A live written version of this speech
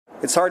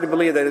It's hard to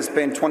believe that it's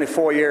been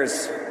 24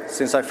 years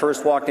since I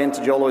first walked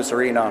into Joe Louis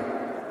Arena.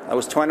 I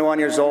was 21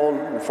 years old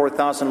and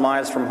 4,000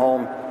 miles from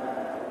home,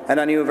 and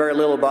I knew very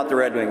little about the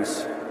Red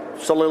Wings.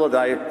 So little that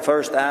I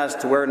first asked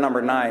to wear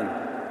number 9.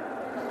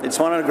 It's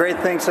one of the great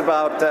things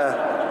about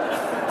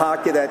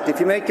hockey that if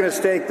you make a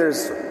mistake,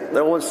 there's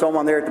always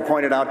someone there to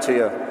point it out to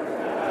you.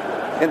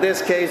 In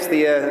this case,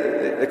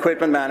 the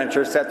equipment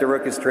manager set the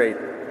rookie straight.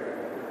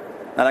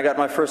 And I got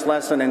my first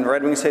lesson in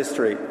Red Wings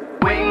history.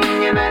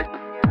 Winging it.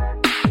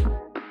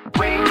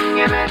 Winging it.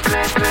 Winging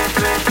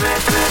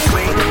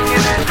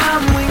it.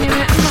 I'm winging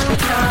it.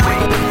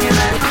 Winging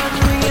it.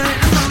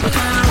 I'm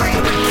winging it.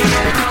 Winging it. I'm winging it.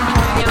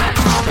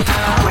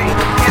 Winging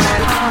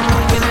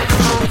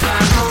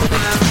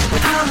it.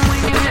 I'm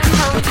winging it.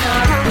 I'm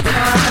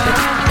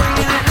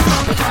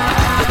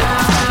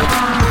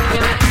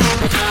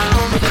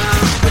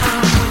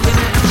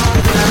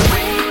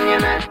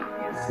winging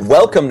it.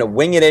 Welcome to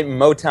Winging It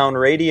Motown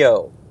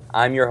Radio.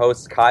 I'm your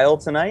host Kyle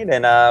tonight,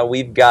 and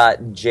we've got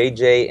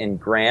JJ and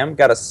Graham.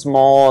 Got a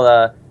small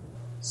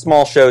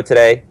show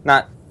today,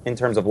 not in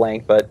terms of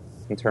length, but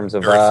in terms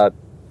of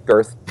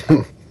girth.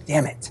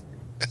 Damn it,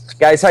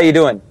 guys, how you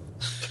doing?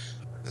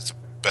 It's the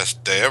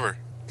best day ever.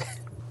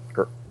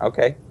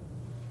 Okay,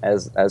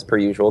 as per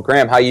usual.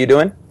 Graham, how you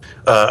doing?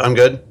 I'm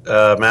good.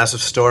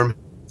 Massive storm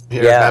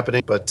here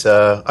happening, but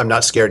I'm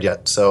not scared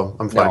yet, so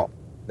I'm fine. No,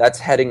 that's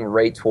heading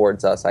right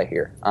towards us, I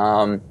hear.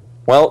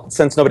 Well,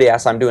 since nobody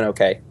asked, I'm doing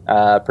okay.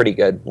 Pretty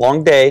good.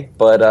 Long day,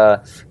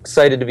 but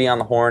excited to be on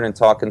the horn and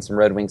talking some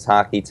Red Wings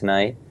hockey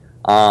tonight.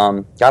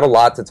 Got a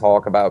lot to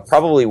talk about,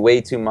 probably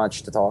way too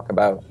much to talk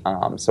about.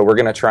 So we're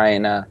going to try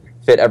and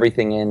fit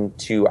everything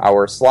into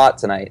our slot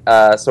tonight.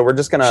 So we're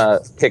just going to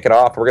kick it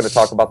off. We're going to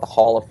talk about the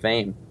Hall of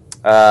Fame.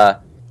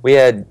 We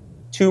had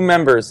two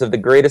members of the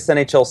greatest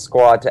NHL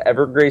squad to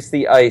ever grace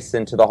the ice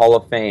into the Hall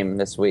of Fame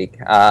this week.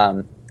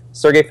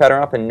 Sergei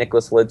Fedorov and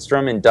Nicklas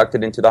Lidstrom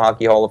inducted into the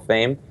Hockey Hall of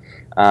Fame.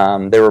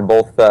 They were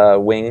both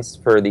wings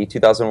for the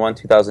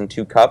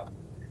 2001-2002 Cup,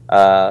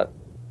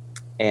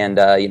 and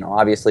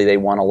obviously they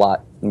won a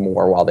lot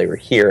more while they were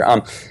here.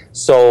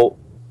 So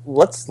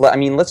let's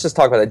just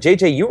talk about that.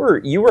 JJ,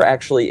 you were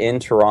actually in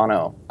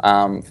Toronto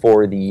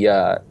for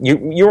the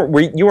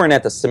you weren't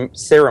at the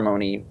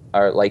ceremony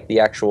or like the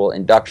actual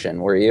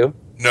induction, were you?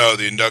 No,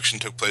 the induction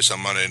took place on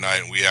Monday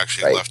night, and we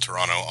actually left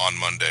Toronto on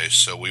Monday.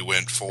 So we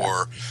went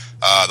for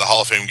the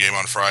Hall of Fame game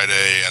on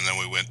Friday, and then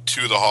we went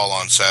to the Hall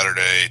on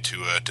Saturday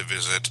to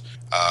visit.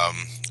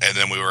 And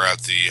then we were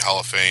at the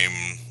Hall of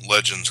Fame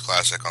Legends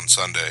Classic on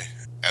Sunday,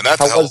 and that's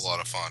a hell of a lot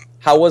of fun.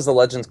 How was the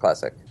Legends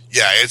Classic?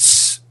 Yeah,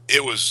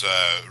 it was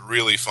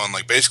really fun.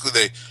 Like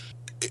basically,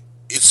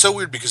 it's so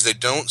weird because they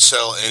don't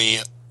sell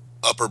any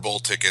upper bowl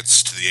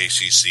tickets to the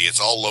ACC.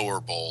 It's all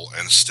lower bowl,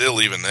 and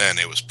still, even then,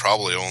 it was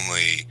probably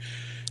only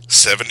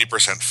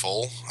 70%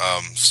 full.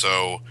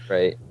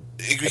 Right.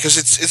 Because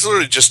it's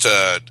literally just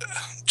an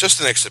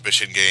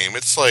exhibition game.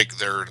 It's like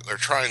they're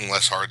trying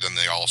less hard than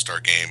the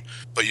All-Star game,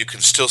 but you can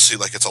still see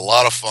like it's a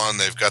lot of fun.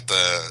 They've got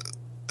the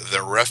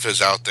ref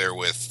is out there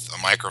with a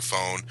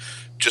microphone,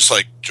 just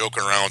like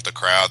joking around with the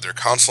crowd. They're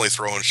constantly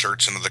throwing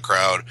shirts into the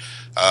crowd.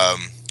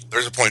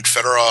 There's a point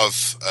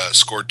Fedorov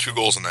scored 2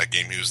 goals in that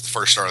game. He was the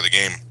first star of the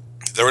game.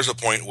 There was a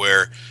point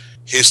where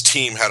his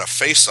team had a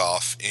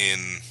face-off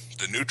in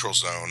the neutral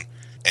zone,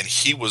 and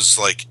he was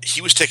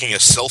taking a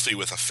selfie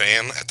with a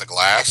fan at the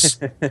glass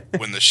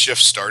when the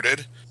shift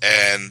started,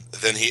 and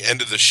then he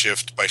ended the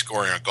shift by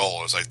scoring a goal.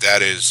 I was like,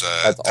 that's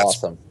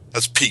awesome.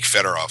 That's peak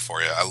Fedorov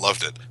for you. I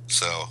loved it.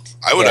 So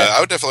I would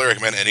definitely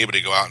recommend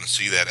anybody go out and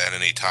see that at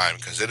any time,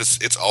 because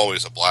it's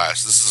always a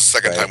blast. This is the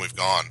second time we've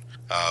gone,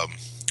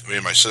 me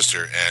and my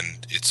sister,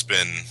 and it's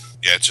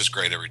just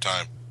great every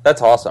time.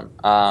 That's awesome.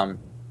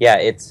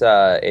 It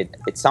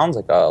sounds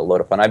like a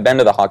load of fun. I've been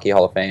to the Hockey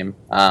Hall of Fame,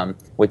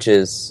 which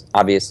is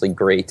obviously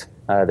great.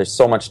 There's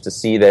so much to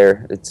see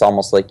there. It's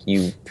almost like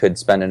you could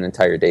spend an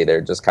entire day there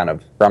just kind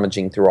of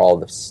rummaging through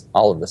all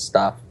of the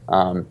stuff.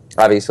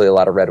 Obviously, a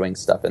lot of Red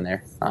Wings stuff in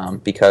there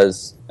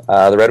because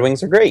the Red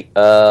Wings are great.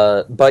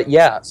 But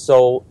yeah,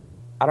 so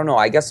I don't know.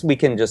 I guess we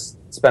can just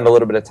spend a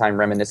little bit of time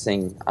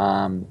reminiscing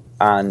on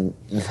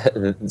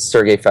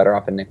Sergei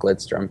Fedorov and Nick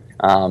Lidstrom.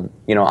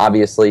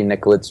 Obviously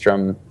Nick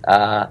Lidstrom.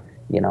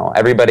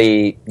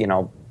 Everybody,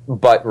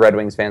 but Red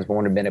Wings fans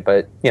won't admit it,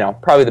 but,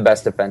 probably the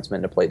best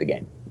defenseman to play the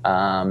game.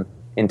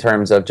 In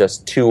terms of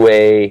just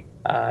two-way,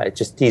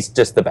 he's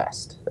just the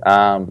best.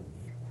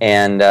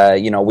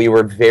 We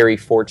were very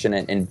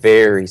fortunate and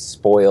very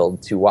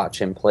spoiled to watch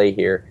him play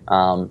here,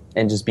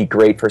 and just be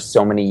great for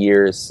so many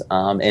years.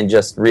 And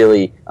just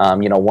really,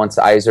 once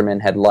Yzerman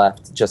had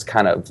left, just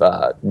kind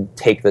of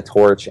take the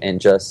torch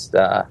and just,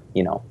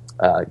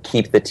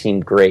 keep the team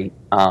great.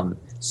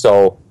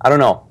 So I don't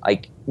know,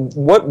 like,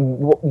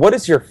 what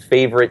is your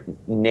favorite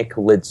Nick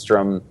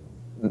Lidstrom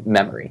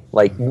memory?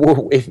 Like,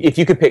 if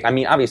you could pick, I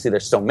mean, obviously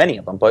there's so many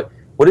of them, but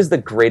what is the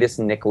greatest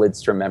Nick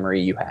Lidstrom memory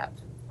you have?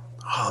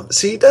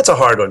 See, that's a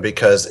hard one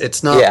because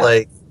it's not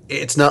like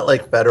it's not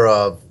like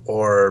Fedorov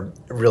or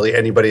really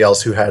anybody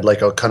else who had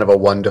like a kind of a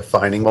one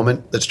defining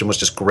moment. Lidstrom was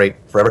just great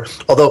forever.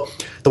 Although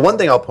the one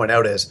thing I'll point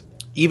out is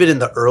even in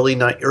the early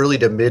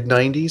to mid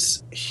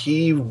 90s,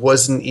 he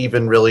wasn't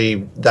even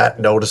really that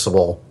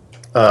noticeable.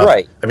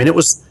 Right. I mean, it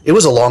was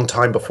a long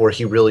time before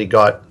he really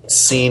got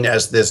seen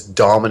as this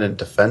dominant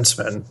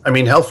defenseman. I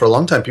mean, hell, for a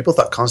long time, people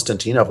thought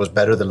Konstantinov was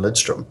better than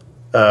Lidstrom.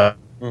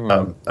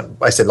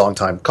 I said long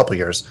time, couple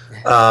years.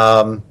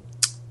 God,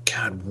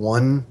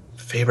 one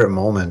favorite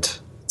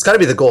moment. It's got to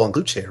be the goal on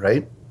Gluche,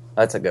 right?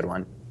 That's a good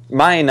one.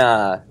 Mine,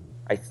 I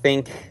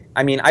think.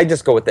 I mean, I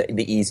just go with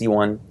the easy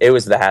one. It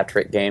was the hat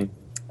trick game.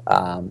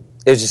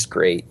 It was just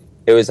great.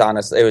 It was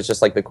honest. It was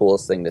just like the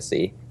coolest thing to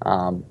see.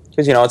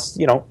 Because it's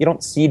you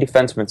don't see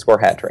defensemen score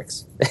hat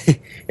tricks.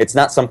 It's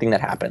not something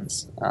that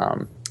happens.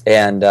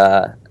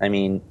 I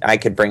mean, I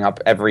could bring up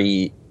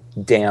every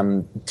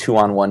damn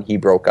 2-on-1 he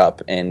broke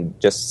up and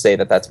just say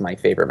that that's my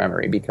favorite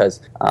memory because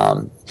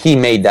he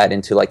made that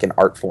into like an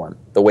art form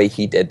the way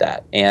he did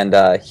that. And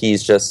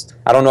he's just,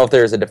 I don't know if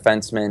there's a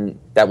defenseman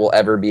that will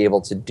ever be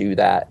able to do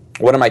that.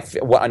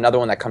 Another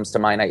one that comes to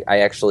mind, I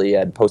actually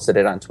had posted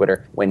it on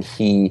Twitter when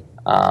he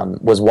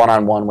was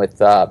one-on-one with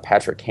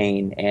Patrick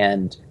Kane,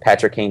 and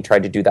Patrick Kane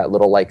tried to do that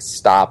little like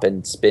stop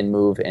and spin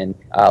move, and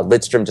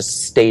Lidstrom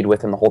just stayed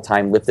with him the whole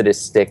time, lifted his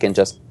stick and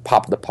just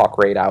popped the puck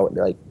right out,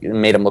 like it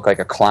made him look like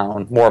a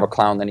clown, more of a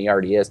clown than he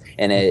already is.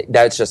 And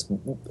that's just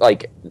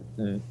like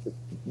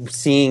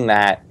seeing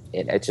that.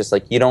 It's just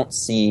like you don't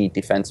see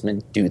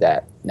defensemen do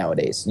that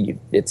nowadays.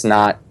 It's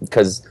not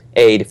because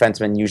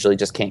defensemen usually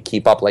just can't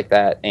keep up like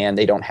that, and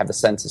they don't have the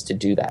senses to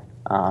do that.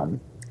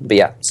 But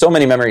yeah, so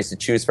many memories to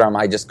choose from.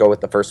 I just go with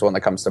the first one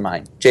that comes to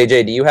mind.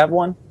 JJ, do you have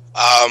one?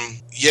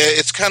 Yeah,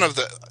 it's kind of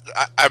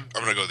I'm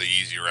going to go the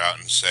easy route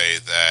and say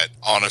that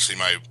honestly,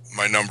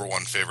 my number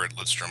one favorite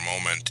Lidstrom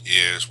moment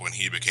is when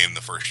he became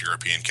the first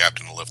European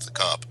captain to lift the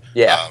cup.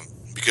 Yeah,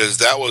 because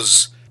that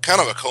was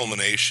kind of a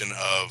culmination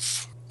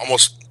of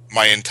almost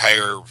my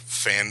entire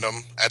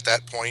fandom at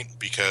that point,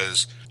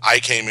 because I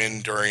came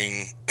in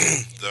during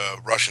the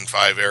Russian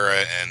 5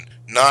 era and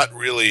not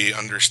really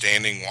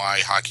understanding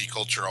why hockey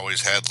culture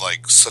always had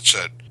like such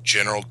a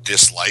general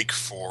dislike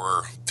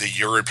for the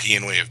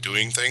European way of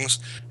doing things.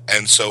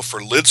 And so for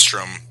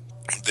Lidstrom,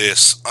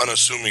 this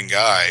unassuming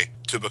guy,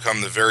 to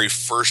become the very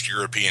first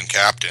European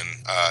captain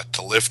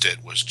to lift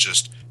it was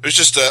just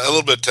a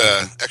little bit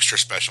extra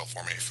special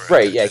for me.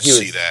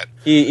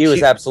 He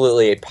was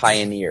absolutely a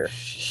pioneer.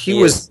 He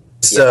was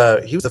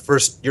the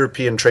first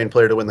European trained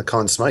player to win the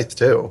Conn Smythe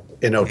too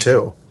in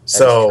 2002.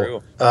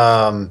 So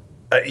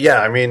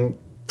yeah, I mean,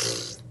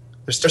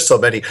 there's just so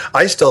many.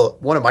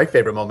 One of my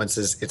favorite moments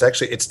is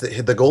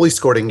the goalie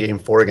scored in Game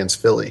 4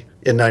 against Philly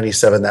in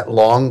 '97. That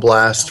long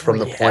blast from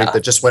the point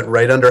that just went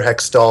right under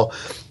Hextall.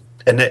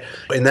 And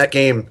in that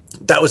game,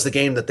 that was the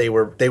game that they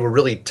were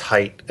really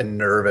tight and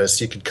nervous.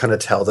 You could kind of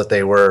tell that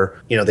they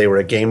were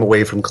a game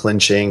away from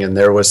clinching, and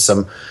there was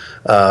some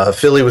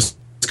Philly was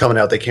coming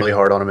out. They came really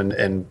hard on him,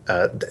 and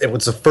it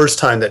was the first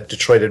time that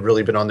Detroit had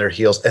really been on their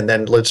heels. And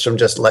then Lidstrom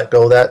just let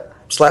go of that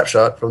slap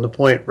shot from the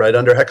point right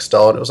under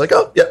Hextall, and it was like,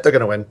 oh, yeah, they're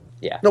going to win.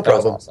 Yeah, no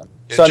problem. Awesome.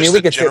 So I mean,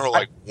 we could general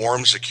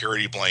warm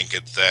security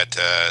blanket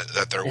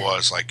that there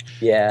was. Like,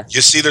 yeah,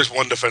 you see, there's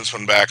one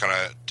defenseman back on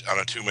a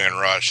 2-man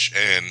rush,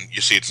 and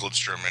you see it's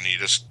Lidstrom, and you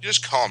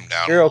just calm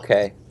down. You're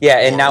okay. Yeah,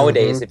 and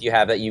nowadays, if you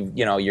have that, you're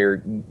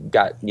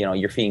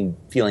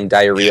feeling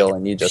diarrheal,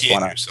 and you just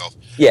want to yourself.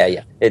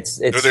 Yeah. It's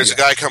there's a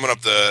guy coming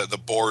up the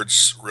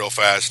boards real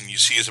fast, and you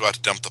see he's about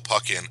to dump the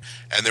puck in,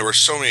 and there were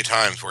so many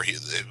times where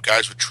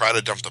guys would try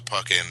to dump the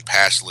puck in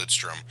past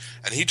Lidstrom,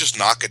 and he'd just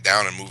knock it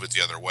down and move it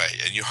the other way,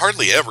 and you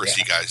hardly ever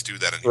see guys do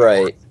that anymore.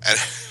 Right. And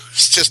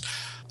it's just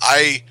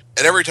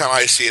and every time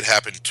I see it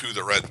happen to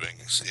the Red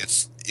Wings,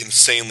 it's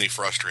insanely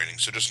frustrating.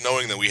 So just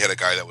knowing that we had a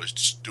guy that was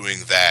just doing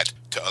that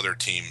to other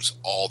teams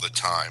all the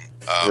time.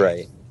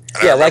 Right.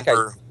 Yeah,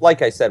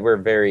 like I said, we're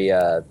very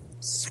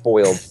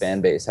spoiled fan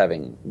base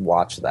having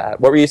watched that.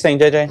 What were you saying,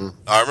 JJ?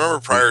 I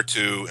remember prior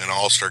to an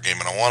All-Star game,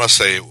 and I want to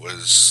say it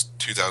was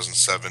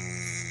 2007,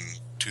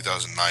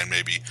 2009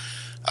 maybe,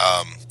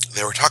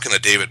 they were talking to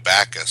David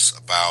Backes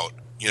about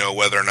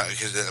whether or not,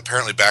 because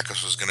apparently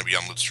Backes was going to be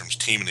on Lidstrom's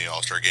team in the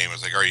All-Star game.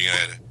 It's like, are you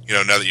going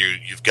to, now that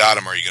you've got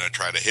him, are you going to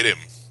try to hit him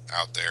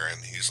out there? And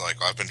he's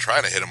like, well, I've been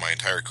trying to hit him my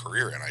entire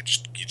career, and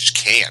you just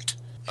can't.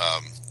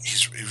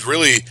 He's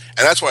really, and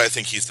that's why I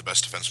think he's the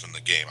best defenseman in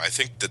the game. I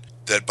think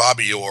that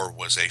Bobby Orr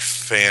was a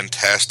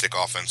fantastic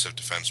offensive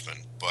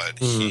defenseman, but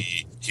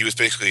he was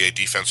basically a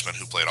defenseman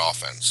who played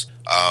offense.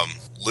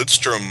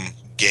 Lidstrom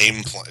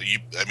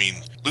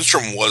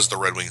Lidstrom was the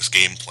Red Wings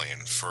game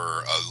plan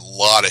for a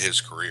lot of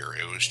his career.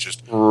 It was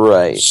just,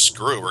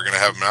 screw it, we're going to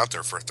have him out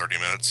there for 30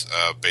 minutes.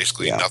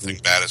 Nothing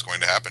bad is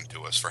going to happen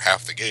to us. For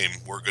half the game,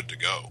 we're good to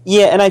go.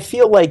 Yeah, and I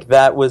feel like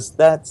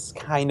that's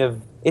kind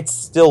of, it's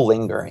still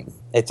lingering.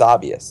 It's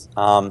obvious.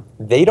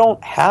 They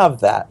don't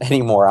have that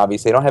anymore,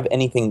 obviously. They don't have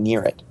anything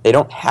near it. They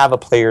don't have a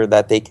player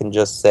that they can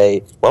just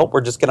say, well,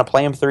 we're just going to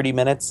play him 30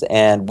 minutes,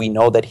 and we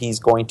know that he's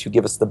going to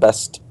give us the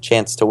best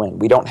chance to win.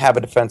 We don't have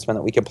a defenseman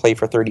that we can play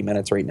for 30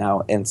 minutes right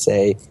now and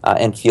say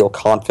and feel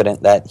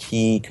confident that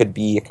he could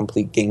be a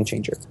complete game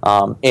changer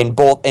in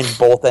both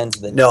ends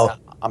of the No.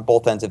 on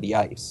both ends of the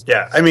ice.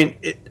 Yeah, I mean,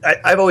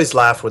 I've always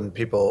laughed when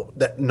people,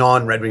 that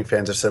non-Red Wing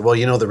fans have said, well,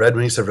 the Red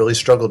Wings have really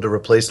struggled to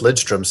replace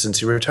Lidstrom since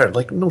he retired.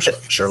 Like, no shit,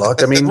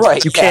 Sherlock. I mean,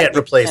 Right, you yeah, can't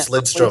you replace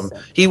can't Lidstrom.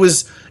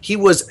 replace him.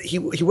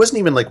 He wasn't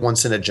even like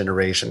once in a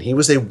generation. He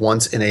was a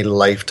once in a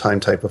lifetime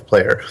type of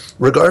player.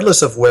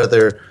 Regardless of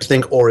whether you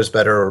think Orr is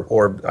better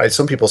or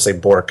some people say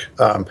Bork.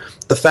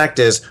 The fact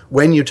is,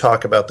 when you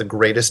talk about the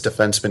greatest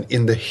defenseman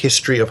in the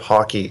history of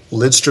hockey,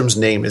 Lidstrom's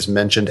name is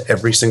mentioned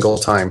every single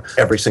time,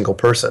 every single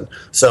person.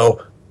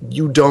 So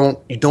you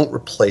don't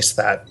replace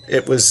that.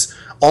 It was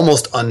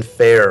almost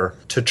unfair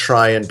to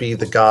try and be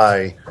the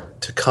guy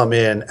to come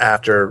in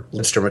after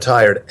Lidstrom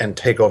retired and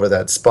take over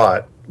that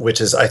spot, which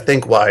is, I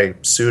think, why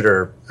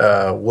Suter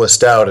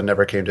wussed out and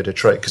never came to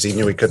Detroit, because he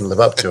knew he couldn't live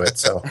up to it.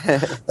 So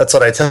that's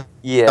what I tell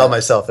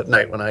myself at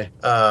night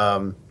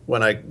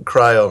when I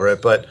cry over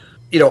it. But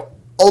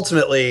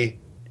ultimately,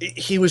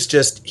 he was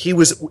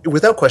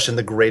without question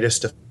the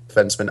greatest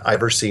defenseman I've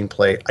ever seen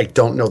play. I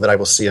don't know that I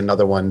will see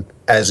another one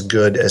as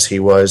good as he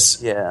was.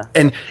 Yeah.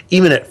 And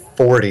even at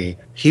 40,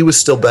 he was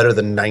still better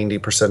than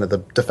 90% of the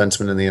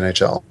defensemen in the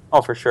NHL.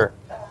 Oh, for sure.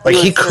 Like,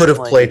 he could have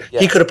played. Yeah.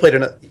 He could have played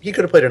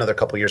another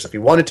couple years if he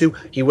wanted to.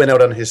 He went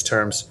out on his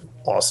terms.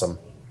 Awesome.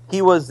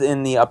 He was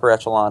in the upper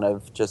echelon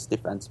of just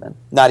defensemen.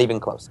 Not even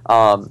close.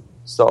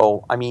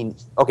 So, I mean,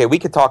 okay, we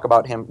could talk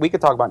about him. We could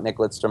talk about Nick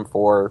Lidstrom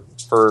for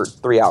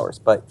 3 hours,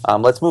 but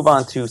let's move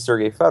on to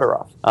Sergei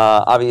Fedorov.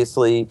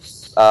 Obviously,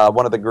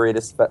 one of the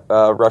greatest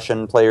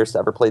Russian players to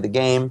ever play the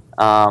game.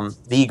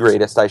 The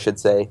greatest, I should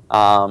say.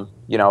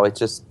 It's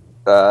just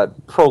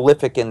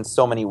prolific in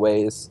so many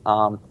ways.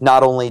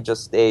 Not only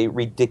just a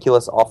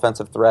ridiculous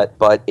offensive threat,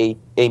 but a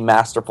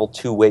masterful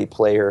two-way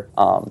player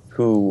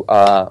who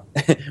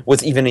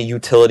was even a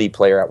utility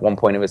player at one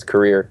point of his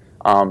career.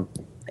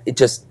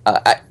 Just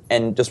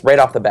right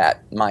off the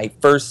bat, my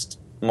first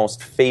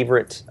most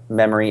favorite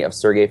memory of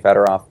Sergei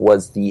Fedorov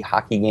was the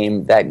hockey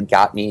game that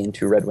got me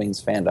into Red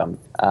Wings fandom.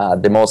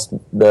 I'm the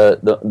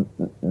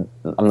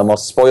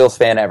most spoiled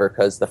fan ever,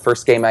 because the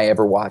first game I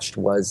ever watched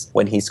was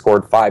when he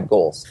scored 5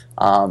 goals,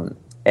 and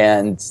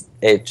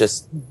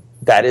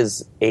that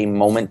is a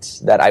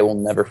moment that I will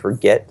never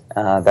forget.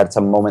 That's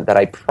a moment that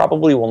I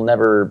probably will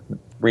never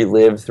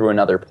relive through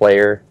another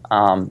player,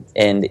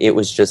 and it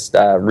was just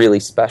really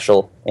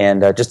special.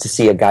 And just to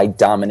see a guy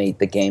dominate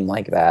the game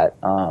like that,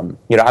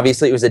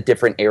 obviously it was a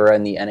different era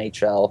in the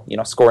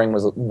NHL. Scoring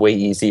was way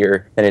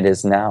easier than it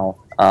is now,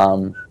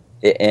 but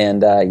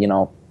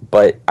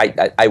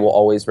I will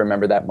always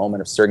remember that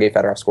moment of Sergei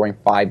Fedorov scoring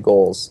 5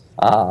 goals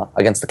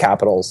against the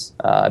Capitals.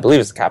 I believe it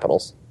was the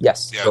Capitals.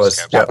 Yes. Yeah, it was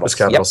Capitals. It was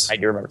Capitals. Yep, I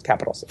do remember the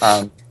Capitals.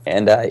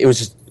 And it was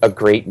just a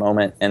great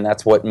moment, and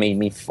that's what made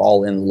me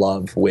fall in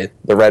love with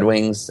the Red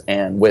Wings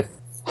and with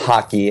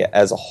hockey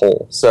as a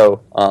whole.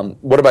 So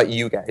what about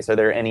you guys? Are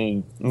there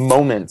any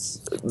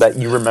moments that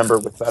you remember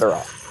with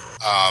Fedorov?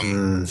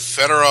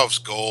 Fedorov's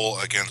goal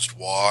against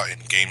Waugh in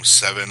Game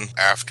 7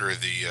 after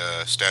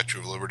the Statue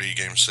of Liberty,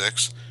 Game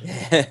 6.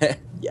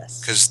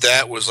 Yes. Because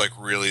that was like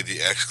really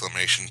the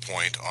exclamation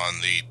point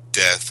on the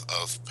death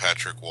of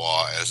Patrick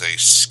Waugh as a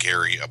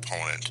scary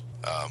opponent.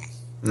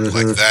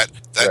 Like that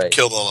Right.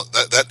 killed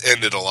that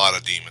ended a lot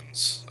of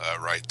demons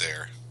right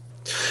there.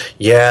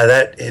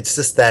 Yeah, it's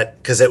just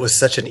that, because it was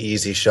such an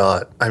easy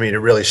shot. I mean, it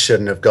really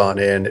shouldn't have gone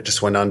in. It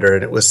just went under,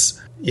 and it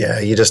was,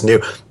 you just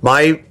knew.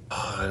 I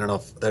don't know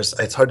if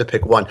it's hard to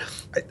pick one.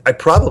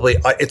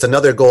 It's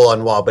another goal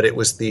on Waugh, but it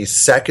was the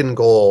second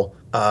goal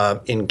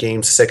in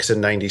Game 6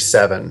 in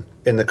 '97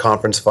 in the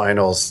conference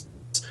finals,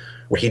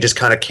 where he just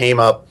kind of came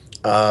up.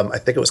 I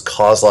think it was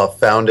Kozlov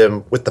found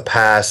him with the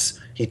pass.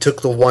 He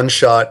took the one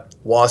shot,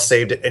 Waugh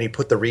saved it, and he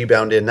put the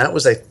rebound in. That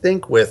was, I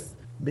think, with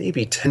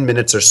maybe 10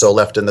 minutes or so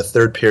left in the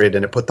third period,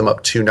 and it put them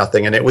up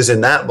 2-0. And it was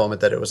in that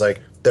moment that it was like,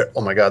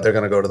 oh my God, they're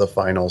going to go to the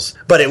finals.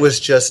 But it was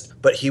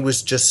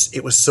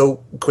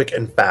so quick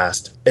and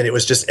fast. And it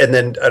was just, and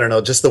then, I don't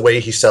know, just the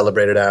way he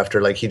celebrated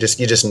after, like you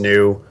just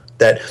knew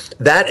that,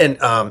 and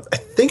I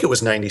think it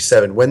was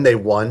 97 when they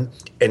won,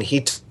 and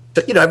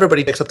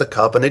everybody picks up the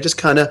cup and they just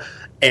kind of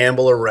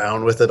amble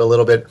around with it a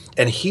little bit,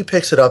 and he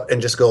picks it up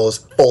and just goes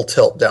full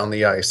tilt down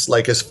the ice,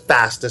 like as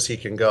fast as he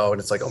can go. And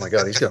it's like, oh my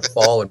God, he's going to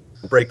fall and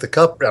break the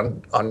cup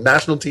on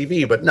national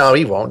TV. But no,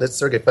 he won't. It's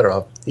Sergei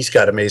Fedorov. He's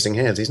got amazing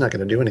hands. He's not going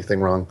to do anything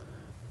wrong.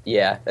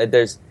 Yeah,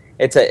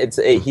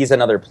 he's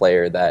another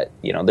player that,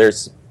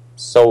 there's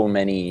so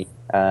many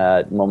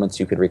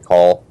moments you could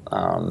recall.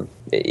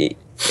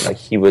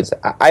 He was.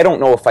 I don't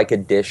know if I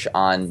could dish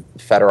on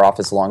Fedorov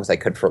as long as I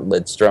could for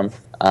Lidstrom,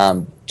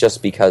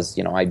 just because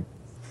I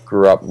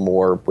grew up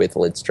more with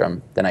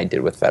Lidstrom than I did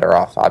with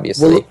Fedorov,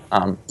 obviously.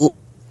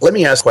 Let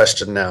me ask a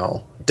question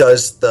now.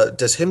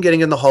 does him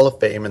getting in the Hall of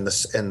Fame and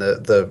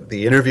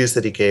the interviews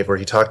that he gave where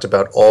he talked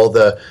about all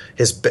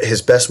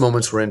his best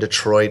moments were in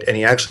Detroit, and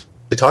he actually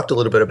talked a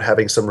little bit about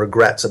having some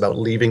regrets about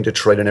leaving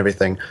Detroit and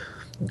everything.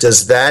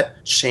 Does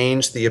that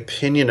change the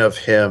opinion of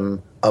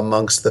him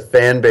amongst the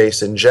fan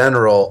base in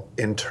general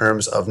in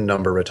terms of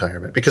number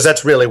retirement? Because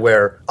that's really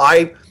where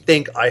I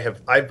think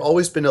I've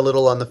always been a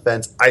little on the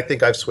fence. I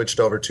think I've switched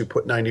over to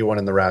put 91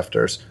 in the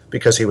rafters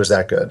because he was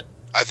that good.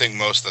 I think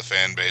most of the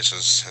fan base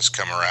has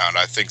come around.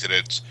 I think that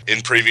it's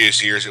in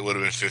previous years it would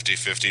have been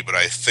 50-50, but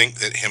I think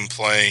that him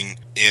playing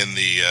in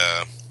the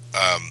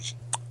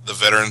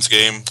Veterans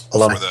game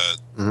before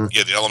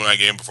the Alumni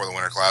game before the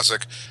Winter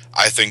Classic,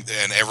 I think,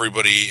 and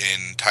everybody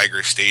in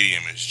Tiger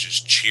Stadium is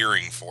just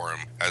cheering for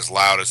him as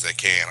loud as they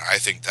can. I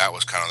think that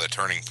was kind of the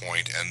turning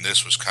point, and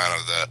this was kind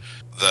of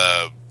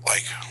the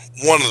like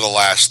one of the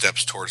last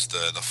steps towards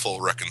the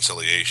full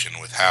reconciliation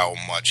with how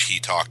much he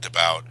talked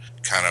about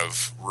kind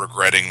of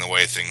regretting the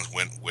way things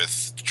went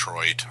with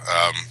Detroit.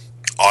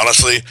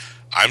 Honestly,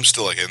 I'm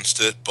still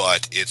against it,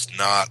 but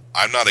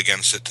I'm not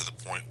against it to the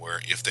point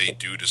where if they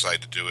do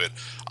decide to do it,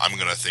 I'm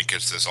going to think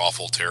it's this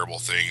awful, terrible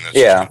thing that's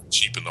going to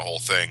cheapen the whole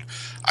thing.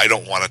 I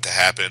don't want it to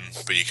happen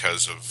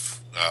because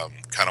of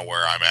kind of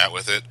where I'm at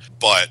with it,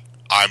 but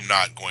I'm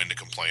not going to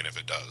complain if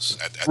it does.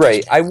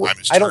 Right. I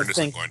don't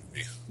think. Going to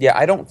be. Yeah,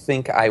 I don't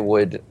think I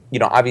would.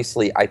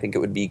 Obviously, I think it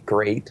would be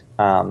great,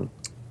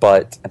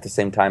 but at the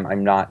same time,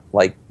 I'm not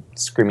like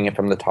screaming it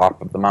from the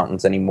top of the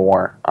mountains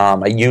anymore.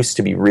 I used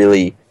to be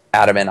really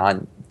adamant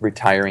on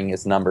retiring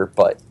his number,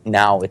 but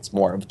now it's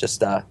more of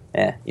just I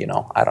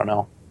don't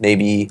know.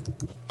 Maybe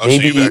so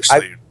you've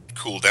actually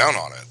cooled down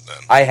on it then.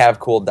 I have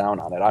cooled down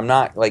on it. I'm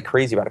not like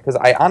crazy about it because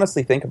I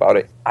honestly think about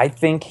it. I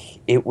think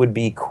it would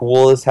be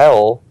cool as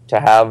hell to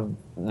have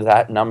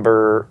that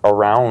number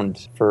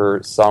around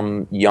for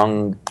some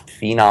young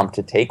phenom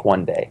to take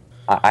one day.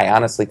 I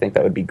honestly think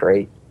that would be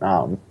great.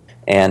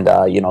 And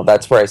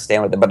that's where I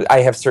stand with it. But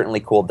I have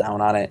certainly cooled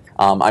down on it.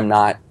 I'm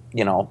not,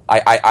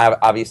 I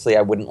obviously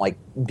I wouldn't like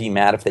be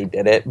mad if they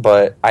did it,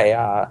 but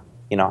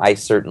I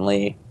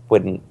certainly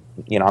wouldn't,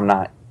 I'm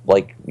not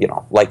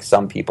like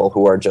some people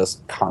who are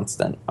just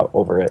constant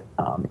over it.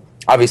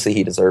 Obviously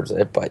he deserves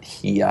it, but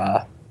he,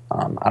 I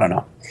don't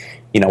know.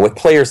 With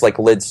players like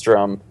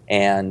Lidstrom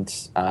and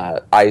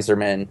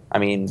Yzerman, I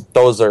mean,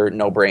 those are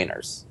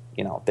no-brainers.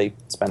 They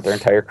spent their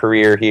entire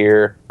career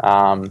here.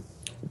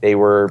 They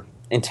were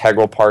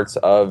integral parts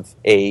of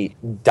a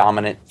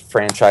dominant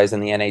franchise in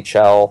the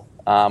NHL,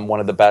 one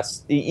of the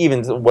best,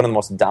 even one of the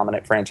most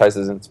dominant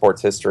franchises in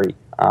sports history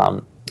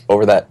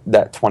over that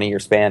 20-year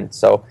span.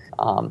 So,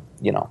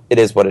 it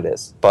is what it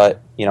is.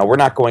 But, we're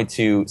not going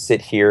to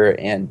sit here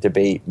and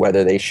debate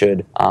whether they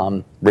should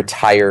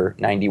retire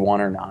 91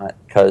 or not,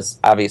 because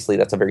obviously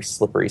that's a very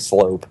slippery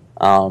slope.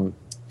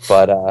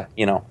 But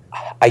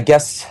I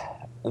guess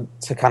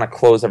to kind of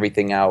close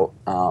everything out,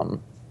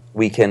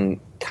 we can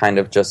kind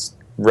of just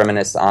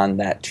reminisce on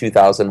that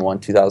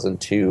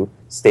 2001-2002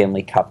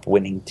 Stanley Cup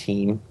winning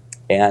team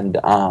and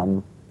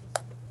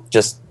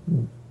just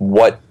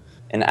what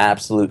an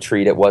absolute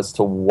treat it was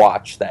to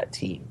watch that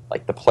team.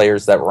 Like the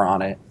players that were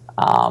on it,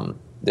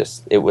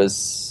 it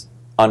was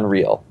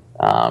unreal.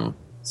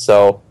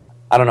 So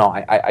I don't know.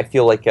 I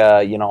feel like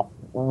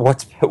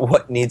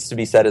what needs to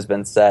be said has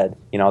been said.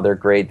 They're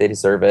great. They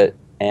deserve it.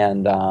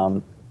 And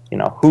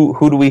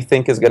who do we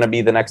think is going to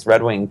be the next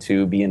Red Wing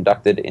to be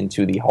inducted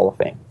into the Hall of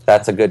Fame?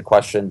 That's a good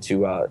question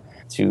to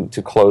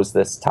close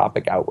this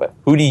topic out with.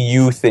 Who do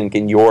you think,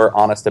 in your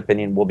honest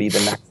opinion, will be the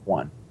next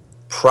one?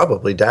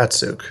 Probably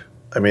Datsyuk.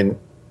 I mean,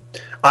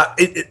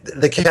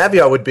 the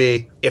caveat would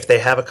be if they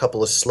have a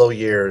couple of slow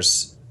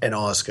years and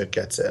Osgood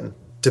gets in,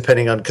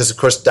 depending on, because of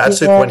course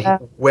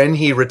Datsyuk when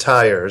he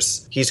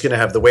retires, he's going to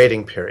have the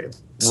waiting period.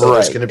 So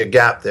there's going to be a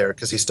gap there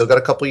because he's still got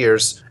a couple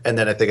years, and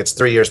then I think it's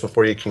 3 years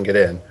before you can get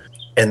in.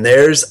 And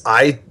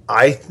I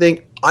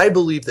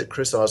believe that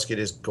Chris Osgood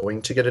is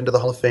going to get into the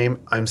Hall of Fame.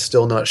 I'm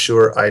still not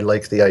sure I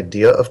like the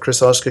idea of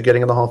Chris Osgood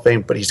getting in the Hall of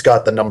Fame, but he's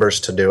got the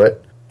numbers to do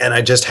it. And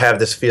I just have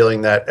this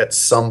feeling that at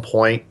some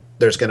point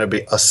there's going to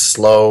be a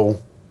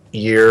slow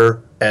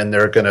year, and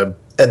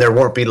there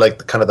won't be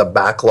like kind of the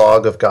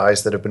backlog of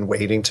guys that have been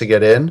waiting to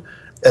get in,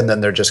 and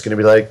then they're just going to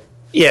be like,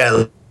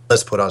 yeah,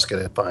 let's put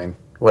Osgood in, fine,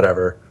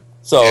 whatever.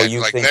 So yeah, you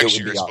like think next it would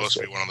year be is supposed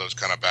Osgood? to be one of those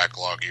kind of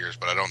backlog years,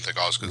 but I don't think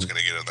Osgood's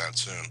going to get in that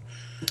soon.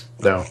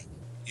 No.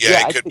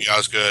 Yeah, it could be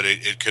Osgood.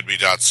 It could be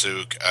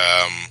Datsyuk.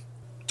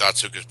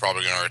 Datsyuk is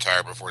probably going to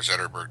retire before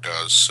Zetterberg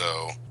does.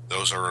 So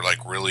those are like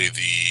really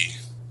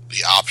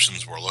the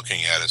options we're looking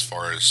at as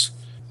far as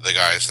the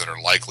guys that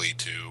are likely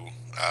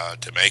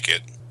to make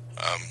it.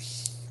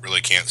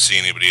 Really can't see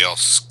anybody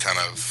else kind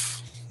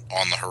of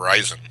on the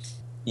horizon.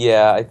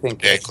 Yeah, I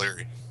think. Dan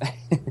Cleary.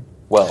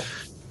 Well,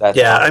 that's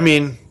I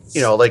mean,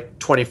 like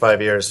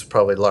 25 years,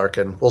 probably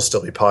Larkin. We'll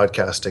still be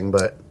podcasting,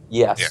 but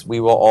yes,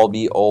 we will all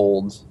be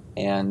old,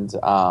 and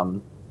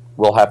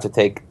we'll have to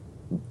take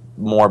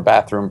more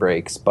bathroom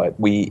breaks. But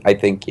I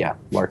think,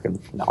 Larkin.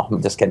 No,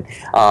 I'm just kidding.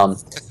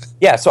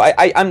 So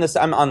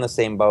I'm on the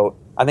same boat.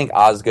 I think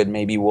Osgood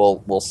maybe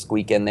will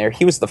squeak in there.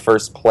 He was the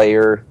first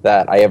player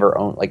that I ever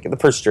owned. Like the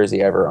first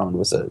jersey I ever owned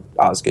was a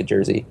Osgood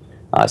jersey.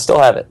 I still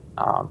have it,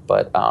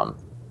 but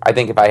I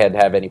think if I had to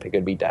have any pick,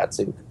 it'd be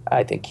Datsuk.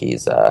 I think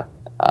he's an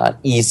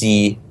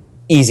easy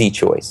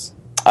choice.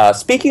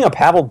 Speaking of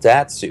Pavel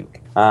Datsuk,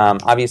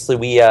 obviously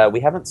we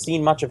haven't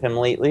seen much of him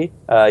lately.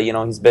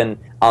 He's been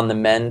on the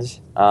mend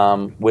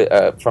from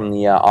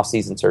the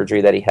off-season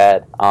surgery that he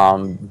had,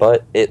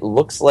 but it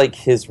looks like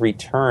his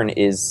return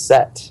is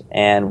set,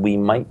 and we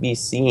might be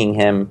seeing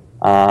him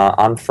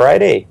on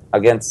Friday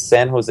against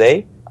San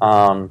Jose.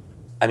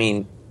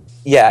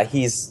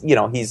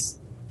 He's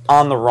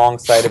on the wrong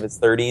side of his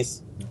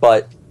 30s,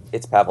 but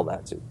it's Pavel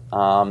Datsuk.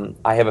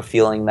 I have a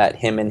feeling that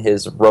him and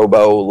his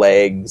robo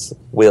legs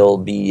will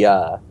be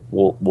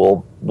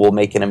will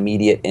make an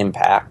immediate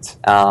impact.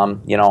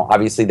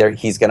 Obviously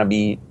he's going to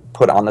be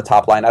put on the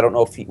top line. I don't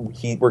know if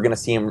we're going to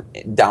see him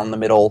down the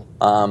middle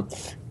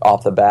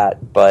off the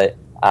bat, but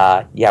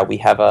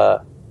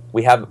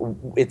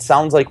it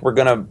sounds like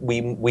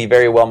we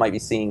very well might be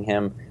seeing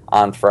him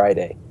on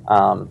Friday.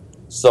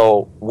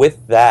 So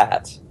with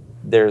that,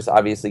 there's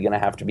obviously going to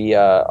have to be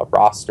a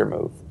roster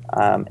move.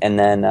 And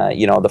then,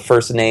 the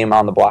first name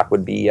on the block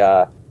would be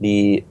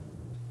the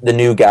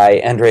new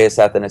guy, Andreas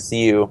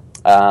Athanasiou,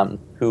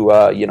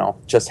 who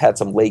just had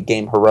some late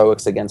game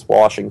heroics against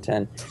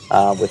Washington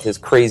with his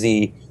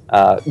crazy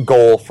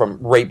goal from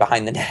right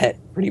behind the net,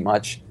 pretty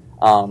much.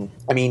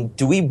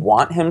 Do we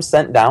want him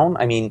sent down?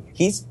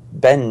 He's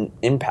been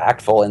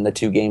impactful in the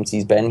 2 games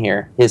he's been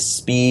here. His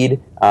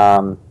speed,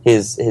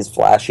 his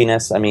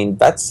flashiness.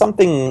 That's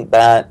something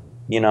that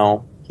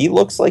he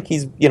looks like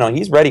he's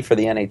ready for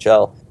the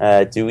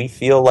NHL. Do we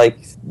feel like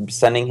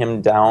sending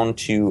him down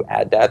to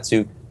add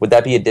Datsuk, would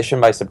that be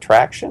addition by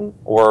subtraction?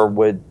 Or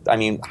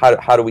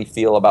how do we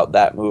feel about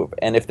that move?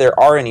 And if there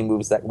are any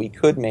moves that we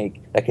could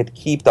make that could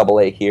keep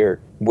AA here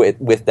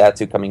with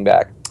Datsuk coming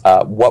back,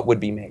 what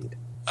would be made?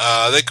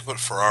 They could put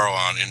Ferraro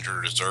on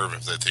injured reserve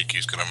if they think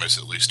he's going to miss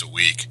at least a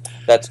week.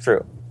 That's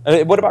true.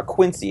 What about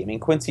Quincy?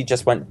 Quincy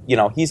just went,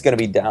 he's going to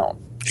be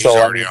down. He's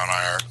already on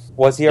IR.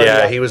 Was he already?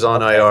 Yeah, he was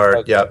on IR.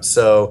 Okay. Yep.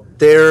 So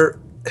there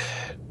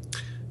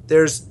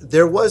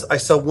was. I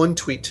saw one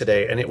tweet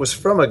today, and it was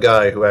from a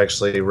guy who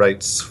actually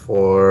writes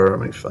for. Let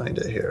me find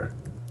it here.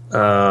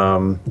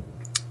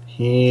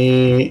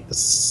 He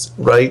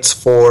writes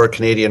for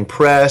Canadian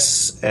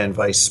Press and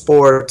Vice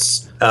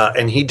Sports,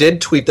 and he did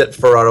tweet that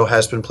Ferraro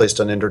has been placed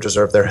on injured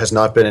reserve. There has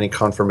not been any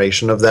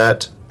confirmation of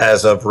that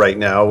as of right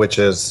now, which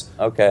is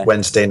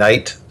Wednesday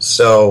night.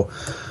 So.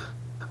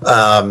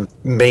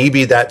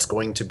 Maybe that's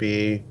going to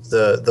be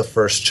the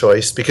first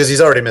choice because he's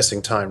already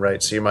missing time,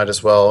 right? So you might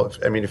as well.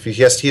 If he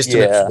has to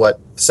miss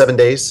 7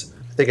 days?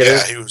 I think it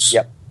is. Yeah, he was.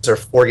 Yep. Or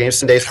 4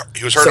 games, 10 days.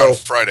 He was hurt on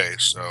Friday,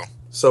 so.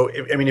 So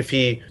if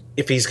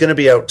he's going to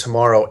be out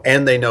tomorrow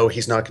and they know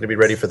he's not going to be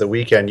ready for the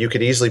weekend, you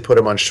could easily put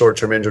him on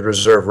short-term injured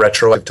reserve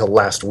retroactive to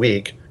last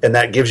week, and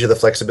that gives you the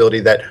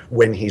flexibility that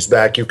when he's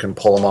back, you can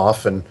pull him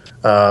off and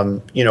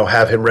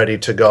have him ready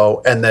to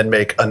go, and then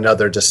make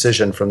another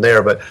decision from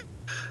there. But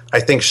I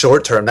think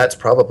short term, that's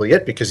probably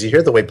it, because you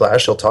hear the way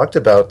Blashill talked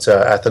about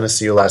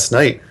Athanasiou last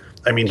night.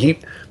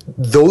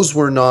 Those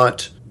were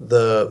not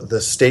the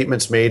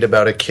statements made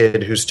about a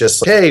kid who's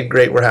just like, hey,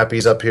 great, we're happy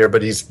he's up here,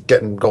 but he's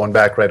going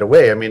back right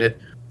away.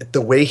 The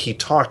way he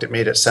talked, it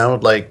made it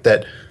sound like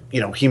that,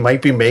 he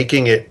might be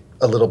making it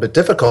a little bit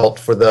difficult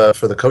for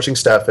the coaching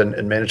staff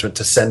and management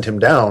to send him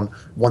down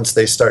once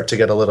they start to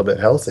get a little bit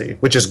healthy,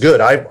 which is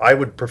good. I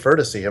would prefer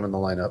to see him in the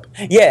lineup.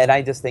 Yeah, and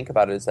I just think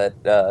about it is that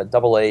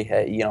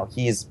AA,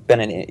 he's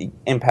been an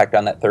impact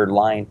on that third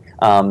line,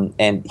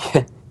 and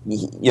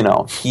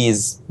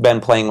he's been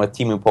playing with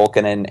Timu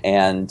Polkinen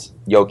and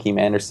Joachim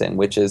Andersen,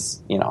 which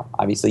is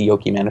obviously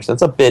Joachim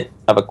Andersen's a bit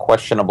of a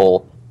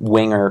questionable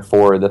winger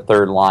for the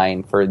third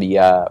line for the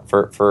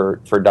for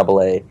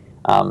AA.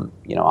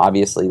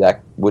 Obviously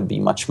that would be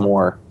much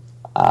more,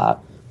 I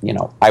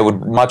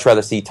would much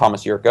rather see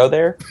Thomas Yurko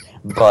there,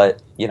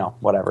 but,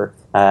 whatever.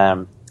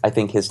 I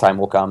think his time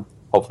will come,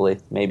 hopefully,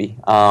 maybe.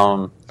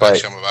 Actually,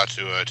 I'm about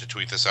to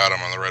tweet this out.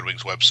 I'm on the Red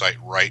Wings website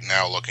right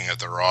now looking at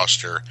the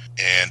roster,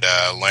 and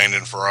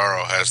Landon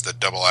Ferraro has the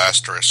double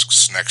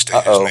asterisks next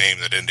to his name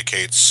that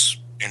indicates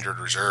injured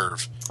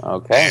reserve.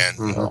 Okay. And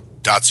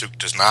Datsuk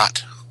does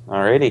not.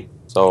 Alrighty.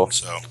 So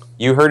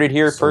you heard it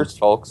here first,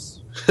 folks.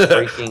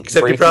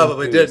 Except you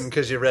probably didn't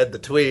because you read the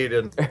tweet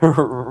and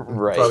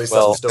right. Probably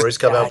saw some stories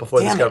come out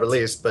before this got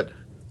released. But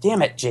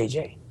damn it,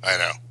 JJ. I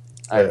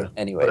know.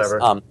 Anyways,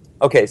 whatever.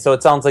 Okay, so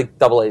it sounds like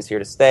AA is here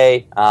to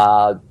stay.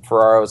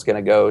 Ferraro's going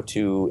to go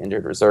to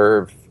injured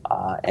reserve,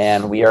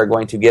 and we are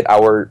going to get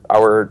our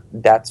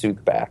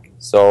Datsuk back.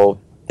 So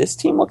this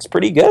team looks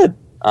pretty good.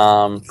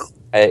 You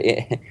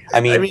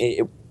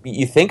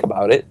think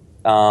about it,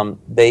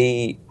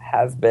 they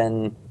have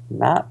been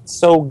not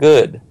so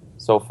good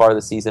so far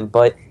this season,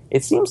 but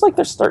it seems like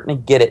they're starting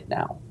to get it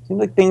now. It seems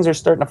like things are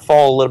starting to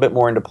fall a little bit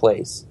more into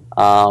place.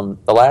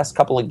 The last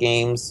couple of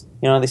games,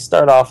 they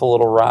start off a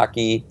little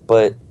rocky,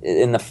 but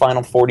in the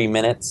final 40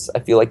 minutes, I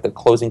feel like the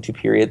closing 2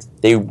 periods,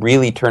 they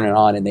really turn it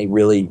on, and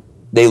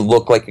they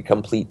look like a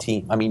complete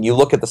team. I mean, you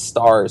look at the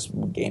Stars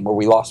game where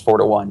we lost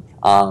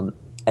 4-1,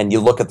 and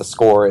you look at the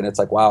score, and it's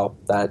like, wow,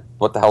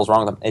 what the hell's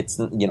wrong with them? It's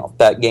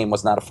that game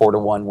was not a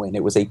 4-1 win;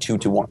 it was a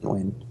 2-1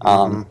 win.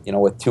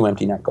 With 2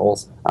 empty net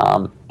goals.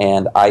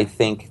 And I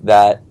think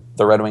that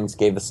the Red Wings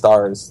gave the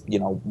Stars,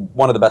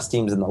 one of the best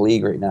teams in the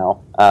league right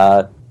now,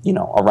 a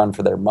run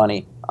for their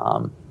money.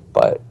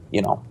 But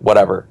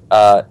whatever.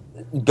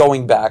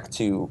 Going back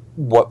to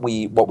what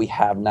we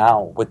have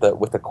now with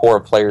the core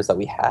of players that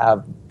we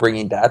have,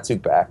 bringing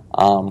Datsyuk back.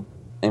 I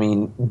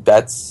mean,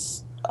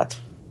 that's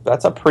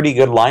a pretty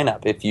good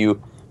lineup if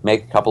you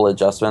make a couple of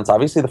adjustments.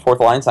 Obviously, the fourth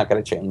line's not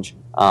going to change,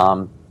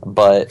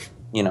 but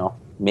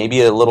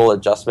maybe a little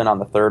adjustment on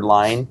the third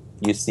line.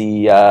 You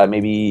see,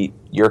 maybe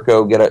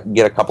Yurko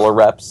get a couple of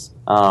reps,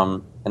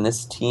 and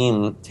this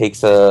team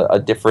takes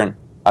a different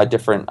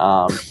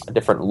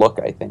look.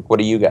 I think. What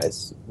do you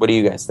guys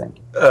think?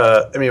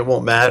 I mean, it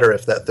won't matter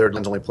if that third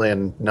line's only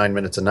playing 9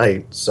 minutes a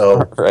night. So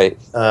right.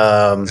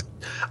 I'm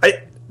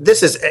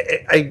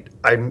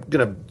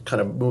going to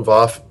kind of move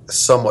off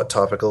somewhat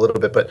topic a little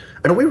bit, but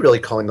are we really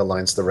calling the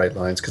lines the right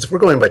lines? Because if we're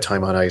going by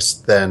time on ice,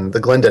 then the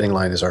Glendening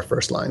line is our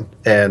first line.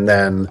 And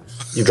then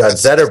you've got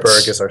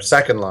Zetterberg as our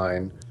second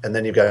line. And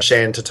then you've got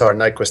Shane, Tatar,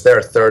 Nyquist, they're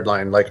our third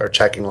line, like our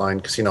checking line,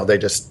 because,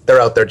 they're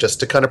out there just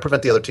to kind of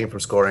prevent the other team from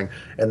scoring.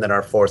 And then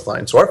our fourth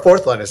line. So our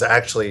fourth line is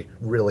actually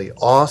really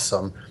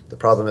awesome. The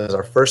problem is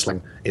our first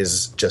line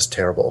is just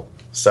terrible.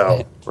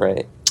 So,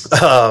 right.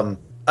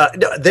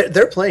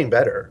 They're playing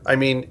better. I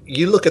mean,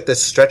 you look at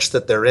this stretch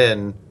that they're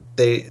in.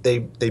 They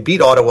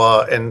beat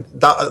Ottawa, and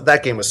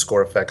that game was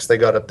score effects. They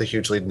got up the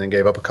huge lead and then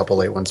gave up a couple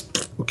late ones.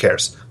 Who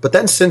cares? But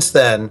then since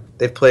then,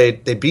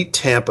 they beat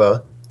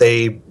Tampa.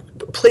 They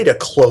played a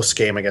close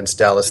game against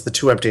Dallas. The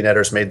 2 empty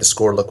netters made the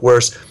score look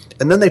worse.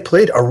 And then they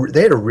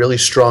had a really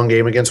strong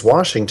game against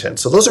Washington.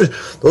 So those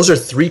are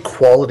 3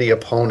 quality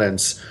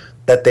opponents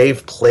that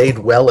they've played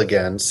well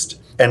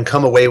against and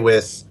come away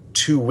with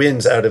 2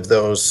 wins out of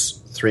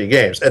those 3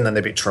 games. And then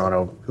they beat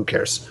Toronto. Who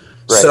cares?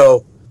 Right.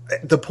 So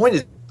the point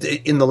is,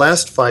 in the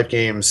last 5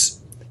 games,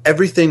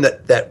 everything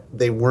that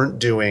they weren't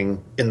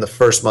doing in the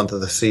first month of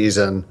the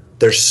season,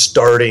 they're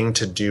starting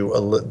to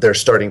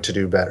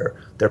do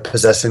better. They're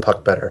possessing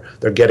puck better.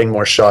 They're getting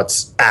more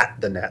shots at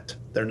the net.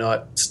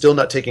 They're still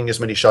not taking as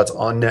many shots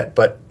on net,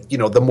 but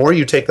the more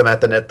you take them at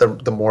the net,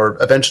 the more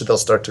eventually they'll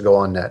start to go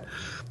on net.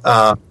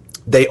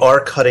 They are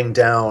cutting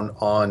down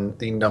on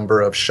the number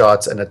of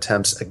shots and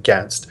attempts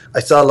against. I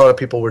saw a lot of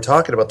people were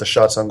talking about the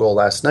shots on goal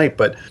last night,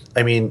 but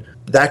I mean,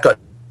 that got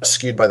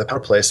skewed by the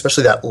power play,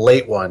 especially that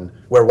late one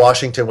where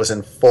Washington was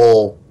in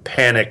full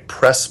panic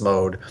press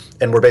mode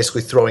and were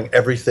basically throwing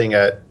everything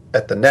at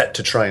the net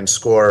to try and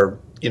score,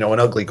 an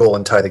ugly goal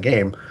and tie the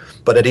game.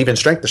 But at even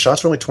strength, the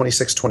shots were only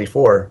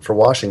 26-24 for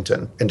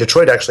Washington, and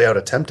Detroit actually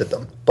out-attempted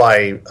them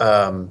by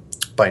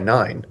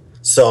 9.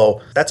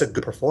 So that's a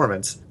good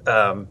performance.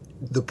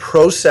 The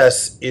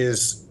process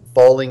is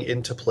falling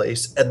into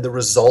place, and the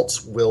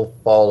results will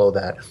follow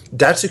that.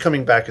 Datsyuk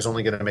coming back is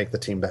only going to make the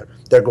team better.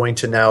 They're going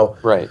to now,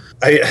 right?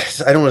 I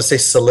don't want to say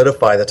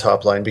solidify the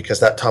top line, because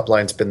that top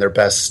line's been their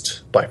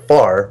best by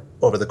far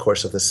over the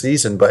course of the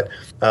season, but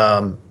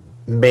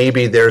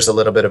maybe there's a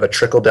little bit of a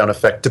trickle-down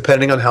effect,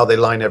 depending on how they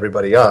line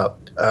everybody up,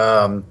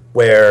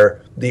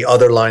 where the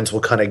other lines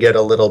will kind of get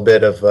a little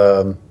bit of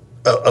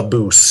a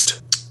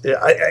boost.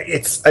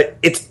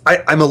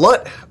 I'm a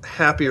lot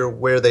happier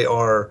where they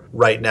are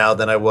right now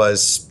than I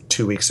was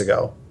 2 weeks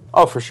ago.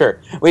 Oh, for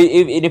sure. Wait,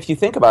 if you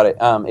think about it,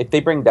 if they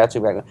bring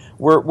Datsyuk back,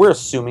 we're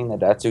assuming that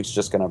Datsuk's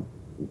just going to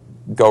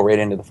go right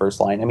into the first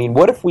line. I mean,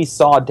 what if we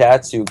saw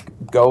Datsyuk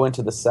go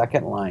into the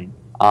second line?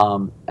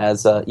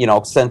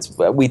 Since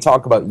we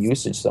talk about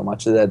usage so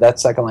much, that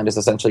second line is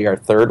essentially our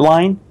third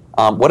line.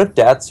 What if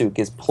Datsyuk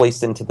is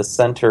placed into the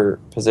center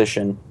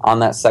position on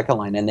that second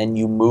line, and then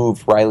you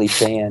move Riley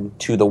Sheahan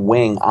to the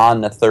wing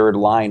on the third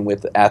line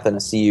with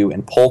Athanasiou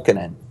and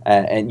Polkinen?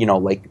 And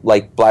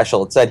like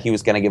Blashill had said, he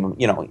was going to give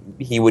him,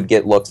 he would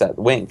get looks at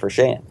the wing for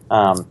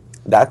Sheahan.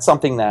 That's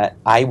something that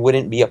I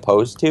wouldn't be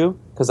opposed to,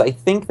 because I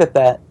think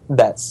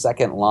that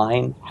second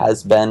line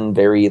has been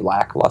very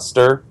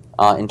lackluster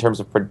in terms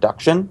of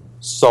production.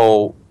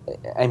 So,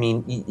 I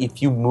mean,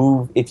 if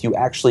you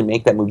actually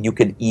make that move, you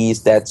could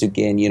ease Datsyuk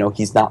in.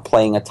 He's not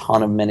playing a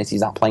ton of minutes. He's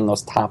not playing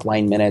those top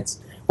line minutes,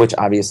 which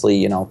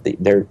obviously,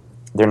 they're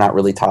not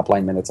really top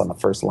line minutes on the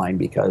first line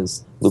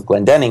because Luke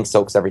Glendening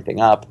soaks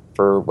everything up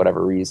for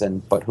whatever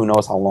reason. But who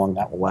knows how long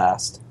that will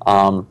last?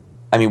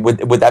 I mean,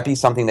 would that be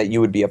something that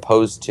you would be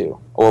opposed to,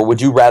 or would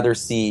you rather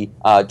see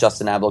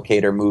Justin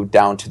Abdelkader move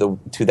down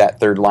to that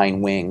third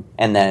line wing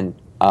and then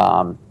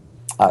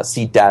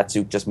see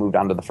Datsyuk just move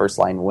down to the first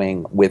line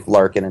wing with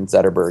Larkin and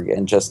Zetterberg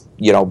and just,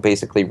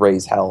 basically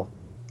raise hell?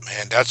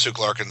 Man, Datsyuk,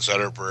 Larkin,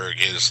 Zetterberg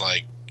is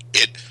like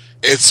it.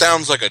 It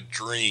sounds like a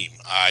dream.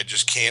 I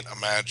just can't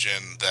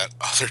imagine that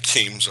other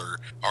teams are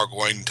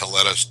going to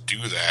let us do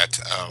that.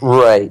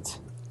 Right.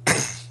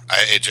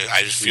 I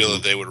just feel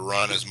that they would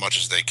run as much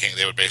as they can.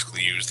 They would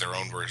basically use their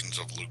own versions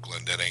of Luke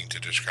Glendening to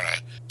just kind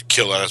of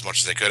kill that as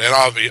much as they could. And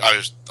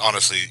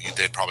honestly,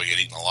 they'd probably get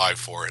eaten alive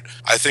for it.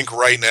 I think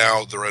right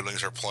now the Red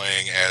Wings are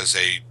playing as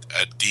a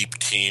deep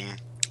team,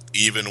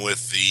 even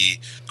with the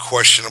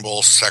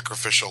questionable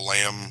sacrificial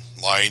lamb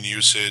line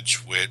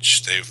usage,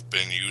 which they've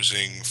been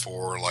using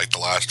for like the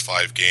last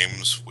 5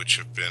 games, which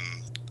have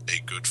been a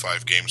good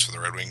 5 games for the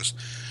Red Wings.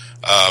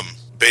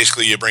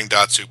 Basically, you bring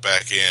Datsuk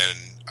back in.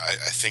 I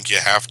think you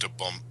have to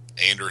bump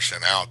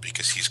Anderson out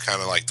because he's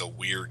kind of like the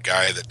weird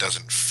guy that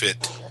doesn't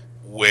fit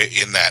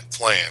in that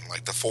plan.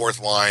 Like the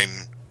first line,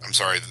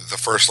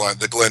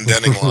 the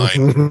Glendening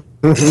line.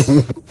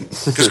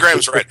 Because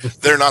Graham's right,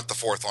 they're not the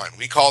fourth line.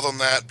 We call them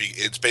that.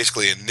 It's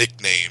basically a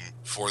nickname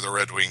for the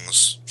Red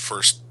Wings'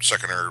 first,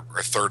 second, or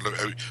third.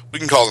 We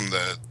can call them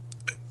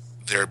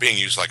they're being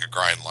used like a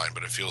grind line,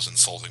 but it feels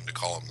insulting to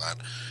call them that.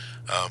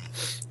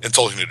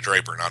 Insulting to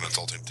Draper, not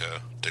insulting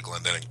to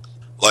Glendening.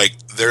 Like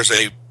there's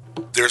a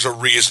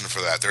reason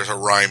for that. There's a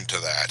rhyme to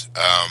that.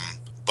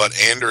 But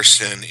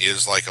Anderson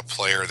is like a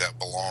player that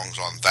belongs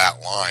on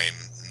that line,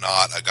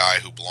 not a guy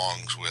who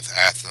belongs with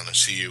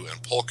Athanasiou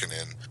and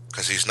Pulkkinen,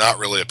 because he's not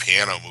really a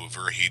piano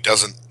mover. He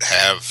doesn't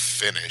have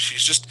finish.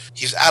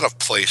 He's out of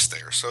place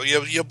there. So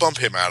you bump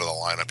him out of the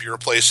lineup. You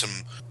replace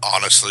him.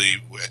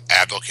 Honestly,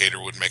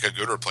 Abdelkader would make a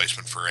good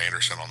replacement for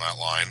Anderson on that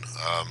line.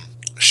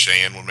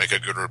 Sheahan would make a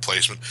good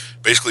replacement.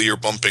 Basically, you're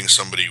bumping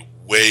somebody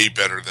way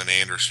better than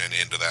Anderson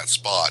into that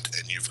spot,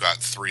 and you've got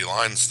 3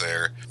 lines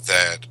there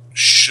that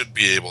should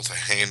be able to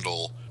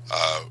handle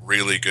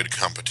really good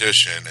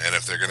competition. And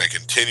if they're going to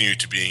continue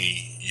to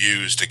be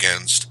used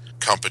against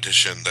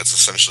competition that's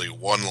essentially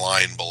one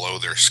line below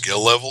their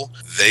skill level,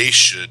 they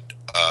should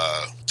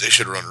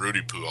run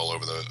Rudy Poo all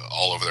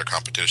over their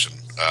competition.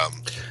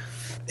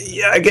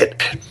 Yeah,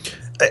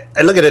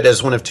 I look at it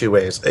as one of 2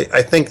 ways.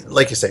 I think,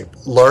 like you say,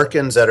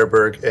 Larkin,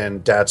 Zetterberg,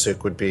 and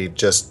Datsuk would be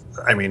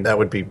that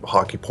would be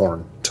hockey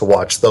porn to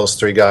watch those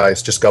 3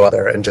 guys just go out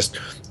there and just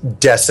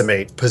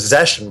decimate,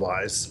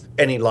 possession-wise,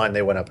 any line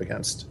they went up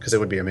against, because it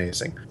would be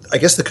amazing. I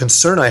guess the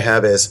concern I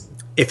have is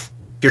if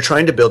you're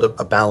trying to build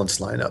a balanced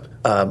lineup,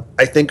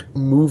 I think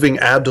moving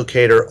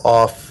Abdelkader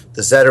off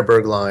the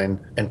Zetterberg line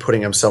and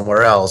putting him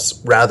somewhere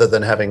else, rather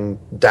than having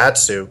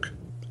Datsuk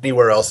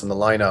anywhere else in the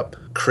lineup,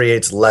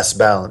 creates less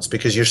balance,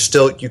 because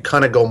you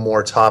kind of go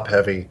more top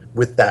heavy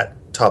with that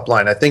top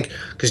line. I think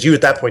because you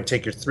at that point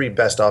take your 3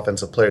 best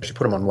offensive players, you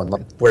put them on one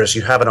line, whereas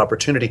you have an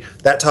opportunity.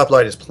 That top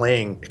line is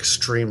playing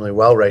extremely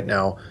well right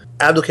now.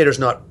 Abdelkader's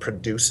not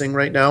producing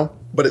right now,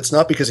 but it's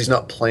not because he's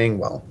not playing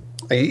well.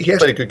 He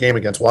actually had a good game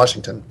against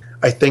Washington.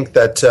 I think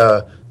that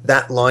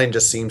that line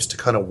just seems to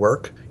kind of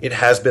work. It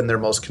has been their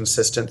most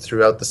consistent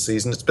throughout the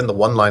season. It's been the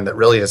one line that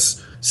really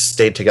has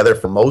stayed together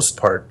for most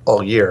part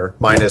all year,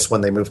 minus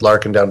when they moved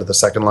Larkin down to the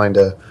second line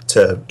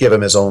to give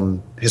him his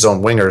own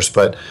wingers.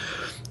 But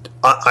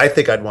I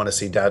think I'd want to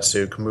see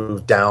Datsuk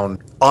move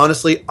down.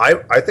 Honestly,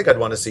 I think I'd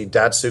want to see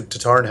Datsuk,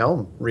 Tatar, and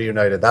Helm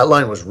reunited. That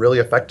line was really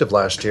effective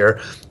last year.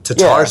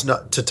 Tatar's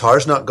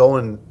not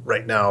going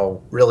right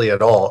now really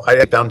at all.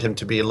 I found him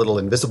to be a little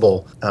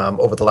invisible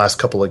over the last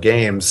couple of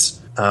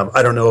games.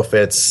 I don't know if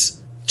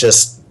it's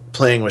just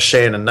playing with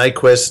Sheahan and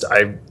Nyquist.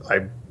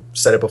 I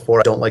said it before.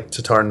 I don't like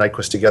Tatar and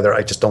Nyquist together.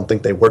 I just don't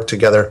think they work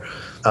together.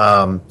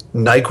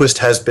 Nyquist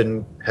has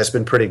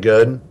been pretty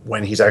good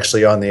when he's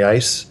actually on the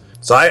ice.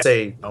 So I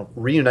say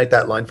reunite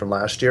that line from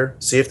last year,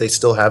 see if they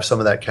still have some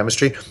of that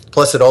chemistry.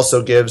 Plus, it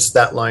also gives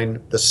that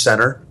line the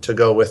center to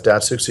go with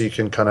Datsuk, so you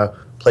can kind of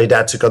play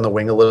Datsuk on the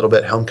wing a little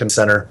bit, Helm can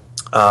center.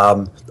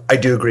 I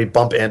do agree,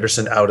 bump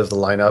Anderson out of the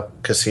lineup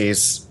because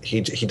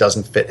he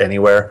doesn't fit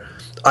anywhere.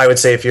 I would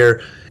say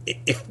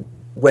if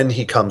when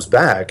he comes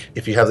back,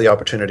 if you have the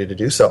opportunity to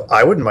do so,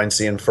 I wouldn't mind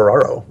seeing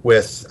Ferraro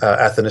with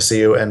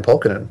Athanasiou and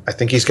Pulkkinen. I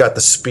think he's got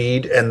the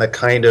speed and the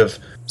kind of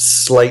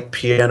slight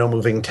piano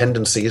moving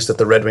tendencies that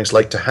the Red Wings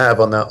like to have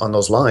on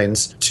those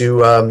lines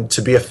to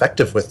be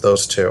effective with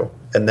those 2.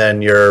 And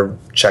then your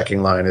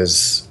checking line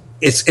it's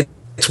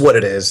what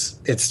it is.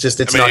 It's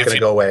not going to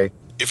go away.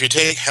 If you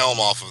take Helm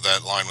off of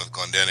that line with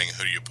Glendening,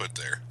 who do you put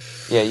there?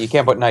 Yeah, you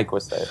can't put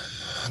Nyquist there.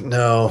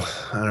 No,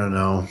 I don't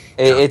know.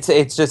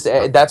 It's just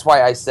that's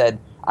why I said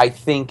I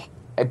think,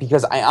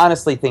 because I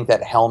honestly think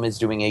that Helm is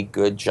doing a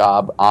good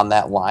job on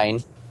that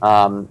line.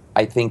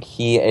 I think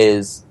he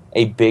is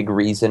a big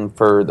reason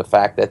for the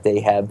fact that they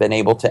have been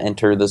able to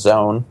enter the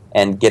zone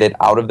and get it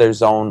out of their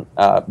zone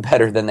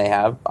better than they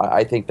have.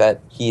 I think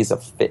that he's a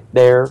fit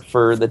there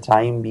for the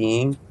time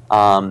being.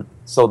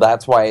 So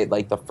that's why,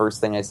 like, the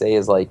first thing I say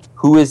is, like,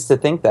 who is to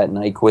think that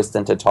Nyquist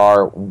and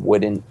Tatar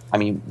wouldn't... I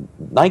mean,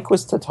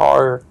 Nyquist,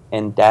 Tatar,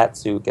 and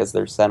Datsuk as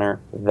their center,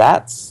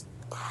 that's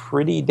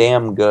pretty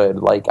damn good.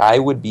 Like, I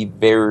would be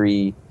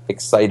very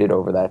excited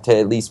over that, to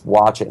at least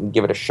watch it and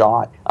give it a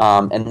shot,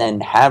 and then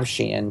have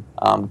Sheahan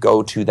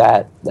go to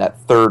that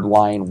third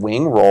line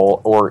wing role,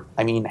 or,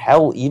 I mean,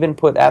 hell, even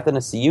put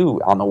Athanasiou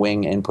on the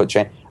wing and put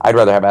Sheahan. I'd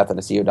rather have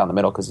Athanasiou down the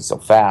middle because he's so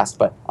fast,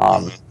 but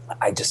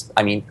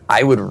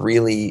I would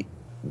really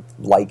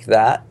like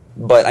that.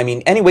 But I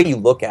mean, any way you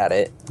look at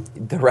it,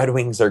 the Red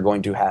Wings are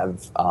going to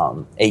have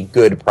a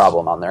good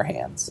problem on their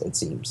hands, it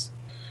seems.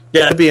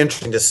 Yeah, it'd be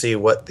interesting to see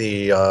what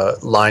the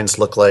lines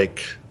look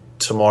like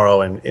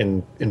tomorrow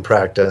in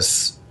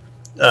practice.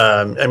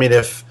 I mean,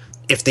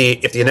 if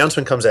the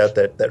announcement comes out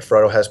that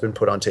Frotto has been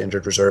put onto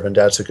injured reserve and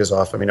Datsuk is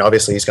off, I mean,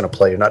 obviously he's going to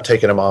play. You're not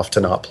taking him off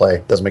to not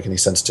play. Doesn't make any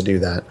sense to do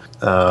that.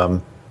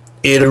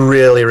 It's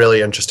really,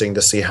 really interesting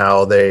to see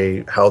how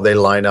they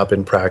line up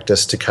in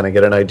practice to kind of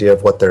get an idea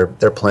of what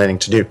they're planning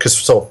to do. Because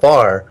so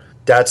far,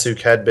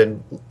 Datsuk had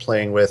been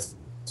playing with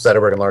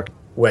Zetterberg and Larkin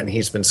when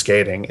he's been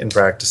skating in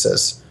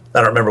practices. I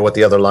don't remember what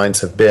the other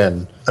lines have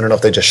been. I don't know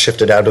if they just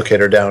shifted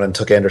Abdelkader down and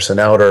took Anderson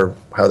out or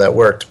how that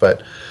worked.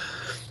 But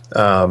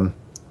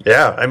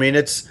yeah, I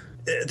mean,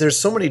 there's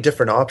so many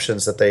different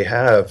options that they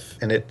have,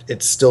 and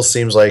it still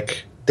seems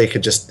like they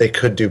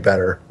could do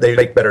better. They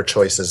make better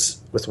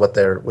choices with what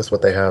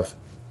they have.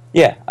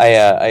 Yeah,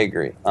 I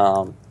agree.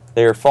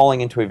 They're falling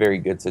into a very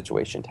good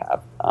situation to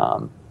have,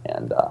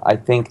 and I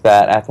think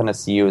that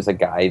Athanasiou is a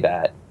guy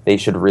that they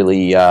should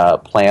really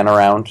plan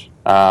around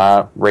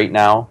right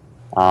now.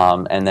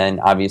 And then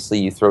obviously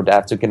you throw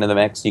Datsuk into the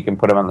mix. You can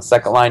put him on the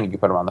second line. You can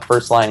put him on the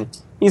first line.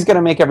 He's going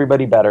to make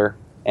everybody better,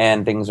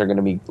 and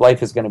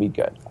life is going to be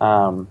good.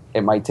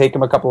 It might take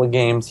him a couple of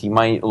games. He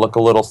might look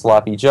a little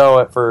sloppy Joe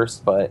at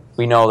first, but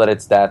we know that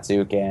it's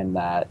Datsuk and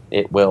that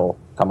it will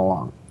come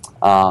along.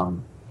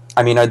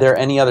 I mean, are there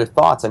any other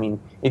thoughts? I mean,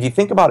 if you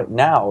think about it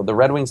now, the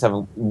Red Wings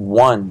have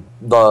won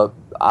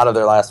out of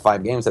their last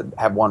 5 games that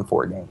have won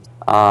 4 games.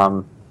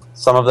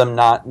 Some of them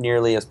not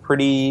nearly as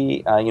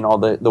pretty.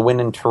 The win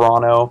in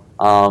Toronto,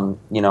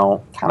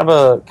 kind of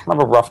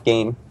a rough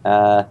game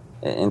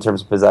in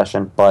terms of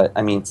possession. But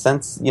I mean,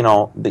 since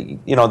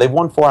they've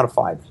won 4 out of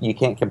 5, you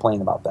can't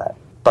complain about that.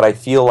 But I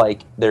feel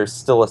like there's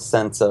still a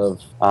sense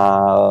of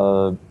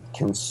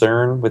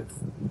concern with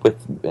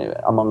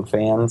among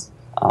fans.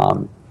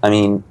 I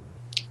mean,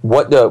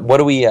 what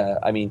do we?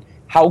 I mean,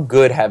 how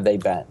good have they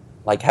been?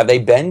 Like, have they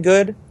been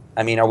good?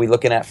 I mean, are we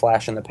looking at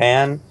flash in the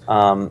pan?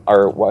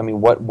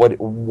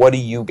 What do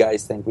you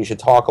guys think? We should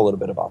talk a little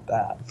bit about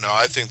that. No,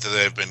 I think that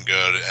they've been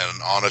good,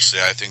 and honestly,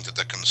 I think that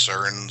the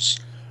concerns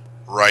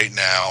right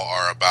now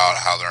are about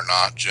how they're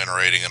not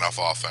generating enough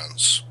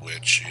offense,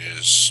 which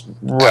is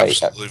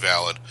absolutely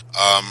valid.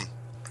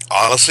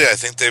 Honestly, I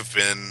think they've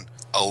been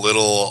a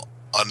little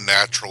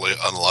unnaturally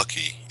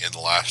unlucky in the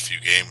last few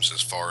games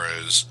as far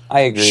as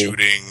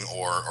shooting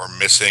or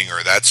missing,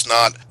 or that's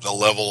not the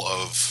level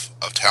of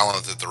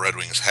talent that the Red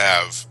Wings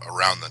have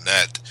around the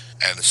net.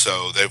 And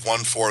so they've won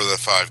 4 of the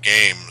 5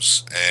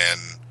 games,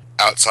 and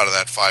outside of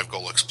that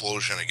 5-goal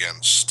explosion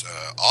against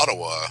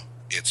Ottawa,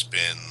 it's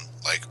been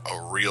like a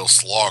real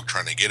slog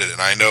trying to get it.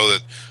 And I know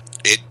that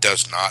it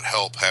does not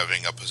help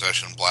having a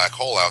possession black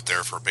hole out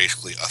there for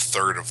basically a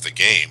third of the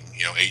game.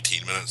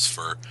 18 minutes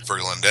for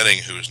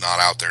Glendening, who's not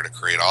out there to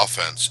create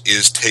offense,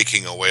 is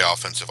taking away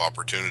offensive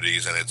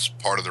opportunities, and it's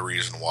part of the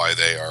reason why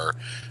they are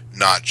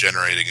not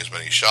generating as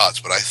many shots.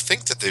 But I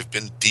think that they've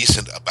been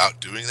decent about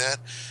doing that.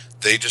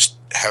 They just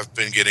have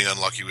been getting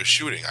unlucky with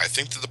shooting. I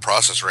think that the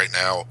process right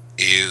now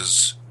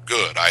is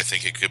good. I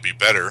think it could be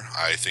better.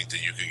 I think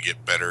that you could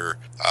get better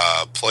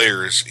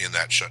players in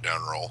that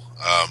shutdown role.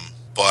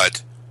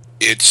 But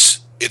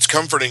it's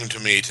comforting to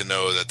me to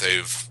know that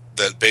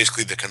that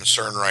basically the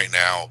concern right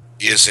now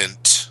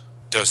isn't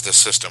does the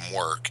system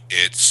work.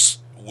 It's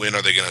when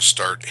are they going to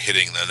start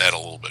hitting the net a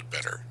little bit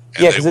better.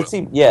 And because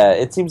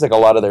it seems like a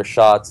lot of their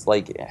shots,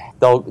 like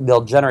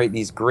they'll generate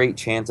these great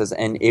chances,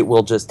 and it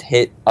will just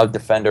hit a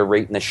defender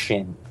right in the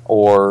shin,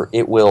 or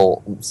it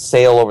will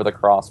sail over the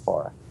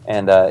crossbar,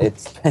 and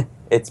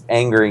it's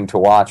angering to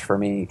watch for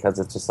me because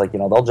it's just like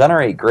they'll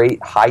generate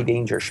great high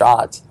danger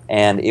shots,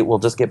 and it will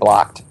just get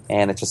blocked,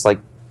 and it's just like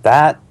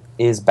that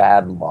is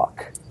bad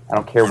luck. I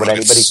don't care what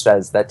anybody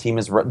says. That team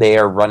they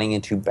are running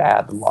into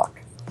bad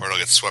luck. Or it'll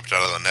get swept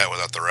out of the net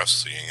without the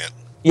refs seeing it.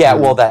 Yeah,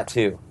 well, that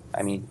too.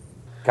 I mean,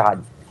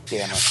 God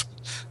damn it.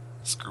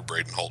 Screw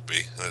Braden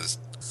Holtby.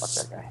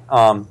 Fuck that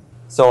guy.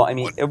 So, I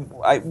mean,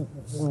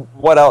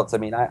 what else? I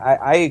mean,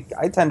 I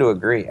tend to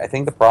agree. I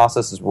think the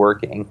process is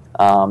working.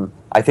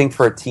 I think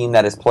for a team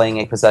that is playing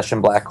a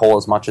possession black hole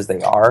as much as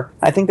they are,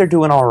 I think they're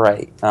doing all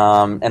right.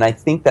 And I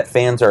think that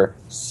fans are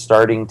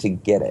starting to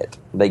get it.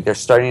 Like, they're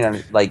starting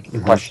to,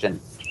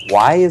 question,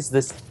 why is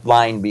this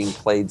line being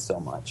played so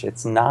much?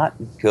 It's not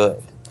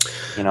good,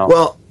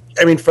 Well,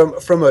 I mean,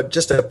 from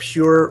just a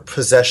pure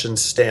possession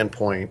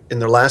standpoint, in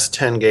their last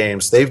 10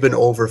 games, they've been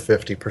over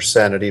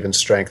 50% at even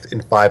strength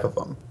in 5 of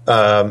them.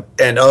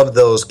 And of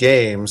those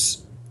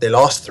games, they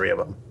lost 3 of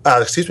them.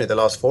 They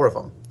lost 4 of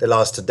them. They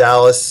lost to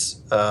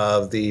Dallas,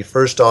 the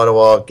first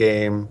Ottawa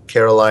game,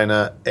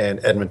 Carolina,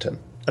 and Edmonton.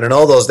 And in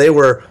all those, they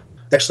were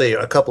actually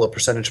a couple of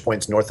percentage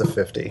points north of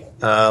 50.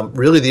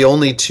 Really, the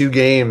only 2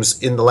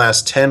 games in the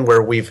last 10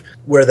 where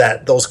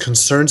those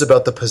concerns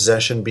about the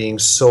possession being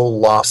so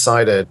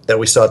lopsided that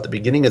we saw at the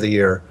beginning of the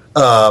year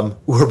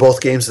were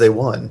both games they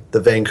won.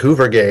 The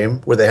Vancouver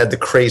game, where they had the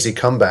crazy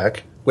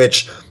comeback,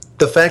 which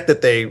the fact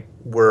that they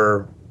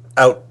were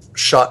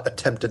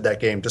attempted that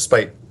game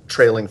despite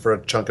trailing for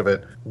a chunk of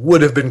it,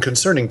 would have been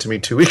concerning to me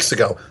 2 weeks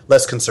ago.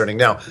 Less concerning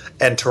now.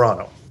 And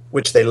Toronto,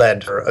 which they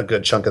led for a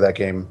good chunk of that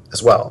game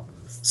as well.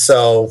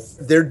 So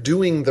they're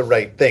doing the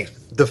right thing.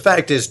 The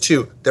fact is,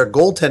 too, their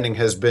goaltending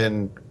has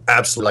been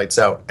absolute lights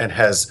out and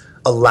has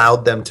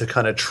allowed them to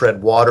kind of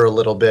tread water a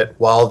little bit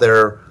while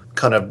they're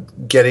kind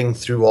of getting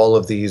through all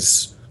of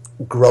these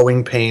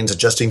growing pains,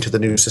 adjusting to the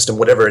new system,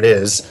 whatever it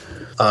is.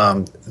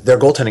 Their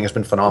goaltending has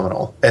been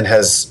phenomenal and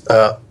has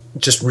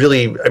just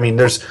really, I mean,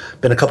 there's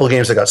been a couple of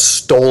games that got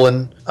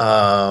stolen.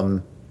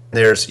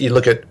 You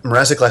look at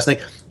Mrazek last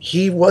night.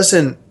 He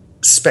wasn't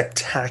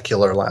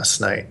spectacular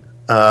last night.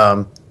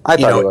 I thought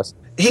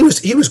he was.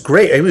 He was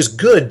great. He was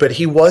good, but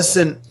he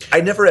wasn't.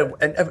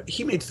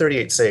 He made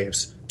 38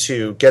 saves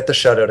to get the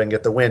shutout and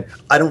get the win.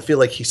 I don't feel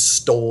like he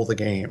stole the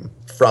game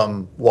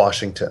from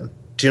Washington.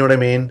 Do you know what I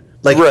mean?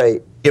 Like,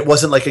 right. It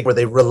wasn't like where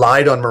they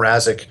relied on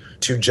Mrazek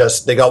to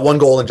they got one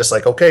goal and just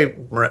like, okay,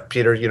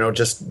 Peter,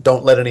 just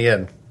don't let any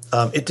in.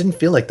 It didn't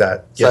feel like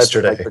that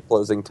yesterday. Like the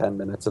closing 10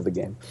 minutes of the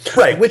game.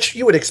 Right, which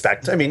you would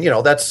expect. I mean,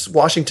 that's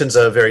Washington's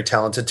a very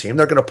talented team.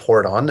 They're going to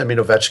pour it on. I mean,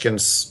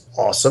 Ovechkin's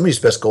awesome. He's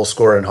best goal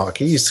scorer in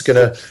hockey. He's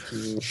going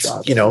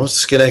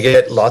to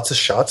get lots of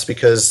shots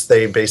because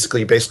they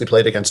basically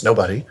played against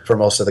nobody for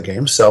most of the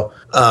game. So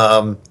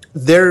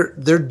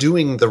they're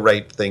doing the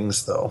right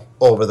things, though,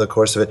 over the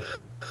course of it.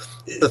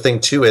 The thing,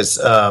 too, is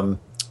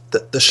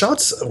the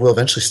shots will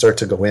eventually start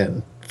to go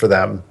in for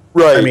them.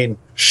 Right. I mean,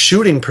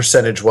 shooting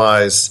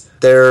percentage-wise,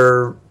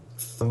 they're,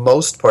 for the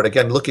most part,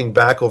 again, looking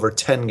back over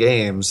 10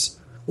 games,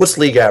 what's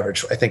league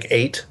average? I think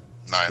 8?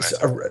 9.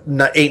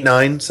 8,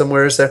 9,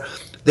 somewhere is there.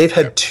 They've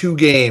had 2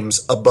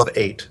 games above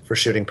 8 for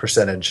shooting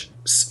percentage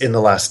in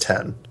the last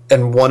 10.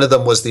 And one of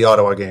them was the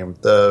Ottawa game,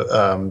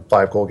 the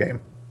 5-goal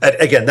game.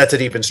 Again, that's at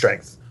even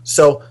strength.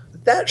 So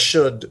that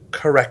should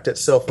correct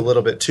itself a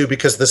little bit, too,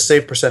 because the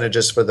save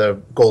percentages for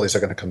the goalies are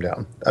going to come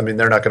down. I mean,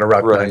 they're not going to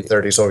rock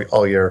 930s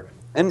all year.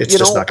 And it's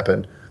just not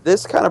going to happen.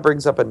 This kind of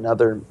brings up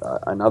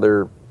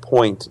another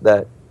point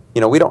that,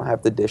 we don't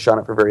have to dish on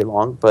it for very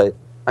long, but,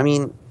 I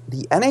mean,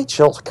 the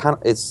NHL kind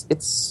of,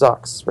 it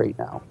sucks right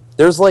now.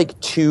 There's, like,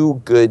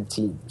 2 good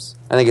teams.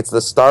 I think it's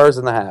the Stars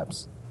and the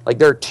Habs. Like,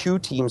 there are 2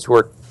 teams who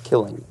are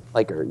killing.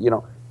 Like,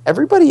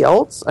 everybody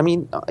else, I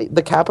mean,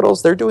 the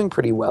Capitals, they're doing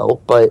pretty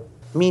well, but,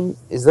 I mean,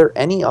 is there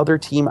any other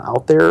team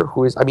out there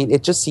who is, I mean,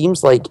 it just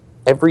seems like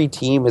every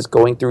team is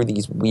going through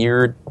these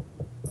weird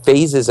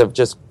phases of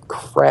just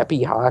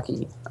crappy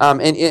hockey.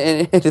 And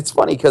it's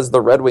funny because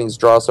the Red Wings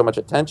draw so much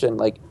attention.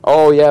 Like,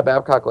 oh yeah,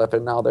 Babcock left,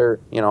 and now they're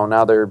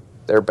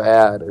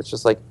bad. It's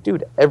just like,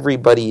 dude,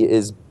 everybody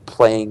is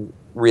playing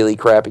really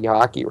crappy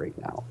hockey right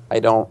now. I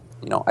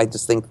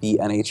just think the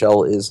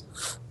NHL is,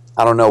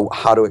 I don't know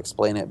how to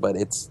explain it, but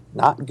it's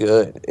not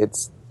good.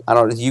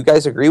 Do you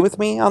guys agree with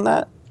me on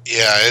that?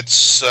 Yeah,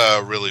 it's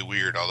really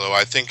weird, although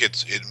I think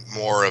it's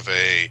more of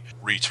a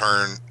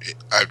return.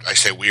 I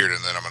say weird,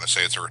 and then I'm going to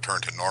say it's a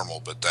return to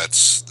normal, but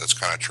that's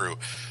kind of true.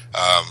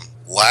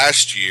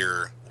 Last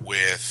year,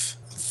 with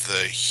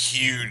the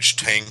huge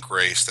tank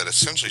race that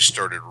essentially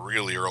started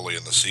really early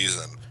in the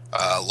season,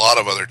 a lot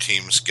of other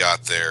teams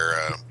got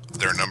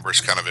their numbers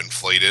kind of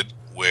inflated,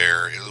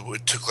 where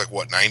it took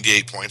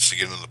 98 points to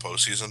get into the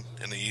postseason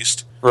in the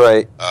East,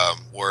 right?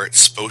 Where it's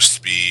supposed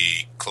to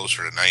be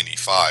closer to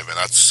 95, and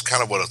that's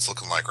kind of what it's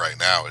looking like right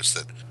now. Is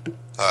that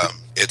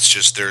it's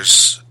just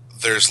there's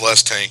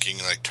less tanking.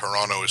 Like,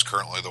 Toronto is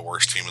currently the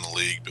worst team in the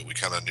league, but we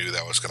kind of knew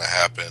that was going to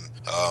happen.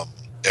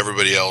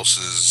 Everybody else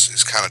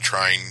is kind of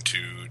trying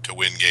to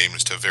win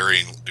games to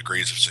varying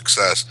degrees of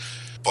success,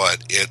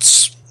 but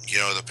it's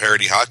the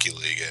parity hockey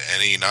league.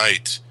 Any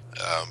night,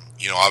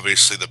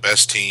 obviously the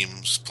best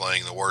teams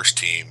playing the worst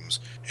teams.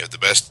 If the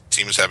best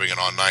team is having an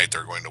on night,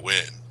 they're going to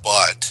win.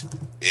 But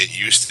it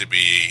used to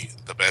be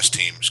the best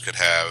teams could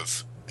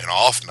have an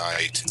off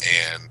night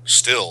and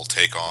still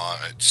take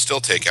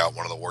out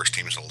one of the worst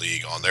teams in the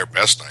league on their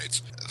best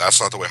nights. That's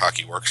not the way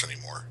hockey works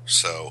anymore.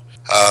 So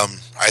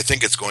I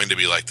think it's going to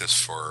be like this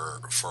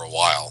for a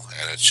while,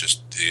 and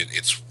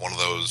it's one of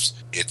those.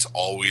 It's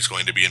always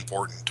going to be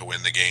important to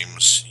win the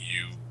games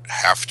you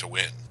have to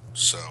win.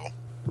 So.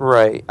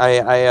 Right,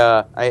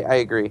 I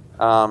agree,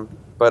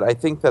 but I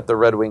think that the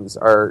Red Wings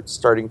are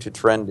starting to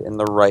trend in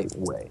the right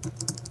way.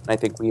 I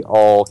think we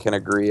all can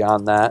agree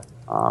on that.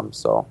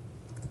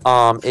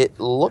 It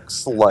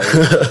looks like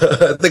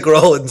I think we're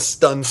all in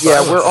stunned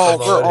silence.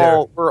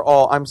 Yeah, we're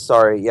all. I'm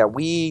sorry. Yeah,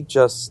 we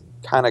just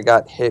kind of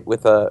got hit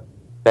with a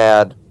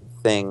bad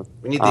thing.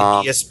 We need the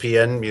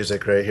ESPN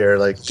music right here,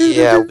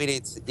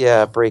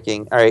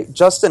 breaking. All right,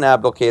 Justin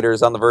Abdelkader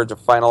is on the verge of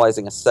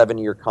finalizing a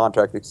 7-year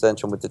contract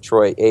extension with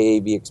Detroit.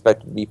 AAV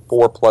expected to be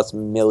 $4+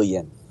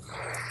 million.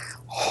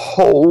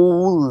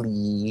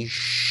 Holy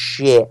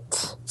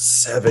shit!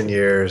 7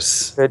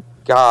 years. Good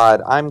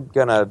God, I'm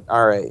gonna.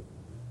 All right.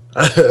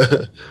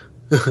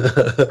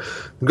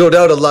 Go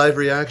down to live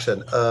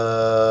reaction.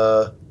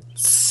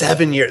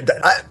 7 years.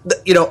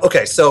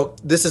 Okay, so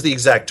this is the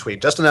exact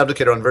tweet. Justin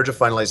Abdelkader on verge of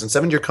finalizing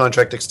 7-year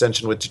contract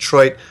extension with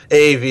Detroit.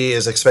 AAV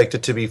is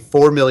expected to be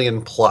 $4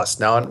 million plus.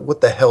 Now,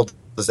 what the hell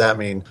does that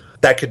mean?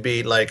 that could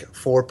be like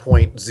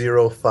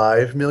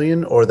 4.05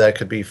 million, or that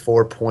could be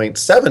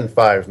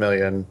 4.75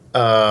 million.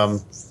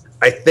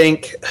 I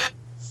think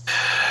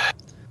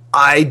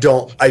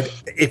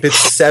if it's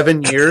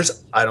 7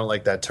 years, I don't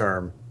like that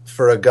term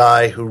for a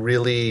guy who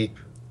really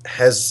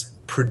has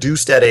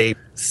produced at a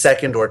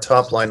second or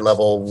top line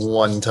level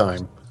one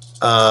time.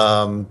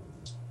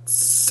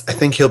 I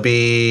think he'll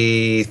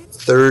be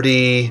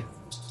 30,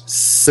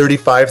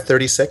 35,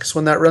 36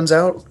 when that runs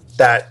out.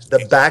 That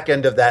the back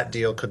end of that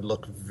deal could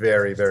look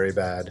very, very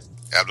bad.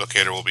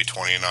 Abdulkader will be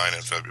 29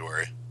 in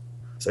February.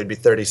 So he'd be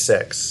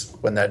 36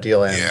 when that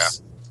deal ends. Yeah.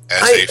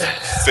 As a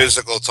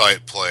physical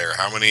type player,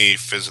 how many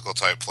physical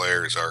type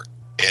players are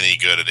any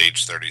good at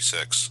age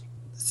 36?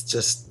 It's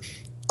just,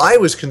 I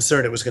was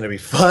concerned it was going to be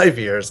 5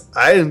 years.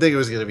 I didn't think it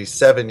was going to be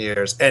 7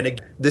 years.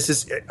 And this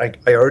is,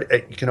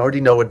 you can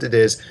already know what it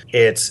is.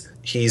 It's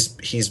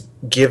he's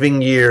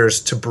giving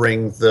years to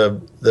bring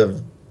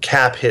the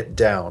cap hit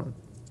down,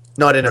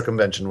 not in a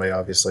convention way,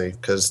 obviously,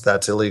 because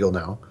that's illegal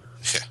now.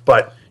 Yeah.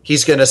 But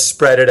he's going to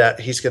spread it out.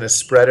 He's going to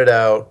spread it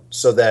out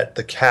so that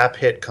the cap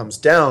hit comes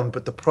down.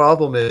 But the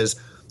problem is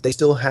they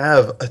still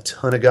have a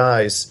ton of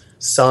guys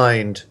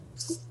signed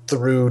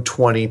through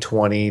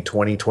 2020,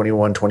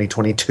 2021,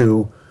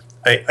 2022.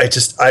 I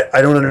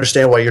don't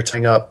understand why you're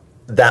tying up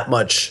that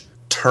much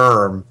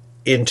term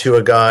into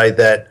a guy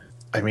that,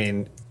 I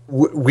mean,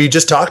 we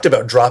just talked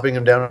about dropping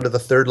him down to the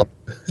third line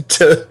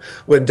to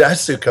when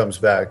Datsu comes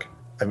back.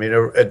 I mean,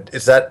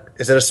 is that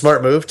a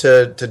smart move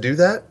to do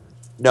that?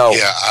 No.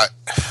 Yeah,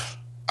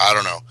 I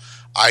don't know.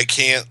 I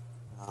can't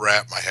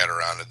wrap my head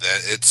around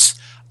it.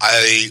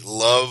 I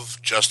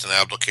love Justin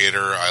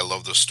Abdulkader. I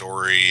love the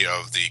story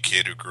of the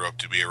kid who grew up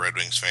to be a Red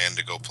Wings fan,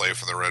 to go play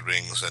for the Red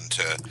Wings, and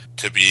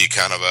to be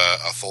kind of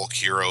a folk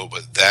hero.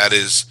 But that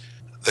is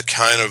the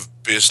kind of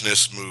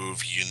business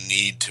move you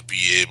need to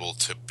be able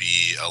to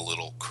be a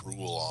little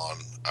cruel on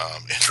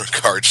in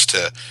regards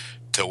to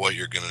what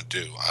you're going to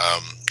do.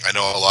 I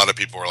know a lot of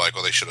people are like,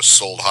 well, they should have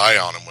sold high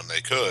on him when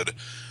they could.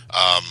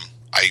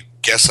 I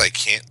guess I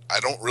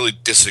don't really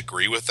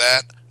disagree with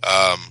that.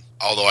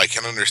 Although I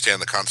can understand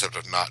the concept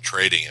of not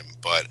trading him,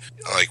 but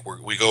like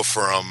we go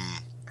from,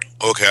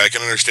 okay, I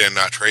can understand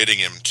not trading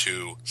him,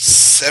 to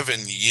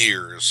 7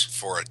 years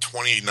for a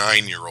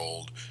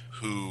 29-year-old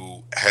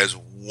who has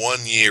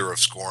 1 year of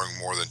scoring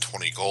more than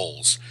 20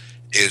 goals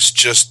is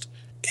just,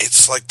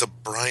 it's like the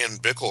Brian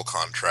Bickle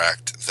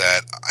contract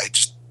that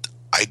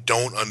I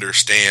don't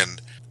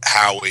understand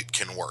how it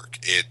can work.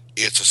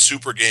 It's a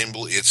super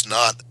gamble. It's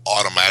not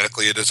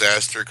automatically a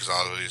disaster, because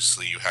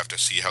obviously you have to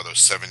see how those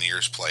 7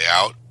 years play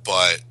out,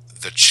 but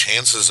the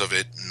chances of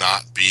it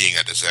not being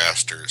a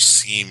disaster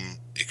seem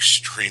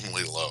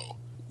extremely low.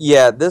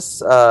 Yeah,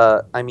 this,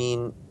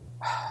 I'm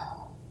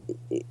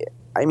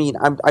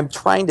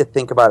trying to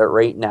think about it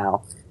right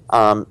now.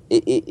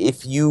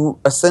 If you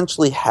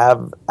essentially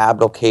have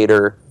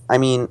Abdulkader, I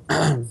mean,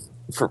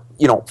 for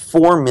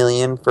 $4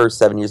 million for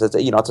 7 years, it's a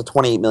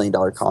 $28 million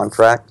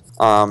contract.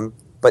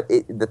 But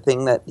the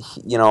thing that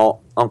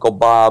Uncle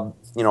Bob,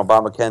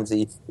 Bob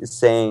McKenzie is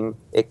saying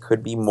it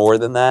could be more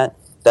than that.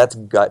 That's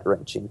gut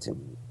wrenching to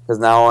me, because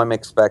now I'm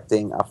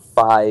expecting a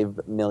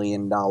 $5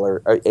 million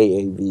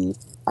AAV.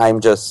 I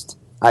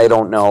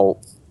don't know.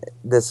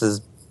 This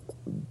is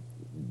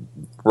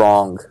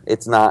wrong.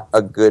 It's not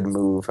a good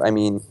move. I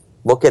mean,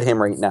 look at him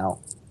right now.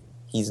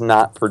 He's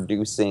not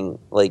producing.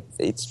 Like,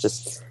 it's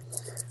just.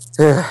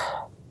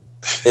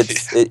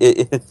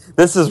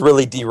 This has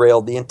really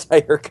derailed the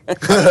entire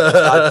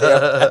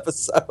goddamn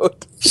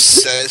episode.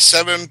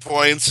 7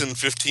 points in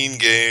 15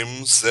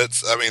 games.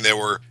 It's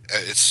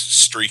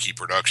streaky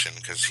production,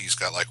 because he's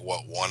got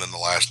one in the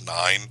last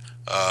 9.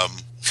 I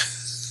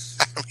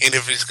mean,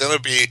 if he's going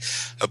to be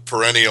a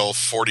perennial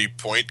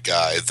 40-point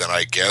guy, then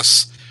I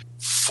guess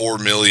 $4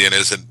 million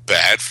isn't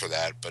bad for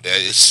that. But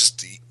it's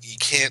just, you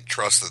can't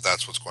trust that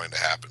that's what's going to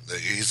happen.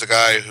 He's a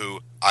guy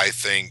who I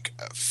think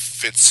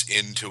fits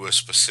into a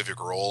specific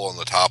role on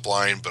the top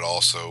line, but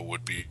also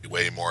would be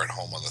way more at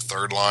home on the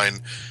third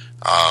line.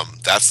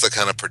 That's the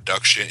kind of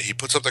production he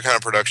puts up, the kind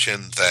of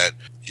production that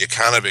you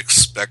kind of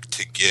expect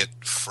to get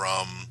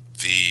from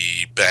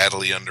the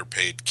badly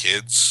underpaid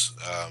kids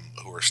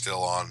who are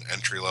still on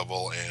entry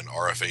level and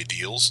RFA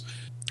deals.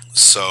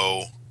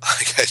 So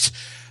I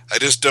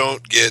just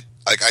don't get,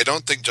 I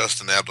don't think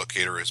Justin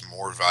Abdulkader is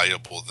more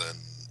valuable than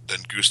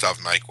Gustav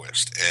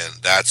Nyquist,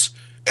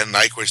 and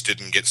Nyquist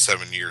didn't get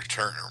 7-year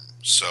term.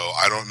 So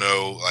I don't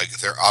know.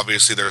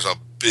 There's a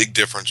big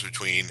difference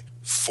between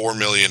 $4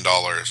 million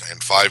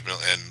and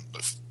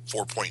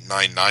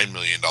 $4.99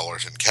 million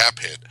in cap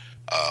hit.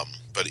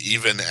 But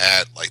even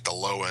at the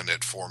low end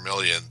at $4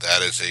 million,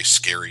 that is a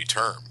scary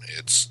term.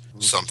 It's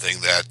something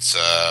that's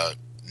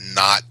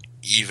not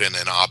even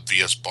an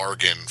obvious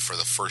bargain for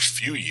the first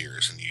few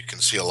years, and you can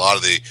see a lot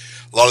of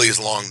these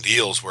long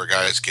deals where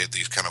guys get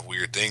these kind of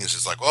weird things.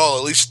 It's like, well,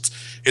 at least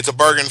it's a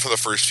bargain for the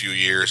first few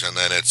years, and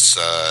then it's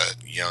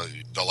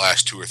the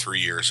last 2 or 3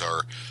 years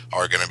are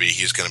going to be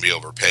he's going to be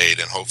overpaid,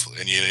 and hopefully,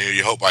 and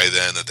you hope by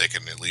then that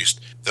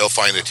they'll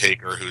find a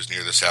taker who's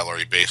near the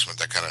salary basement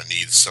that kind of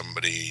needs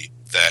somebody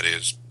that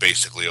is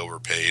basically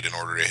overpaid in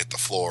order to hit the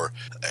floor.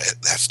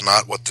 That's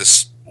not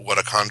what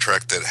a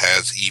contract that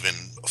has even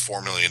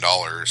 $4 million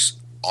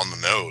on the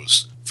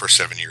nose for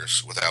 7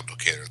 years with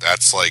Abdelkader.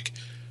 That's like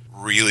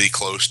really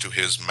close to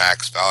his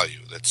max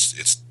value.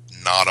 It's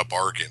not a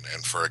bargain,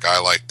 and for a guy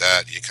like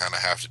that, you kind of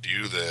have to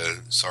do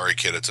the sorry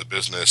kid, it's a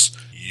business.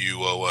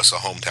 You owe us a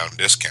hometown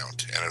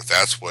discount, and if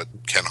that's what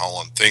Ken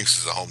Holland thinks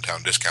is a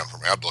hometown discount from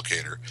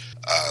Abdelkader,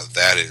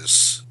 that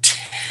is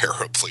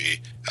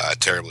terribly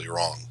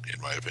wrong, in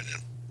my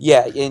opinion.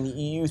 Yeah, and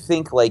you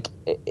think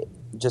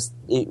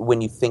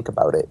when you think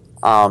about it,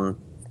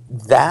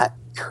 that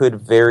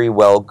could very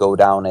well go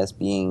down as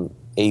being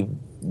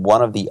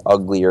one of the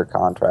uglier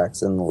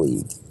contracts in the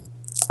league.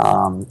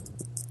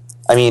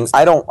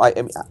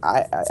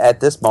 At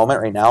this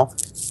moment right now,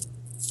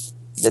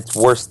 it's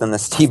worse than the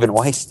Stephen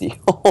Weiss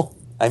deal.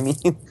 I mean,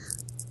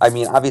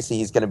 obviously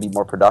he's going to be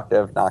more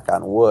productive, knock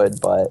on wood,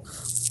 but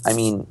I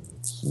mean,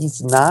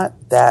 he's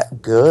not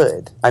that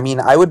good. I mean,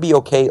 I would be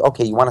okay,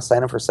 you want to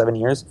sign him for 7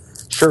 years?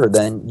 Sure,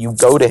 then you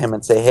go to him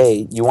and say,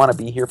 hey, you want to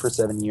be here for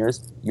 7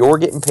 years? You're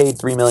getting paid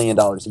 $3 million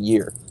a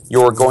year.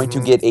 You're going to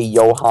get a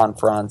Johan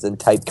Franzen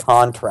type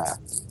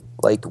contract,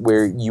 like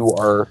where you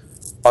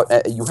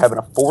have an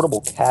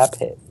affordable cap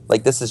hit.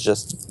 Like, this is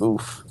just,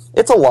 oof.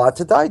 It's a lot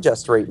to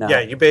digest right now.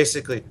 You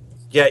basically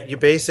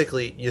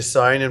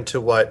sign him to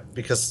what,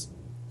 because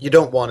you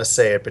don't want to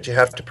say it, but you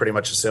have to pretty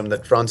much assume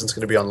that Franzen's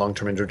going to be on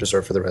long-term injured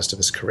reserve for the rest of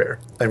his career.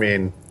 I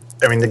mean,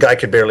 the guy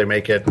could barely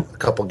make it a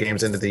couple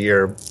games into the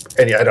year,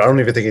 and I don't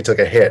even think he took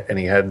a hit, and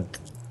he had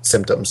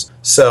symptoms.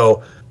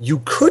 So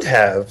you could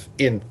have,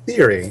 in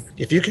theory,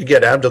 if you could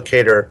get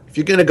Abdelkader, if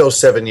you're going to go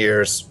 7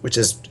 years, which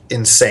is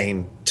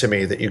insane to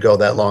me that you go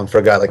that long for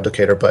a guy like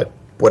Abdelkader, but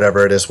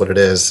whatever, it is what it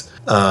is.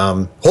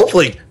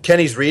 Hopefully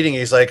Kenny's reading,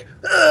 he's like,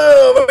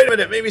 oh, wait a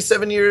minute, maybe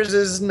 7 years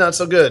is not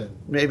so good.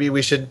 Maybe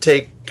we should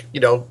take,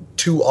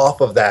 2 off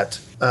of that.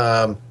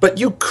 But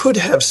you could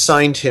have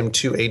signed him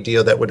to a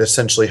deal that would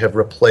essentially have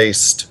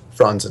replaced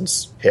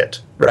Franzen's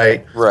hit,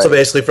 right? So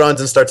basically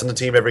Franzen starts on the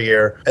team every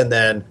year, and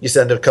then you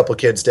send a couple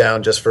kids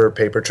down just for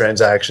paper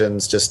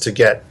transactions, just to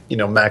get,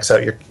 max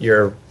out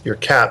your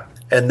cap,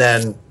 and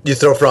then you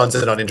throw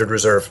Franzen on injured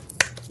reserve.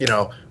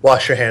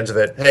 Wash your hands of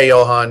it. Hey,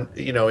 Johan,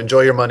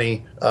 enjoy your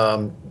money.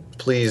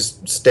 Please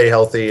stay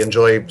healthy.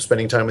 Enjoy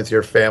spending time with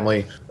your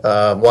family.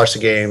 Watch the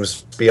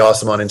games. Be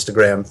awesome on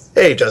Instagram.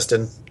 Hey,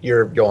 Justin,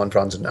 you're Johan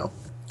Franzen now.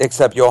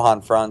 Except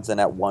Johan Franzen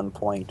at one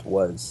point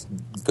was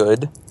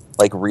good,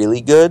 like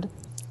really good.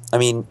 I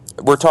mean,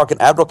 we're talking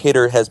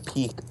Abdelkader has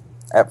peaked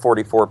at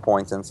 44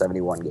 points in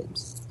 71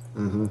 games.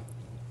 Mm-hmm.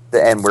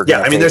 And we're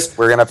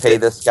gonna pay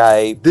this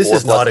guy. This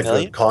is not a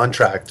good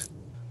contract.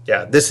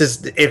 Yeah, this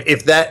is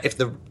if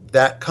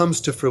that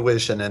comes to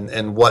fruition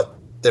and what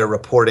they're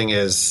reporting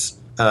is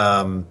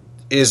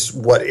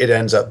what it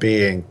ends up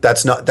being.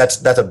 That's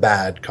a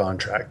bad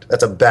contract.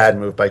 That's a bad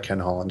move by Ken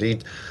Holland.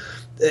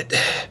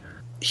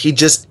 He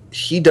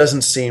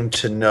doesn't seem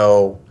to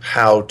know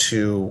how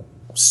to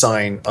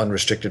sign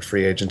unrestricted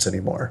free agents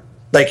anymore.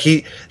 Like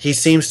he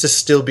seems to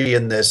still be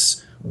in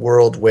this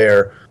world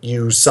where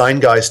you sign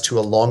guys to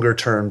a longer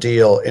term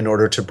deal in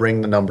order to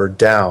bring the number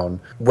down,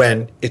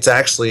 when it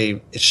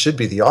should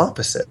be the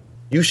opposite.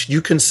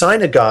 You can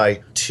sign a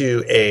guy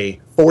to a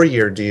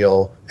 4-year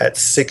deal at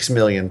 $6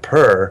 million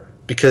per,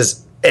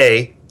 because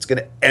A, it's going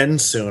to end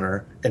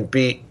sooner, and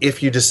B,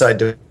 if you decide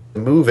to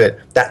move it,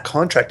 that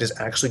contract is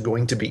actually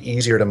going to be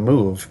easier to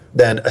move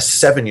than a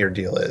 7-year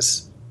deal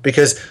is.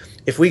 Because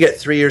if we get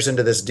 3 years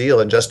into this deal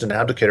and Justin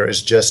Abdelkader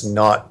is just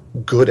not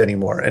good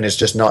anymore and is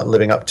just not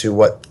living up to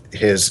what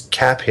his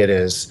cap hit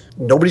is,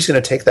 nobody's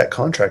going to take that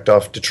contract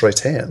off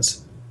Detroit's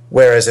hands.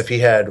 Whereas if he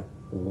had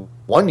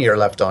 1 year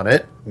left on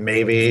it,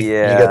 maybe you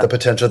get the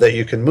potential that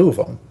you can move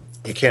him.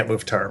 You can't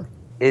move term.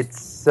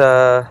 It's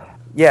I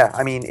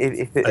mean,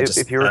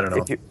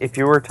 if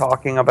you were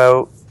talking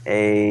about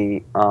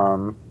a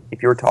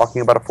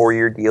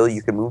 4-year deal,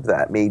 you can move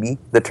that. Maybe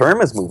the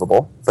term is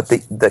movable, but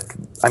the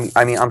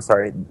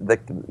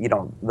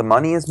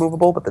money is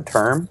movable, but the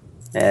term,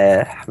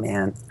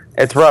 man,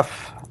 it's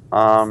rough.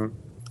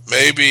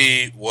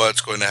 Maybe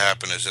what's going to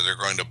happen is that they're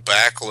going to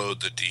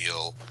backload the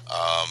deal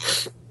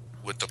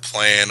with the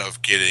plan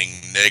of getting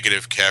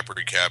negative cap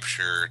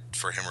recapture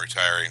for him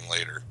retiring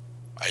later.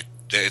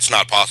 It's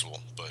not possible,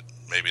 but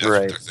maybe that's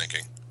what they're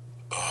thinking.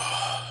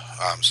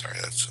 I'm sorry,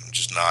 I'm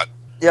just not.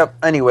 Yep.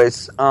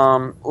 Anyways,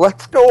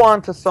 let's go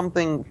on to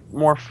something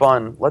more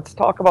fun. Let's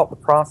talk about the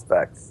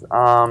prospects.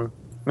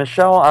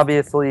 Michelle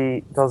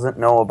obviously doesn't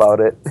know about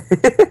it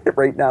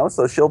right now,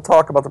 so she'll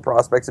talk about the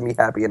prospects and be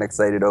happy and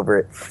excited over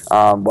it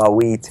while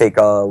we take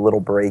a little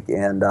break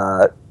and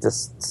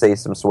just say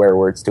some swear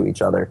words to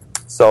each other.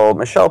 So,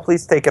 Michelle,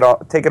 please take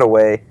it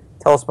away.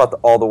 Tell us about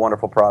all the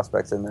wonderful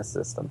prospects in this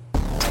system.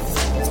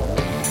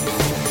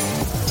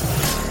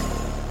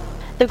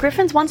 The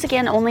Griffins once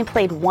again only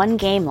played one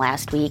game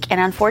last week, and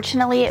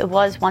unfortunately it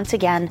was once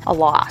again a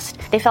loss.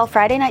 They fell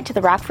Friday night to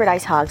the Rockford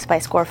Ice Hogs by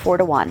a score of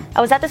 4-1.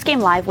 I was at this game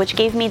live, which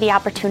gave me the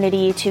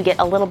opportunity to get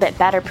a little bit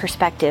better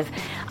perspective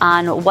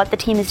on what the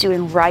team is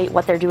doing right,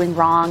 what they're doing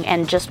wrong,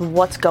 and just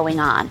what's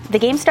going on. The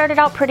game started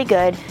out pretty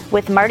good,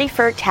 with Marty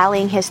Furt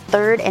tallying his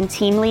third and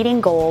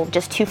team-leading goal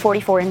just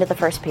 2:44 into the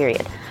first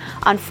period.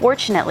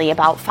 Unfortunately,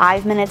 about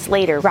 5 minutes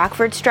later,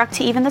 Rockford struck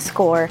to even the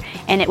score,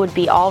 and it would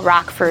be all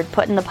Rockford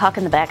putting the puck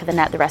in the back of the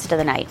net the rest of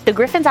the night. The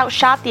Griffins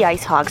outshot the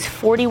Ice Hogs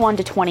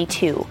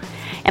 41-22.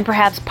 And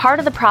perhaps part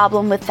of the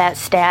problem with that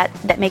stat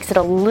that makes it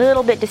a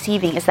little bit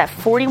deceiving is that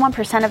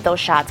 41% of those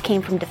shots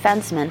came from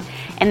defensemen,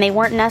 and they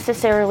weren't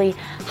necessarily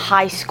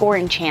high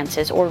scoring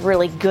chances or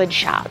really good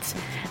shots.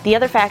 The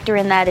other factor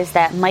in that is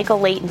that Michael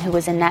Layton, who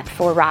was in net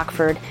for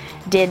Rockford,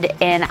 did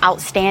an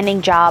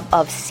outstanding job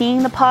of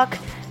seeing the puck,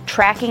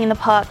 tracking the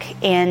puck,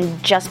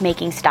 and just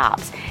making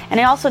stops.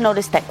 And I also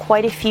noticed that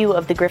quite a few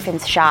of the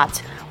Griffins'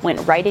 shots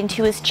went right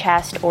into his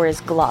chest or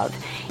his glove.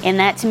 And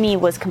that to me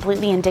was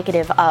completely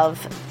indicative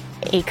of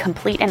a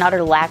complete and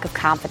utter lack of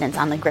confidence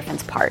on the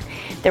Griffins' part.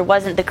 There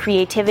wasn't the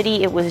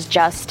creativity, it was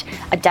just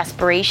a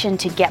desperation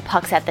to get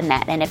pucks at the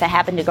net. And if it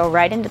happened to go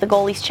right into the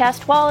goalie's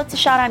chest, well, it's a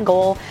shot on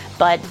goal,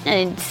 but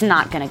it's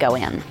not going to go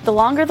in. The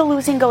longer the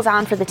losing goes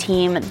on for the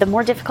team, the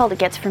more difficult it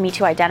gets for me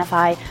to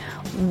identify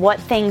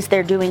what things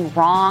they're doing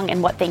wrong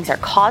and what things are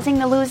causing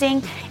the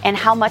losing, and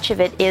how much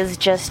of it is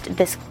just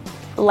this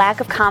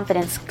lack of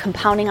confidence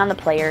compounding on the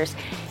players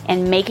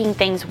and making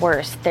things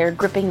worse. They're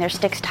gripping their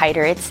sticks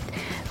tighter.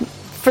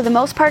 For the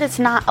most part, it's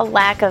not a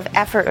lack of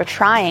effort or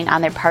trying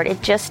on their part.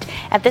 It just,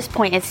 at this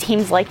point, it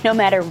seems like no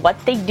matter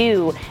what they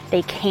do,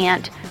 they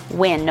can't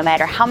win. No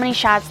matter how many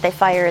shots they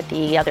fire at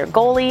the other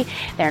goalie,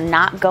 they're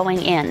not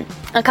going in.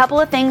 A couple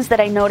of things that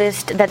I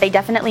noticed that they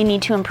definitely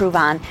need to improve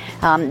on.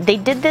 They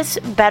did this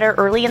better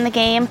early in the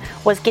game,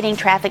 was getting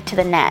traffic to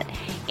the net.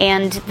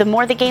 And the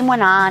more the game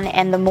went on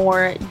and the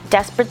more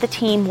desperate the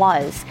team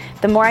was,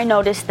 the more I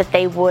noticed that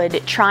they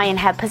would try and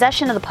have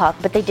possession of the puck,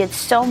 but they did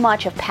so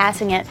much of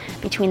passing it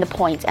between the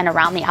points and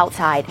around the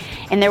outside,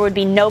 and there would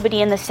be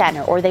nobody in the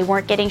center, or they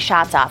weren't getting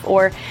shots off.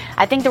 Or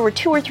I think there were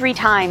 2 or 3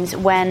 times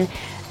when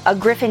a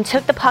Griffin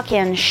took the puck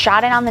in,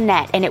 shot it on the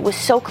net, and it was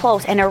so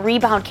close, and a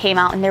rebound came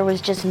out, and there was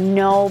just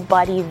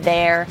nobody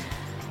there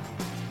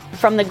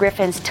from the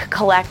Griffins to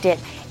collect it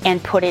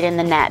and put it in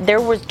the net.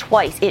 There was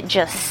twice it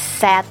just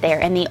sat there,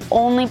 and the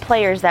only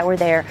players that were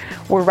there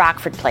were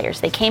Rockford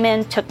players. They came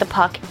in, took the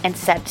puck, and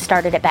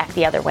started it back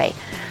the other way.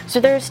 So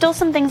there are still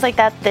some things like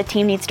that the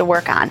team needs to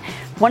work on.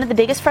 One of the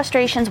biggest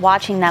frustrations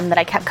watching them that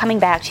I kept coming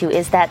back to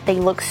is that they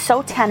look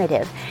so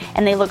tentative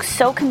and they look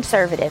so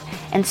conservative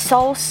and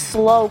so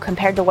slow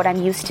compared to what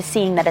I'm used to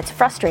seeing that it's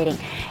frustrating.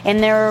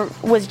 And there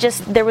was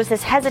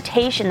this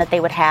hesitation that they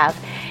would have.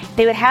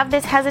 They would have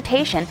this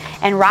hesitation,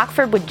 and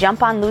Rockford would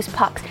jump on loose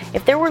pucks.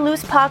 If there were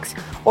loose pucks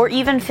or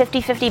even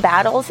 50-50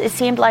 battles, it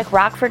seemed like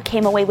Rockford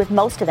came away with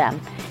most of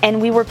them.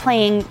 And we were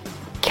playing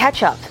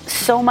catch-up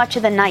so much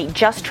of the night,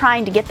 just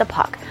trying to get the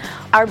puck.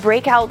 Our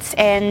breakouts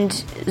and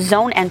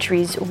zone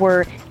entries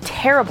were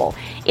terrible.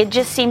 It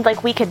just seemed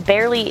like we could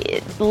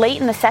barely, late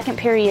in the second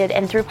period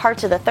and through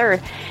parts of the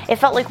third, it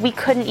felt like we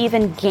couldn't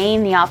even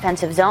gain the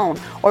offensive zone.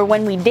 Or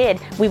when we did,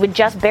 we would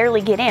just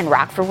barely get in.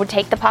 Rockford would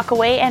take the puck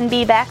away and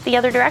be back the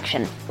other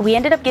direction. We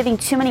ended up giving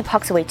too many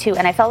pucks away too,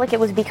 and I felt like it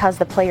was because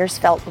the players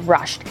felt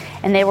rushed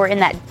and they were in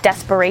that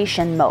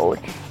desperation mode.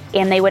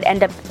 And they would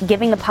end up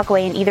giving the puck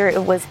away, and either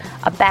it was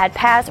a bad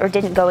pass or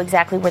didn't go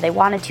exactly where they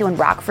wanted to, and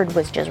Rockford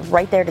was just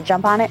right there to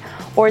jump on it,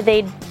 or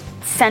they'd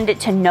send it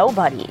to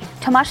nobody.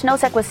 Tomasz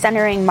Nosek was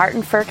centering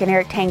Martin Firk and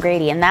Eric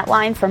Tangradi, and that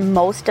line for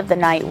most of the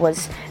night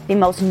was the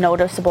most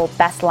noticeable,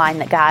 best line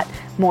that got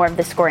more of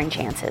the scoring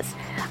chances.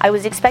 I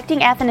was expecting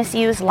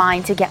Athanasiou's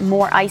line to get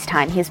more ice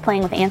time. He was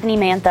playing with Anthony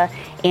Mantha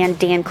and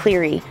Dan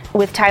Cleary,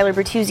 with Tyler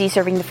Bertuzzi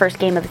serving the first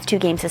game of his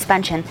 2-game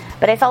suspension.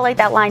 But I felt like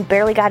that line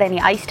barely got any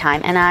ice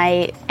time, and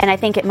I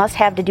think it must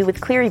have to do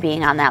with Cleary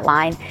being on that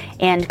line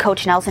and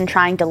Coach Nelson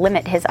trying to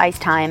limit his ice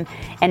time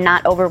and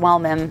not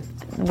overwhelm him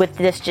with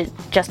this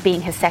just being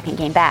his second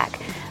game back.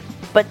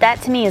 But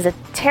that to me is a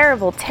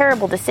terrible,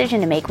 terrible decision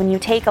to make when you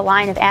take a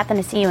line of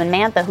Athanasiou and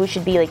Mantha, who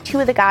should be like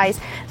 2 of the guys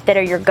that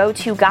are your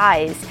go-to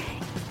guys,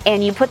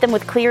 and you put them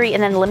with Cleary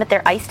and then limit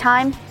their ice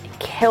time. It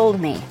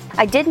killed me.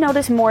 I did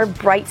notice more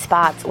bright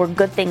spots or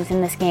good things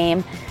in this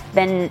game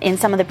than in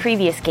some of the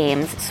previous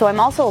games, so I'm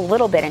also a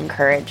little bit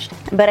encouraged.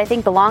 But I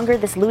think the longer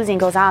this losing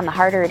goes on, the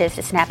harder it is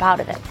to snap out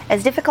of it.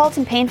 As difficult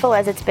and painful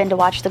as it's been to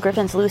watch the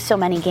Griffins lose so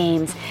many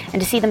games, and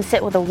to see them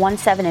sit with a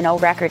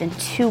 1-7-0 record and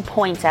 2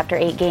 points after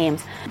 8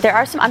 games, there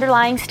are some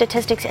underlying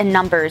statistics and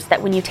numbers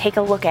that when you take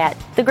a look at,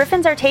 the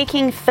Griffins are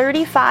taking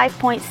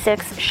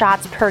 35.6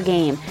 shots per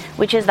game,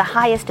 which is the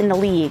highest in the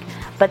league,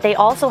 but they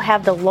also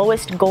have the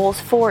lowest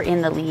goals for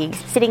in the league,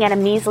 sitting at a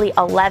measly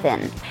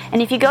 11.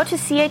 And if you go to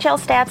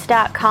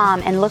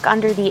CHLstats.com and look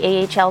under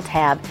the AHL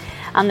tab,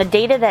 On the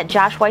data that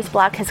Josh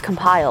Weisblock has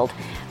compiled,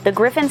 the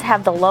Griffins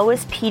have the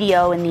lowest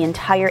PDO in the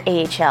entire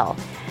AHL.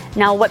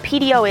 Now, what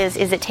PDO is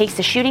it takes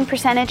the shooting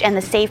percentage and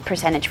the save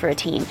percentage for a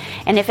team.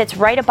 And if it's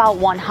right about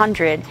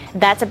 100,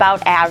 that's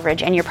about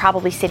average, and you're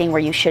probably sitting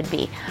where you should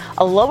be.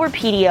 A lower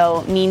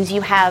PDO means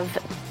you have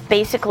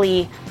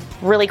basically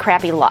really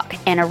crappy luck,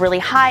 and a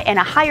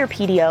higher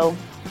PDO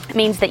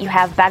means that you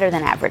have better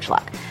than average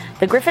luck.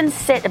 The Griffins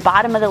sit at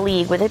bottom of the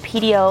league with a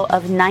PDO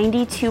of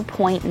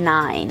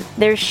 92.9.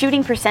 Their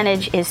shooting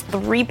percentage is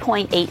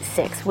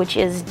 3.86, which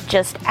is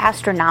just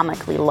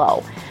astronomically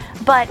low.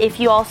 But if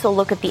you also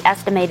look at the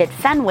estimated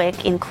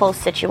Fenwick in close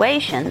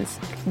situations,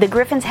 the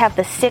Griffins have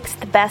the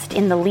 6th best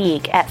in the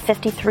league at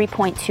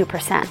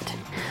 53.2%.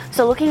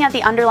 So looking at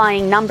the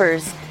underlying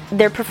numbers,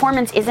 their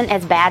performance isn't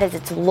as bad as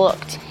it's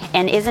looked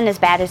and isn't as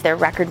bad as their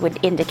record would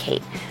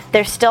indicate.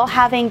 They're still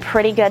having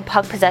pretty good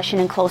puck possession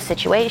in close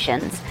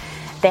situations.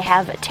 They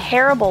have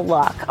terrible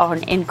luck or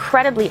an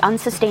incredibly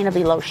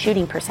unsustainably low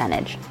shooting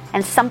percentage,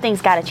 and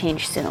something's got to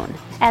change soon.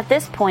 At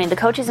this point, the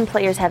coaches and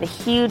players have a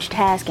huge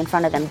task in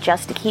front of them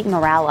just to keep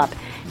morale up,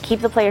 keep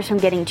the players from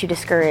getting too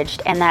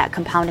discouraged and that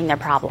compounding their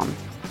problem.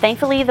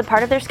 Thankfully, the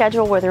part of their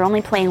schedule where they're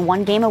only playing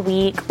one game a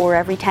week or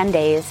every 10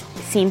 days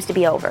seems to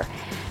be over.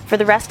 For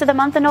the rest of the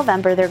month of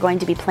November, they're going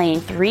to be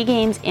playing 3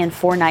 games in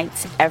 4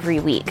 nights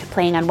every week,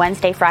 playing on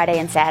Wednesday, Friday,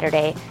 and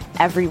Saturday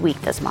every week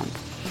this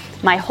month.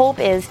 My hope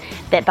is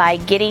that by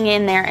getting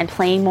in there and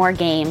playing more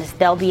games,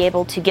 they'll be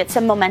able to get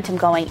some momentum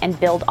going and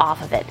build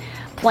off of it.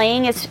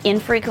 Playing as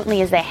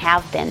infrequently as they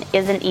have been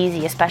isn't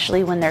easy,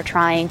 especially when they're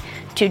trying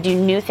to do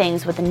new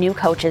things with the new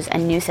coaches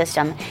and new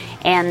system.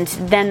 And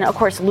then, of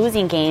course,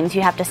 losing games,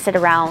 you have to sit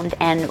around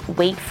and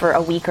wait for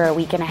a week or a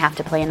week and a half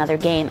to play another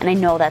game. And I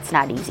know that's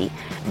not easy.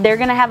 They're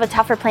going to have a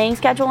tougher playing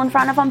schedule in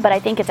front of them, but I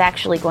think it's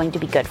actually going to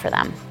be good for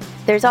them.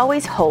 There's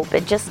always hope,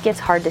 it just gets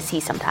hard to see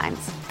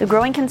sometimes. The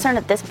growing concern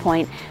at this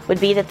point would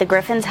be that the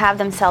Griffins have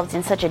themselves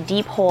in such a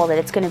deep hole that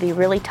it's going to be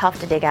really tough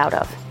to dig out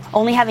of.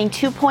 Only having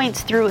 2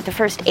 points through the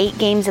first 8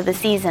 games of the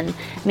season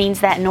means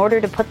that in order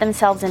to put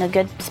themselves in a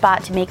good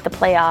spot to make the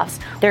playoffs,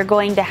 they're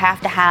going to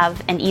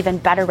have an even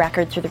better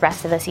record through the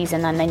rest of the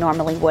season than they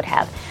normally would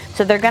have.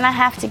 So they're going to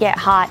have to get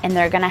hot, and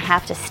they're going to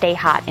have to stay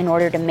hot in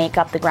order to make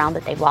up the ground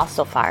that they've lost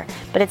so far.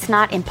 But it's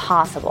not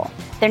impossible.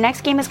 Their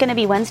next game is going to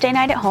be Wednesday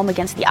night at home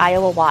against the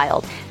Iowa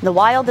Wild. The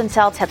Wild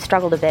themselves have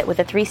struggled a bit with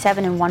a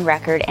 3-7-1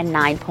 record and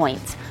 9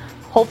 points.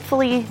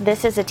 Hopefully,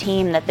 this is a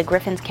team that the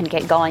Griffins can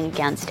get going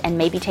against and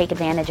maybe take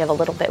advantage of a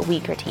little bit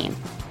weaker team.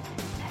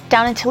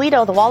 Down in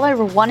Toledo, the Walleye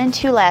were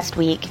 1-2 last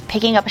week,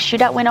 picking up a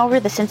shootout win over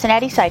the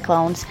Cincinnati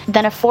Cyclones,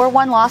 then a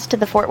 4-1 loss to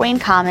the Fort Wayne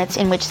Comets,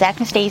 in which Zach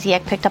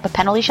Nastasiak picked up a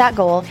penalty shot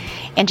goal,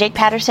 and Jake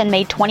Patterson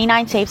made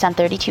 29 saves on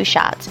 32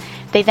 shots.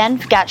 They then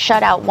got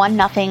shut out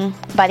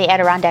 1-0 by the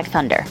Adirondack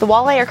Thunder. The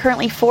Walleye are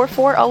currently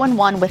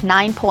 4-4-0-1 with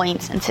 9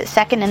 points and sit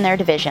second in their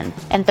division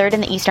and third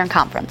in the Eastern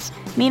Conference.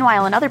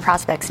 Meanwhile, in other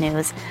prospects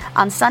news,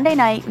 on Sunday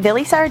night,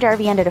 Vili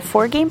Sarajarvi ended a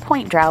 4-game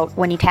point drought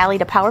when he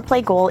tallied a power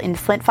play goal in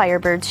Flint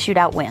Firebirds'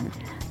 shootout win.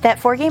 That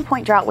 4-game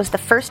point drought was the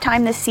first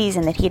time this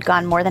season that he had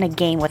gone more than a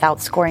game without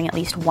scoring at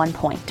least 1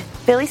 point.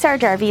 Vili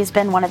Sarajarvi has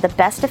been one of the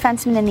best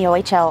defensemen in the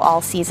OHL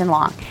all season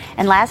long,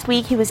 and last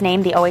week he was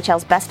named the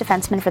OHL's best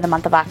defenseman for the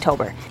month of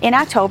October. In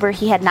October,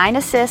 he had 9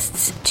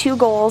 assists, 2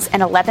 goals,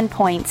 and 11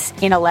 points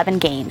in 11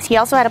 games. He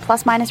also had a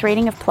plus-minus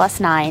rating of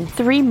 +9,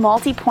 3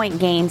 multi-point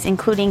games,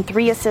 including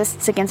 3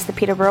 assists against the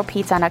Peterborough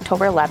Petes on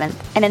October 11th,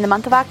 and in the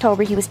month of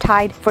October, he was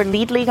tied for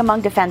lead league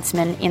among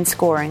defensemen in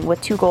scoring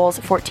with 2 goals,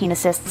 14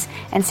 assists,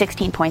 and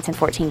 16 points in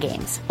 14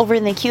 games. Over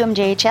in the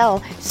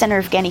QMJHL,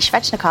 center Evgeny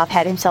Svechnikov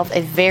had himself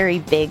a very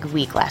big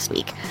week last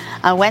week.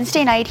 On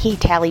Wednesday night, he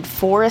tallied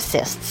 4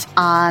 assists.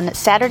 On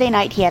Saturday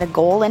night, he had a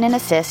goal and an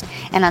assist,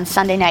 and on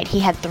Sunday night,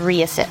 he had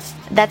 3 assists.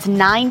 That's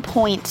 9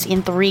 points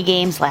in 3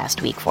 games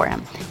last week for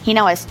him. He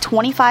now has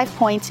 25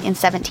 points in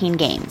 17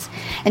 games.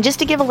 And just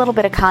to give a little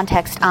bit of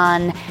context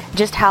on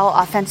just how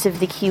offensive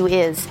the Q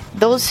is,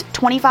 those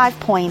 25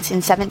 points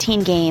in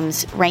 17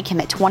 games rank him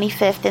at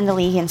 25th in the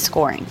league in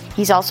scoring.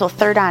 He's also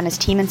third on his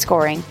team in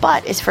scoring,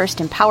 but is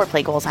first in power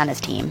play goals on his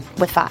team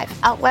with 5.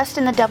 Out west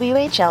in the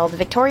WHL, the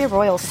Victoria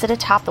Royals sit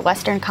atop the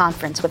Western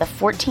Conference with a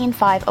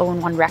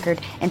 14-5-0-1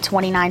 record and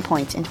 29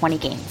 points in 20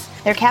 games.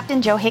 Their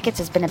captain, Joe Hicketts,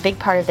 has been a big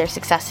part of their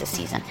success this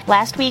season.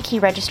 Last week, he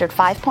registered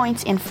 5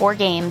 points in 4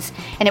 games,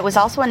 and it was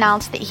also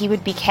announced that he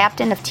would be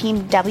captain of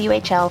Team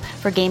WHL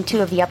for Game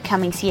 2 of the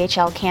upcoming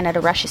CHL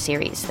Canada-Russia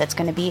series that's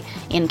going to be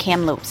in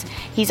Kamloops.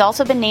 He's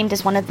also been named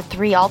as one of the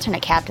 3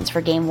 alternate captains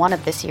for Game 1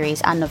 of the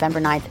series on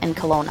November 9th in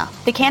Kelowna.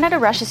 The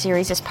Canada-Russia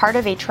series is part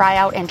of a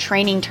tryout and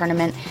training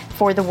tournament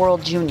for the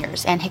World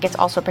Juniors, and Hicketts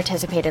also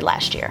participated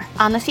last year.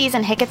 On the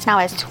season, Hicketts now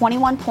has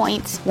 21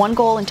 points, 1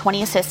 goal, and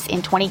 20 assists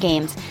in 20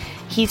 games.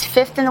 He's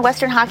 5th in the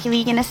Western Hockey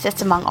League in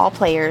assists among all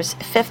players,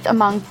 5th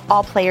among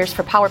all players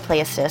for power play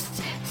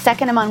assists,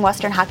 2nd among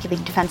Western Hockey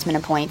League defensemen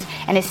in points,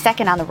 and is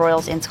 2nd on the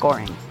Royals in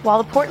scoring.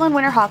 While the Portland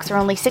Winterhawks are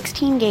only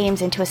 16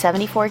 games into a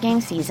 74-game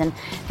season,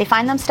 they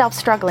find themselves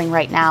struggling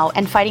right now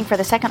and fighting for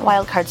the second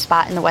wildcard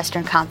spot in the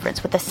Western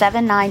Conference with a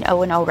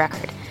 7-9-0-0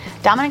 record.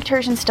 Dominic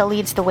Turgeon still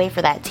leads the way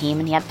for that team,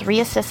 and he had 3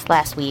 assists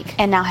last week,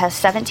 and now has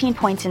 17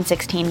 points in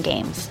 16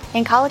 games.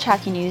 In college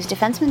hockey news,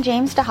 defenseman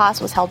James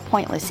DeHaas was held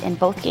pointless in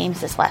both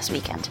games this last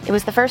weekend. It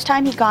was the first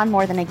time he'd gone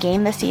more than a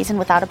game this season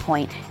without a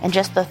point, and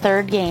just the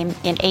 3rd game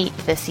in 8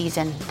 this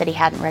season that he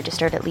hadn't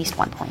registered at least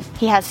 1 point.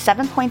 He has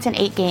 7 points in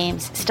 8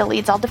 games, still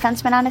leads all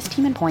defensemen on his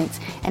team in points,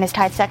 and is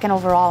tied 2nd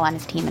overall on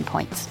his team in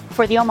points.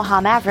 For the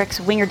Omaha Mavericks,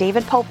 winger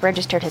David Pope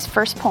registered his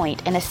first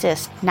point and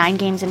assist 9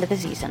 games into the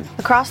season.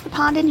 Across the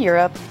pond in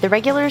Europe, the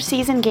regular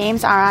season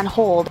games are on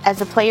hold as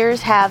the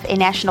players have a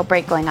national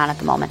break going on at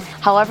the moment.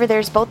 However,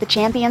 there's both the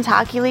Champions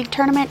Hockey League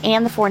tournament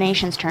and the Four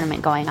Nations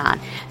tournament going on.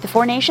 The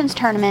Four Nations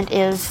tournament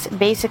is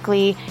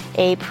basically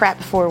a prep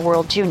for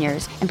World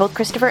Juniors, and both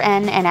Christopher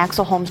N. and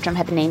Axel Holmstrom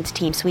have been named to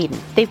Team Sweden.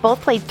 They've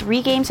both played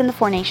 3 games in the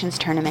Four Nations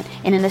tournament,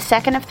 and in the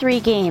second of 3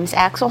 games,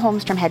 Axel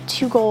Holmstrom had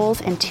 2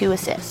 goals and 2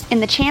 assists. In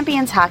the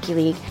Champions Hockey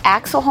League,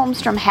 Axel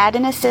Holmstrom had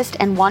an assist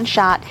and 1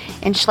 shot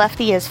in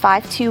Skellefteå's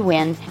 5-2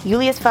 win.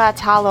 Julius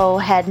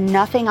Vaatalo had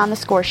nothing on the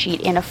score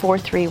sheet in a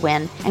 4-3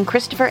 win, and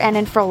Christopher N.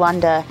 in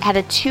Frölunda had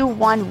a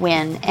 2-1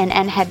 win, and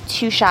N had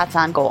 2 shots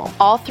on goal.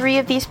 All 3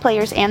 of these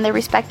players and their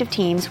respective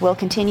teams will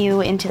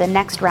continue into the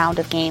next round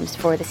of games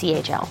for the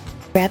CHL.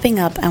 Wrapping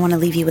up, I want to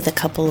leave you with a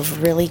couple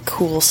of really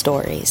cool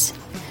stories.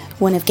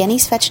 When Evgeny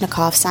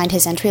Svechnikov signed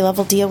his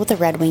entry-level deal with the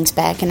Red Wings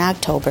back in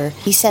October,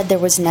 he said there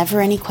was never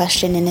any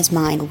question in his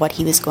mind what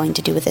he was going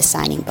to do with his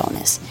signing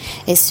bonus.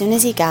 As soon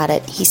as he got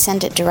it, he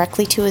sent it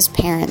directly to his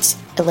parents,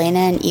 Elena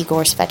and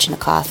Igor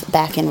Svechnikov,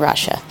 back in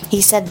Russia.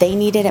 He said they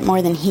needed it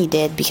more than he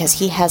did because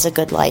he has a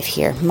good life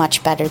here,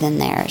 much better than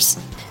theirs.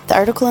 The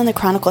article in the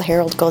Chronicle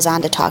Herald goes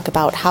on to talk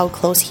about how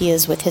close he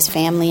is with his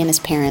family and his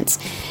parents,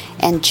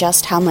 and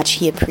just how much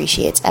he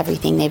appreciates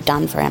everything they've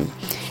done for him.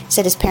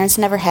 Said his parents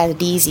never had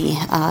it easy.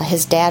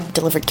 His dad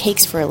delivered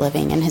cakes for a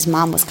living, and his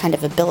mom was kind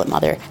of a billet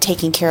mother,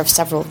 taking care of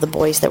several of the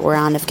boys that were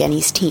on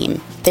Evgeny's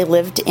team. They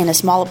lived in a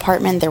small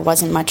apartment, there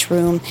wasn't much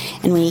room,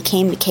 and when he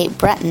came to Cape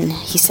Breton,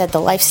 he said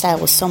the lifestyle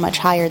was so much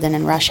higher than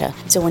in Russia.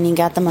 So when he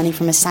got the money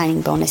from his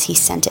signing bonus, he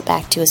sent it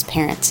back to his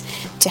parents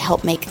to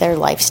help make their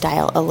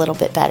lifestyle a little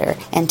bit better,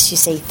 and to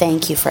say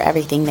thank you for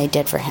everything they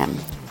did for him.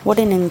 What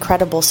an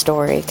incredible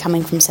story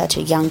coming from such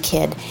a young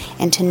kid,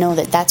 and to know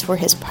that that's where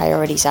his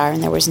priorities are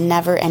and there was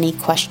never any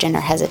question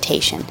or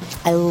hesitation.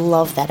 I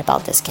love that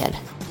about this kid.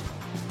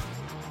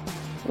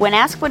 When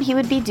asked what he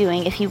would be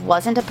doing if he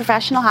wasn't a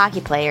professional hockey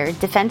player,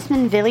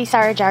 defenseman Vili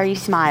Sarajari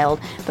smiled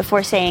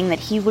before saying that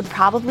he would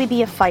probably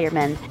be a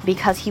fireman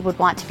because he would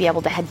want to be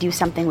able to do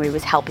something where he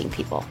was helping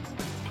people.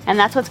 And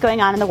that's what's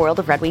going on in the world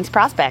of Red Wings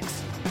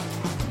prospects.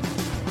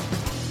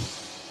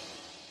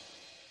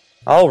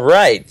 All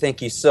right.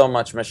 Thank you so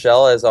much,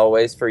 Michelle, as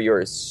always, for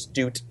your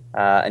astute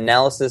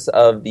analysis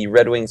of the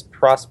Red Wings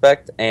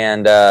prospects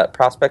and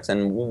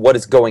what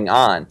is going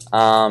on.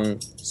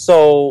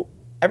 So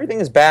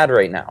everything is bad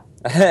right now.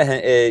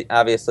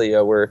 Obviously,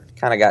 we're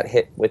kind of got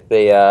hit with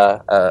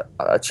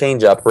a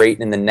change-up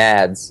rate in the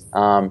Nads,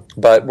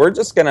 but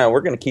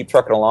we're gonna keep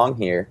trucking along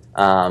here.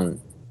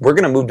 We're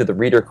gonna move to the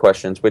reader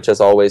questions, which,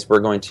 as always, we're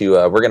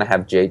gonna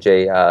have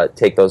JJ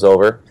take those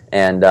over.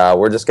 And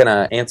we're just going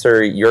to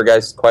answer your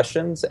guys'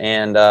 questions,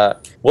 and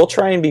we'll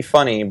try and be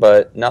funny,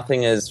 but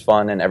nothing is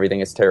fun and everything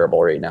is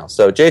terrible right now.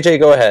 So, JJ,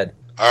 go ahead.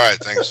 All right,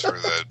 thanks for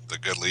the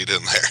good lead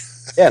in there.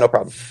 Yeah, no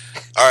problem.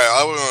 All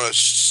right, I want to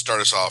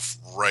start us off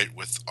right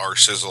with our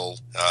sizzle.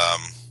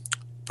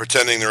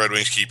 Pretending the Red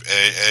Wings keep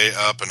AA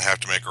up and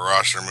have to make a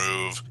roster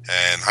move,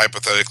 and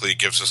hypothetically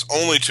gives us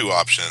only 2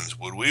 options.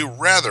 Would we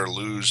rather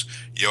lose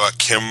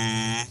Joachim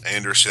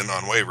Anderson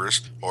on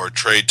waivers or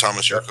trade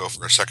Thomas Jurko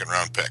for a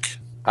second-round pick?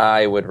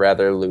 I would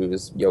rather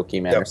lose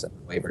Joachim Anderson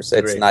waivers.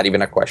 It's not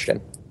even a question.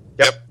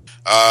 Yep.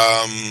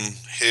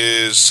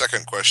 His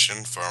second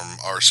question from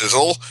our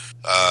sizzle,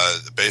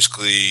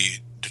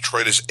 basically,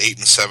 Detroit is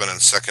 8-7 and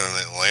second in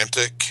the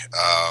Atlantic.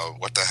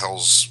 What the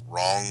hell's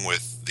wrong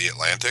with the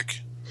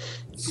Atlantic?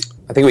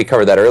 I think we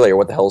covered that earlier.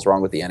 What the hell's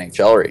wrong with the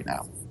NHL right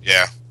now?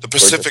 Yeah. The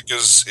Pacific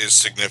is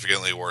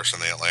significantly worse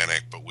than the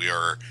Atlantic, but we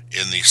are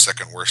in the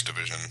second worst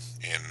division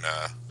in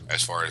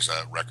as far as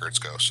records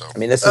go. So I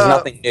mean, this is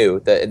nothing new.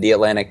 The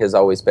Atlantic has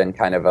always been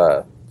kind of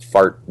a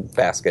fart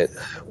basket.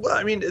 Well,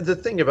 I mean, the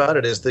thing about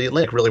it is the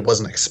Atlantic really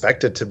wasn't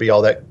expected to be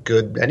all that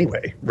good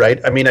anyway,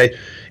 right? I mean,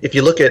 if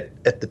you look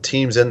at the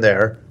teams in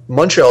there,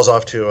 Montreal's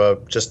off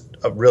to just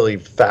a really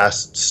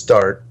fast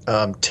start.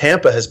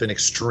 Tampa has been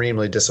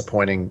extremely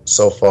disappointing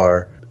so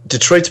far.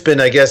 Detroit's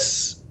been, I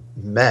guess,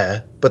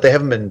 meh, but they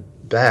haven't been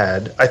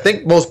bad. I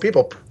think most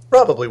people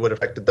probably would have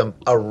expected them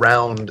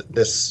around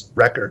this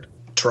record.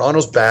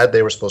 Toronto's bad.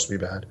 They were supposed to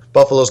be bad.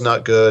 Buffalo's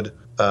not good.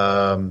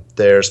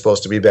 They're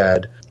supposed to be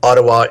bad.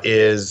 Ottawa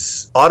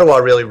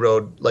really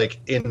rode like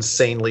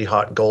insanely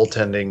hot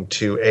goaltending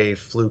to a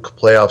fluke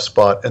playoff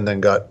spot and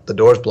then got the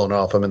doors blown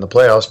off them in the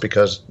playoffs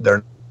because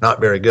they're not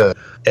very good.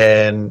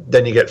 And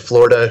then you get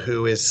Florida,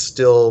 who is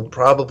still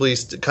probably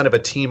kind of a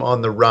team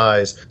on the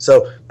rise.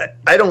 So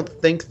I don't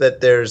think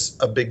that there's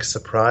a big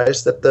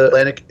surprise that the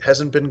Atlantic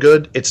hasn't been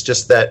good. It's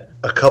just that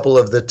a couple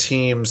of the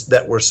teams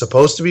that were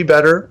supposed to be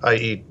better,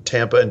 i.e.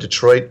 Tampa and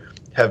Detroit,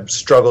 have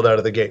struggled out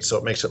of the gate, so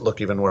it makes it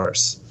look even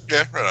worse.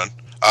 Yeah, right on.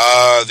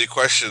 The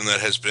question that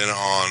has been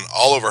on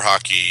all over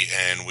hockey,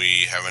 and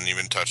we haven't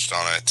even touched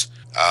on it,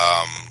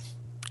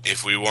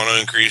 if we want to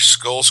increase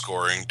goal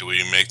scoring, do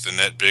we make the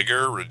net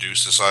bigger,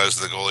 reduce the size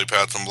of the goalie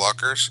pads and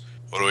blockers?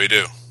 What do we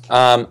do?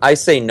 I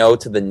say no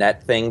to the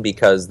net thing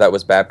because that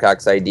was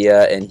Babcock's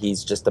idea, and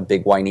he's just a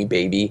big whiny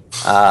baby.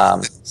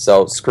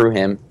 So screw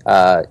him.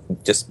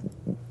 Just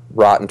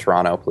rot in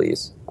Toronto,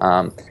 please.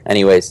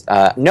 Anyways,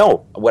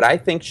 no. What I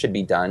think should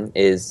be done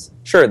is,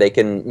 sure, they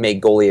can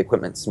make goalie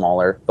equipment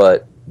smaller,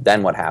 but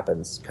then what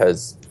happens?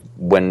 Because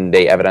when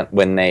they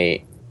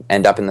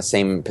end up in the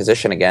same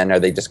position again, are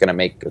they just going to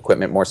make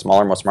equipment more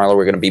smaller?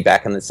 We're going to be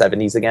back in the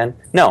 70s again?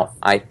 No.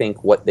 I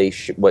think what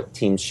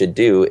teams should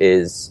do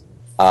is,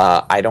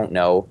 I don't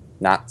know,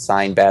 not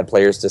sign bad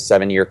players to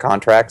 7-year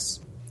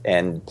contracts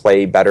and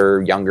play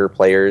better younger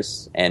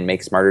players and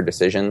make smarter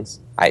decisions.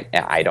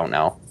 I don't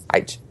know.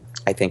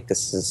 I think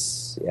this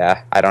is,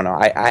 I don't know.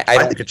 I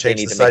don't think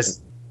change the size.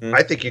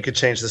 I think you could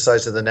change the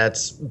size of the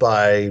nets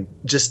by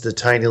just a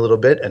tiny little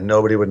bit, and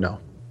nobody would know.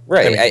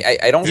 Right.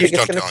 I don't think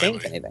it's going to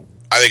change anything.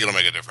 I think it'll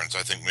make a difference.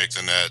 I think make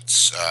the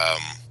nets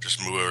just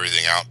move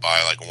everything out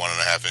by like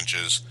 1.5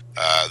 inches.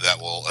 That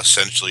will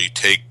essentially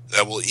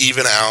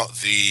even out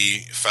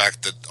the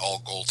fact that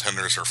all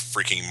goaltenders are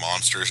freaking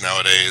monsters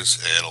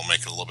nowadays. It'll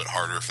make it a little bit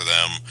harder for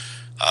them.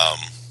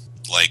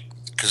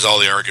 Because all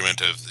the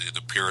argument of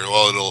the period,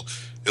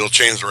 it'll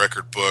change the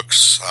record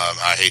books.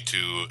 I hate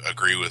to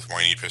agree with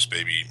whiny piss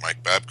baby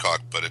Mike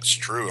Babcock, but it's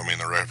true. I mean,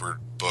 the record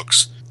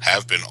books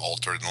have been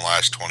altered in the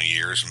last 20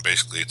 years, and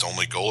basically it's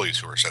only goalies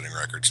who are setting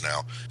records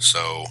now.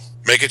 So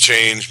make a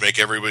change, make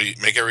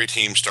every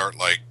team start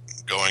like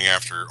going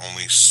after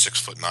only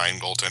 6'9"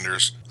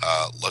 goaltenders.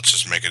 Let's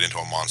just make it into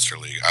a monster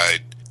league. I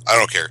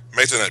don't care.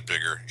 Make the net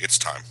bigger. It's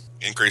time.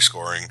 Increase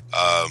scoring.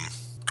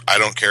 I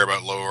don't care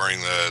about lowering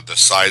the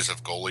size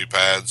of goalie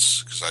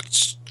pads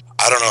because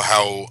I don't know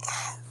how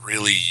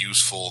really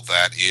useful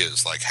that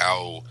is. Like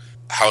how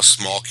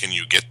small can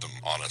you get them,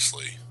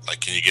 honestly? Like,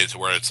 can you get it to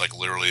where it's like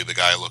literally the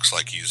guy looks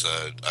like he's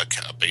a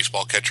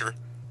baseball catcher?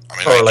 I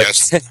mean, I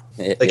guess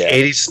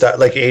 80s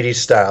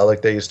style,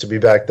 like they used to be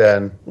back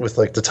then, with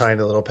like the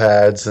tiny little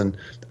pads, and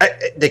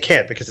they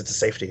can't because it's a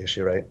safety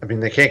issue, right? I mean,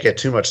 they can't get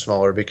too much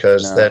smaller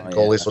because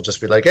goalies will just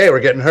be like, "Hey, we're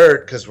getting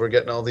hurt because we're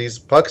getting all these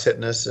pucks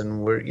hitting us,"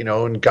 and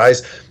and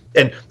guys.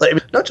 And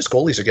not just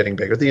goalies are getting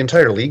bigger; the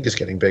entire league is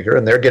getting bigger,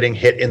 and they're getting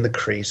hit in the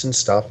crease and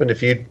stuff. And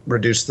if you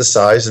reduce the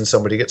size and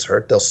somebody gets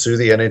hurt, they'll sue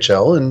the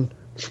NHL. And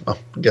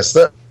guess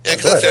that. Yeah,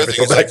 because that's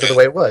the go back to the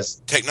way it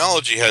was.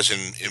 Technology has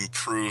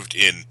improved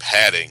in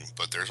padding,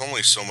 but there's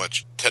only so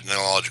much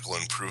technological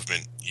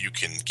improvement you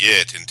can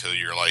get until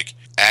you're like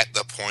at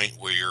the point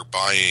where you're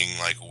buying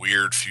like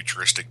weird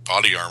futuristic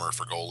body armor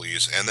for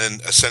goalies, and then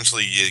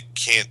essentially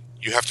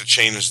you have to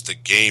change the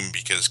game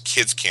because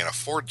kids can't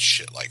afford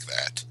shit like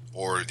that.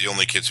 Or the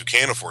only kids who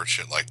can afford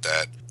shit like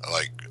that,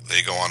 like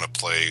they go on to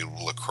play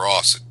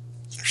lacrosse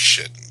and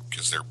shit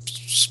because they're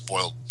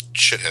spoiled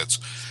shitheads.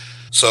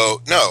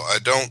 So no, I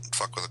don't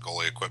fuck with the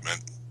goalie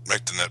equipment.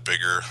 Make the net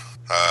bigger.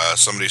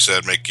 Somebody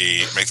said make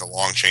the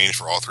long change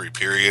for all 3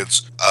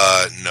 periods.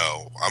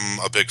 No, I'm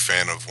a big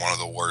fan of one of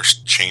the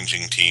worst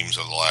changing teams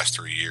of the last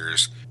 3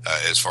 years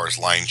as far as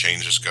line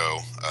changes go.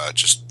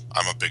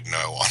 I'm a big no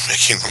on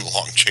making them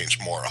long change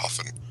more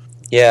often.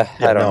 Yeah,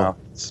 I don't know.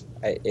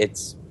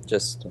 It's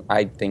just,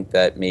 I think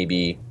that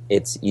maybe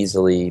it's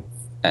easily,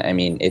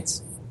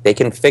 they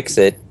can fix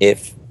it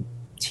if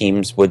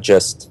teams would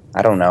just,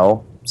 I don't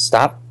know,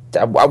 stop.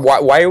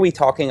 Why are we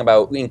talking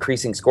about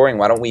increasing scoring?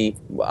 Why don't we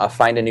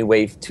find a new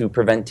way to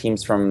prevent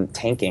teams from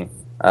tanking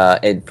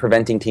and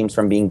preventing teams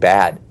from being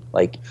bad?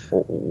 Like,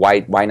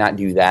 why not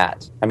do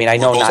that? I mean,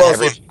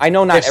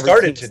 they've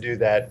started to do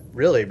that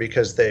really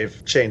because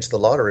they've changed the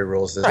lottery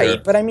rules this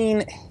year. But I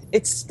mean,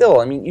 it's still.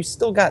 I mean, you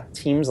still got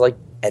teams like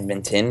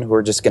Edmonton who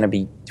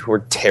are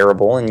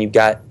terrible, and you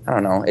got, I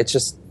don't know. It's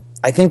just,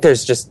 I think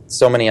there's just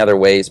so many other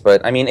ways.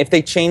 But I mean, if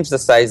they change the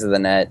size of the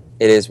net,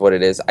 it is what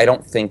it is. I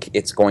don't think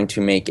it's going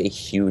to make a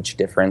huge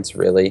difference,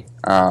 really.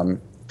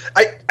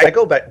 I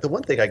go back. The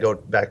one thing I go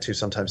back to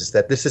sometimes is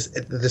that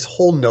this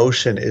whole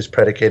notion is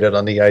predicated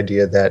on the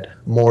idea that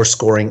more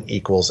scoring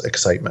equals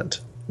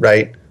excitement,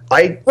 right?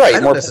 I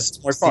don't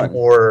necessarily see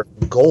more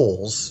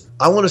goals.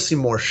 I want to see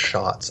more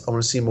shots. I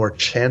want to see more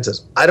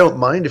chances. I don't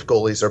mind if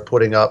goalies are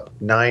putting up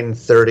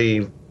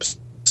 930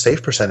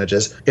 save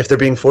percentages if they're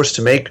being forced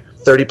to make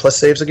 30-plus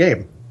saves a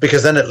game.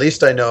 Because then at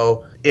least I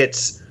know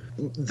it's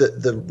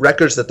the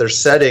records that they're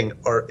setting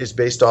is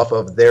based off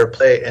of their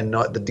play and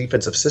not the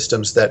defensive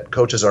systems that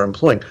coaches are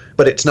employing.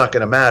 But it's not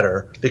going to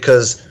matter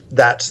because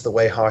that's the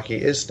way hockey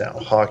is now.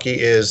 Hockey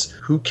is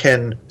who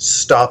can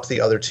stop the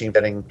other team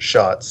getting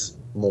shots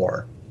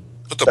more.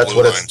 Put the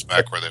blue lines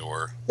back where they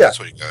were. Yeah. That's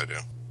what you got to do.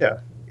 Yeah.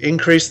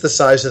 increase the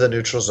size of the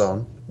neutral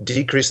zone,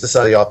 decrease the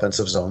size of the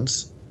offensive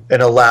zones,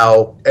 and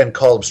allow and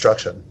call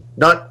obstruction.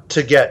 Not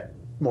to get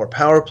more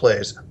power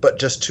plays, but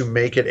just to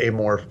make it a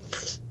more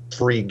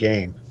free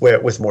game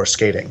with more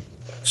skating.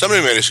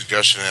 Somebody made a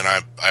suggestion, and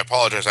I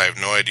apologize. I have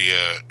no idea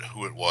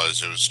who it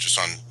was. It was just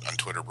on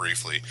Twitter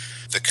briefly.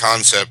 The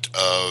concept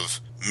of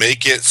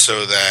make it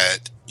so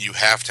that you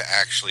have to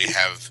actually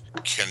have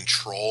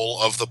control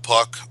of the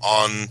puck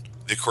on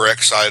the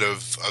correct side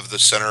of the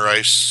center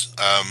ice,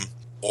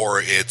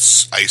 or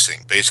it's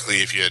icing.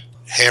 Basically, if you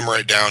hammer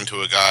it down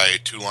to a guy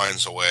 2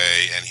 lines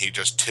away and he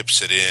just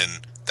tips it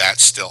in,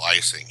 that's still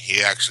icing.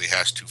 He actually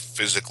has to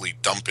physically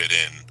dump it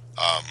in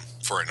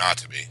for it not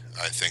to be.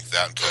 I think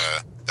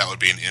that would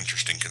be an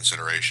interesting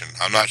consideration.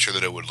 I'm not sure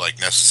that it would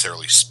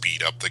necessarily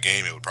speed up the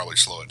game. It would probably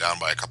slow it down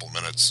by a couple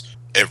minutes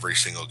every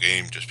single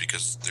game just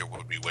because there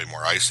would be way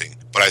more icing.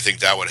 But I think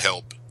that would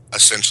help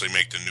essentially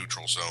make the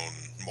neutral zone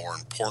more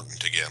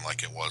important again,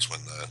 like it was when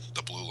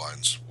the blue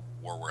lines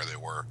were where they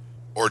were.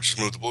 Or just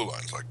move the blue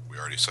lines, like we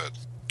already said.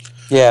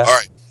 Yeah. All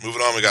right,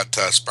 moving on. We got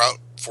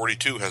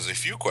Sprout42 has a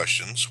few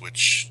questions,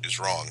 which is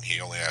wrong. He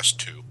only asked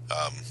 2.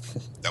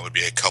 That would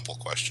be a couple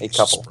questions. A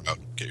couple. Sprout,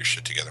 get your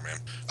shit together, man.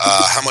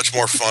 How much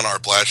more fun are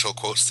Blashill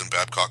quotes than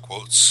Babcock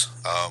quotes?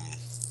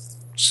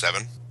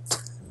 7.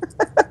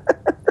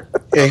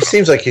 Yeah, he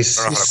seems like he's.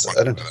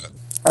 I don't know how to quantify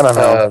that. I don't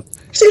know.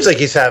 Seems like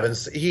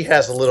he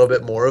has a little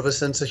bit more of a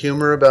sense of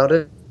humor about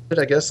it,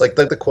 I guess. Like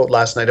the quote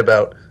last night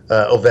about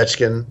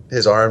Ovechkin,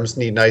 his arms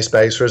need nice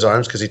bags for his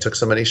arms because he took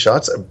so many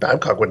shots.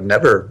 Babcock would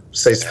never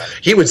say.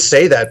 He would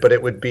say that, but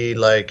it would be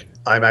like,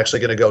 I'm actually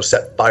going to go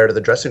set fire to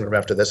the dressing room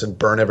after this and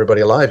burn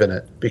everybody alive in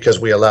it because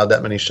we allowed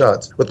that many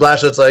shots. With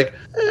Blashill, it's like,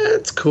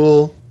 it's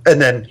cool.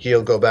 And then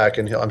he'll go back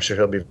and I'm sure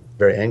he'll be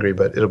very angry,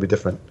 but it'll be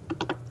different.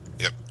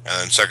 Yep.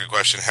 And then second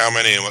question, how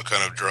many and what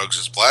kind of drugs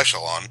is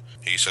Blashill on?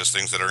 He says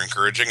things that are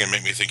encouraging and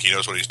make me think he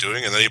knows what he's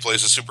doing, and then he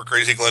plays a super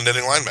crazy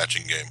Glendenning line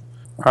matching game.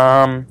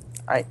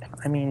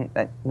 I mean,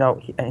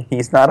 no,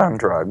 he's not on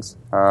drugs.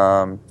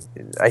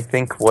 I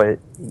think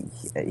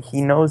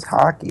he knows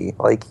hockey.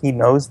 Like, he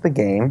knows the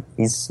game.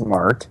 He's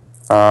smart.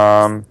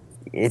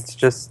 It's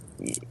just,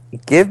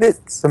 give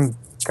it some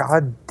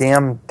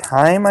goddamn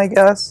time, I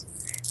guess.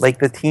 Like,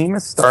 the team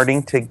is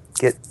starting to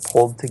get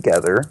pulled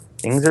together.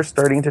 Things are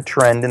starting to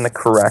trend in the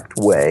correct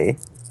way.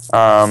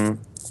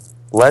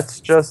 Let's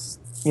just,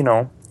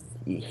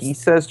 he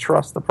says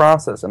trust the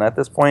process, and at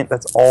this point,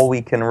 that's all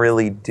we can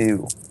really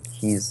do.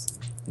 He's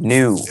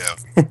new.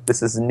 Yeah.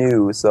 This is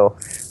new, so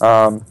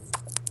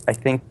I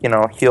think,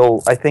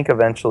 I think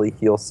eventually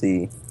he'll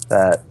see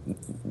that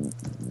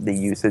the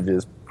usage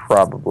is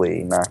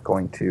probably not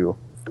going to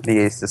be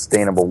a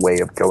sustainable way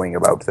of going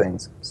about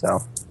things, so.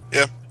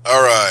 Yeah.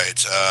 All right.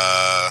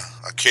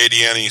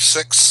 Acadiani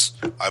 6,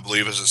 I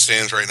believe as it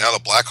stands right now,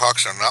 the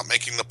Blackhawks are not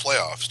making the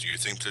playoffs. Do you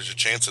think there's a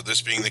chance of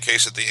this being the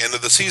case at the end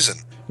of the season?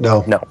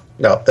 No,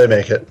 they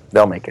make it.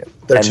 They'll make it,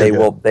 and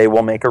they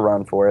will make a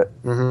run for it.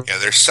 Mm-hmm. Yeah,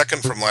 they're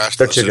second from last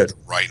in the season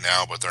right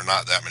now, but they're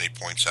not that many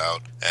points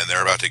out, and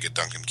they're about to get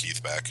Duncan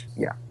Keith back.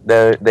 Yeah,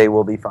 they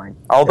will be fine.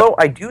 Although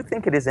I do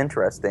think it is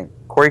interesting.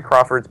 Corey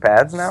Crawford's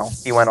pads now,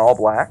 he went all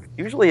black.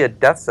 Usually a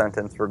death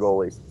sentence for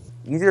goalies.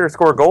 Easier to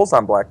score goals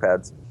on black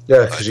pads.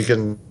 Yeah, because you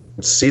can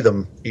see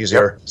them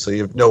easier, so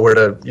you know where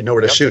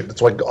to shoot.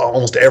 That's why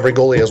almost every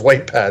goalie has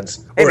white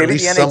pads, Hey, or at maybe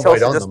least the some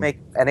white on them.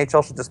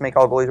 NHL should just make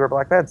all goalies wear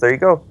black pads. There you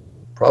go.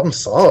 Problem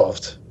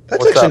solved. That's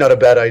What's actually up? not a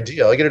bad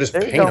idea. All you gotta just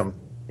There you paint go. them.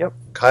 Yep.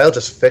 Kyle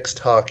just fixed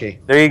hockey.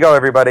 There you go,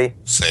 everybody.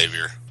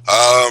 Savior.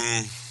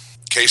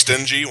 K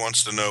Stingy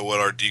wants to know what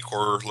our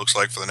decor looks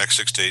like for the next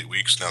 6 to 8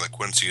 weeks now that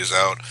Quincy is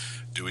out.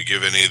 Do we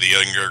give any of the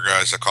younger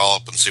guys a call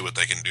up and see what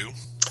they can do?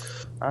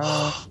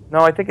 No,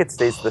 I think it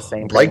stays the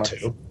same. I'd like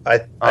pretty to.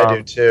 much. I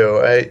do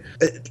too.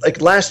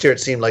 Like last year, it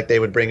seemed like they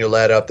would bring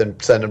Ouellette up, then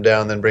send him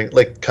down, then bring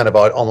kind of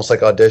almost like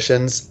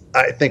auditions.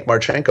 I think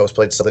Marchenko's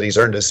played so that he's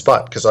earned his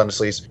spot because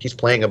honestly, he's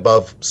playing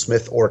above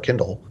Smith or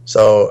Kindle.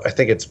 So I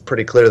think it's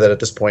pretty clear that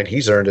at this point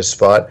he's earned his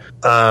spot.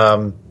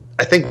 I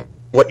think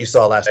what you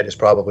saw last night is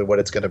probably what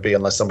it's going to be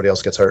unless somebody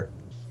else gets hurt.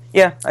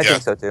 Yeah, I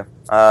think so too.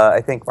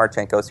 I think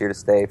Marchenko's here to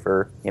stay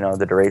for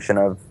the duration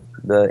of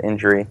the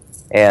injury,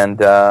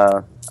 and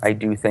I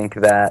do think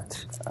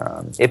that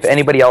if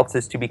anybody else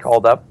is to be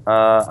called up,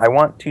 I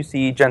want to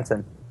see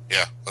Jensen.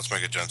 Yeah, let's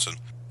make it Jensen.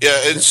 Yeah,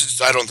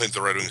 I don't think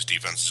the Red Wings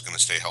defense is going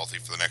to stay healthy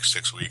for the next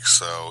 6 weeks.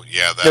 So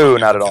yeah, No,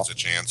 not at all. a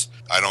chance.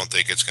 I don't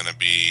think it's going to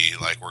be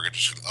like we're going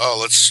to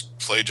let's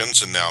play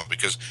Jensen now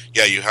because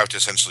you have to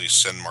essentially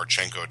send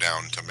Marchenko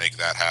down to make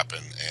that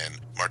happen, and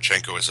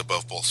Marchenko is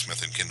above both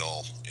Smith and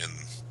Kindle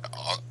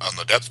on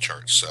the depth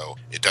chart, so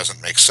it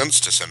doesn't make sense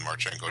to send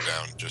Marchenko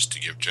down just to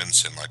give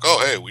Jensen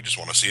we just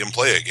want to see him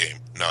play a game.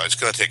 No, it's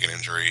going to take an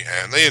injury,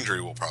 and the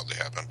injury will probably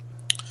happen.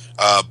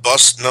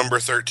 Bus number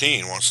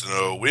 13 wants to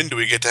know, when do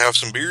we get to have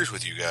some beers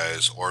with you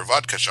guys, or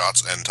vodka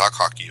shots and talk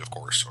hockey, of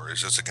course, or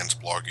is this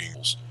against blogging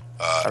rules?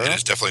 It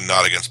is definitely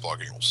not against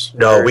blogging rules.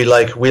 No, we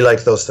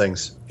like those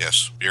things.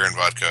 Yes, beer and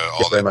vodka, all Thank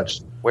you very that.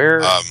 much.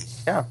 Where?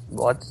 Yeah,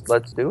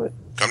 let's do it.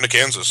 Come to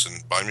Kansas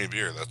and buy me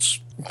beer. That's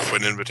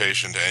open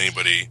invitation to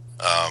anybody.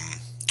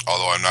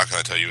 Although I'm not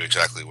going to tell you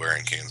exactly where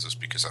in Kansas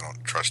because I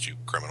don't trust you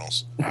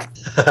criminals.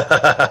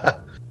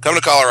 Come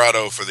to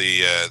Colorado for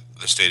the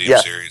Stadium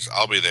Series.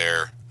 I'll be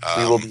there.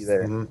 We will be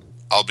there.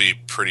 I'll be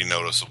pretty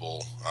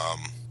noticeable.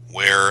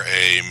 Wear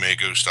a Me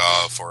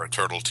Gustav or a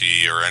Turtle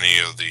Tea or any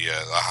of the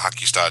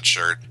Hockey Stad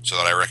shirt so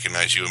that I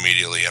recognize you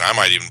immediately, and I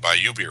might even buy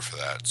you beer for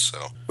that. So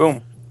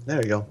boom.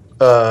 There you go.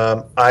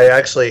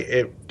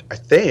 I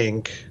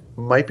think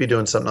might be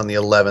doing something on the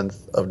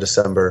 11th of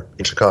December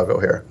in Chicago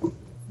here.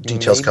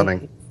 Details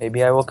coming.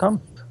 Maybe I will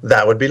come.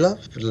 That would be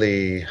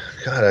lovely.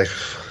 God,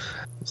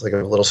 it's like a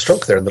little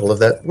stroke there in the middle of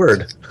that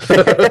word.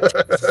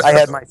 I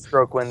had my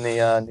stroke when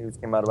the news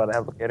came out about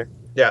Applicator.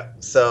 Yeah.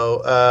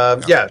 So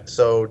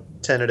so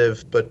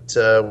tentative, but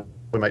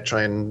we might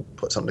try and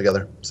put something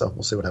together. So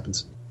we'll see what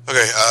happens.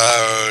 okay,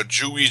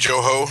 Jui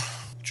Joho,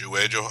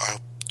 I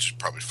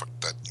probably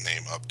fucked that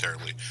name up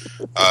terribly.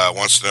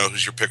 Wants to know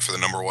who's your pick for the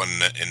number one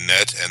in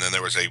net, and then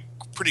there was a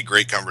pretty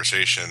great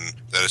conversation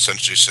that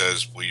essentially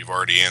says we've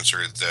already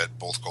answered that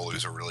both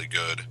goalies are really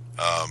good,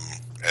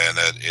 and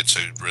that it's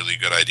a really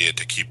good idea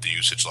to keep the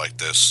usage like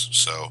this.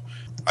 So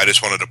I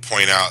just wanted to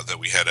point out that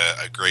we had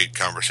a great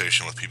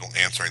conversation with people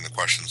answering the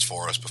questions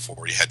for us before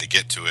we had to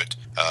get to it.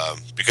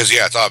 Because,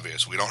 it's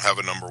obvious. We don't have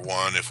a number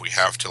one. If we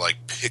have to,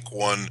 pick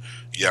one,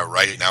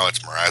 right now it's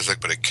Mrazek,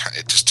 but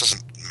it just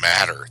doesn't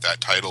matter. That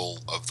title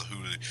of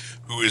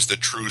who is the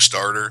true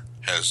starter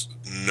has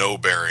no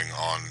bearing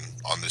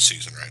on this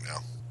season right now.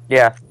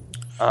 Yeah.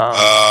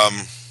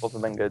 Both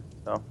have been good,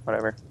 so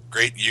whatever.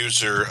 Great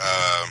user.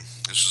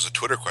 This is a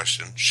Twitter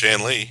question.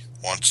 Shan Lee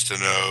wants to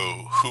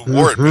know who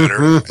wore it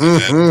better,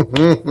 and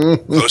then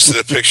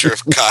posted a picture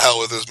of Kyle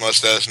with his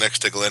mustache next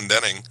to Glenn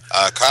Denning.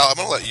 Kyle, I'm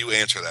going to let you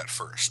answer that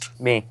first.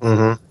 Me.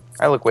 Mm-hmm.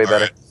 I look way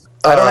better. Right.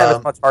 I don't have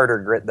as much harder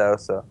grit, though,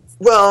 so.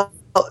 Well,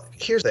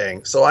 here's the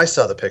thing. So I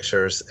saw the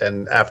pictures,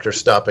 and after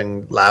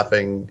stopping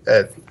laughing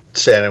at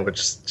Shannon,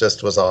 which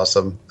just was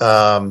awesome,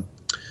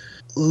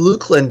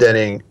 Luke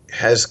Glendening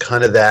has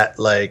kind of that,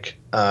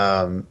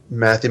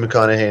 Matthew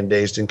McConaughey and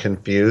Dazed and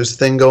Confused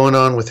thing going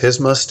on with his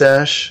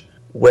mustache,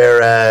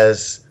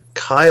 whereas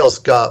Kyle's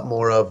got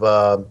more of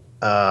a,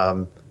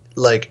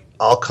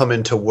 I'll come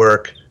into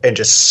work and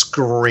just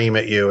scream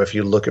at you if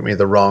you look at me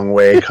the wrong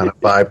way kind of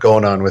vibe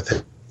going on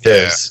with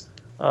his. Yeah.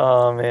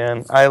 Oh,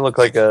 man. I look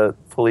like a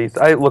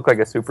I look like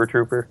a super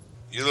trooper.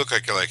 You look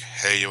like you're like,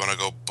 hey, you want to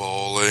go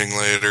bowling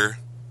later?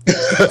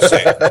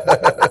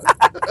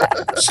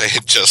 Say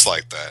it just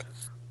like that.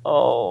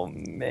 Oh,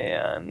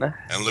 man.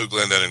 And Luke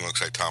Glendening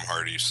looks like Tom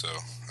Hardy, so...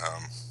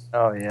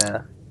 oh,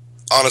 yeah.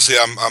 Honestly,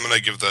 I'm going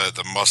to give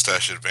the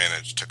mustache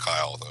advantage to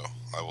Kyle, though.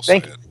 I will say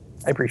Thank you. it.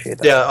 I appreciate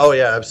that. Yeah, oh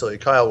yeah, absolutely.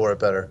 Kyle wore it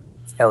better.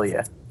 Hell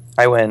yeah.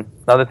 I win.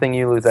 Another thing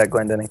you lose at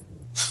Glendening.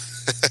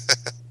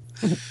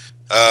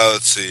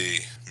 Let's see.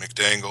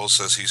 McDangle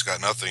says he's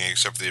got nothing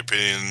except for the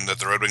opinion that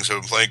the Red Wings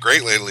have been playing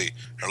great lately.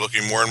 They're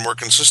looking more and more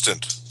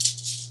consistent.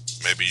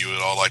 Maybe you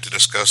would all like to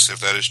discuss if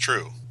that is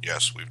true.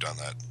 Yes, we've done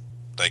that.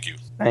 Thank you.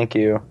 Thank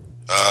you.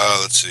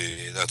 Let's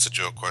see. That's a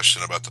joke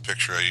question about the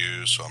picture I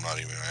used, so I'm not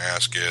even going to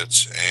ask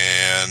it.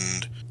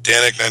 And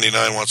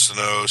Danik99 wants to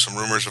know, some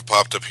rumors have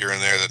popped up here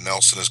and there that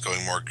Nelson is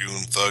going more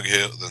goon thug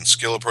than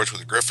skill approach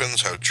with the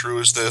Griffins. How true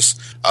is this?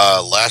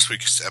 Last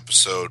week's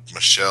episode,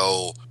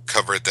 Michelle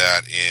covered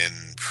that in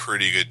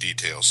pretty good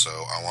detail, so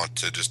I want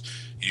to just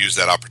use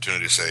that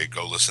opportunity to say,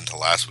 go listen to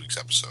last week's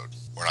episode.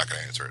 We're not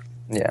going to answer it.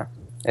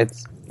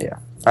 Yeah.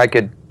 I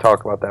could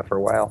talk about that for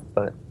a while,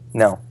 but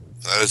no.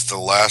 That is the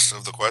last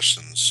of the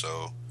questions,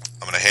 so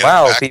I'm going to hand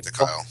it back to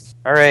Kyle.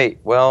 All right,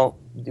 well,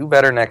 do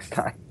better next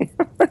time.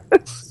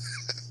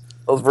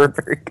 Those were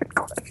very good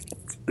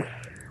questions.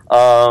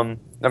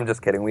 I'm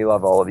just kidding. We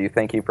love all of you.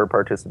 Thank you for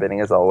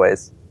participating, as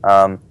always.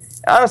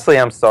 Honestly,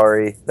 I'm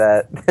sorry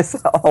that this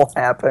all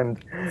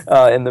happened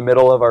in the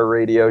middle of our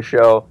radio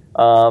show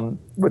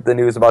with the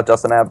news about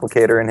Justin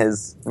Applicator and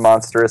his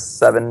monstrous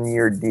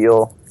 7-year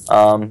deal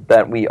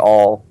that we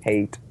all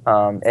hate.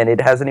 And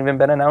it hasn't even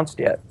been announced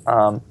yet.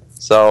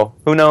 So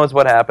who knows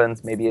what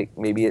happens? Maybe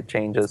it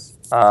changes.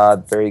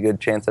 Very good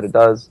chance that it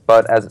does.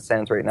 But as it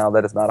stands right now,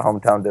 that is not a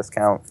hometown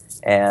discount,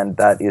 and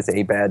that is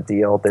a bad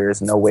deal. There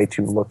is no way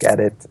to look at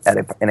it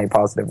in a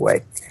positive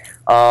way.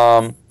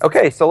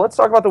 Okay, so let's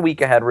talk about the week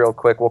ahead real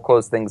quick. We'll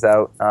close things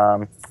out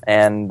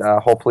and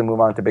hopefully move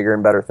on to bigger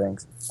and better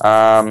things.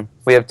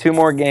 We have 2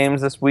 more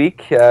games this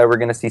week. We're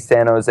going to see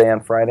San Jose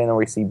on Friday, and then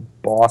we see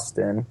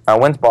Boston.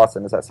 When's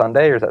Boston? Is that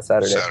Sunday or is that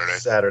Saturday?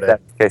 Saturday.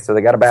 Okay, so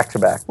they got a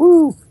back-to-back.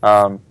 Woo!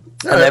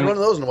 And then one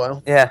of those in a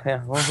while. Yeah.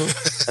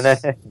 And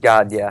then,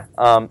 God, yeah.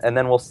 And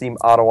then we'll see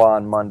Ottawa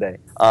on Monday.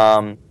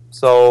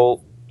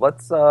 So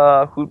let's.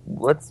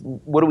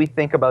 What do we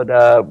think about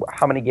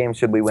how many games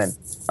should we win?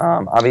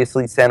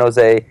 Obviously, San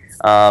Jose,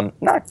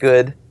 not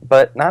good,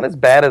 but not as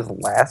bad as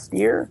last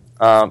year.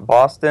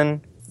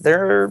 Boston,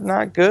 they're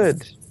not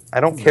good. I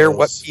don't care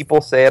what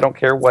people say. I don't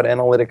care what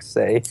analytics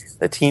say.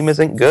 The team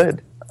isn't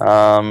good.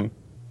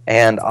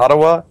 And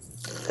Ottawa,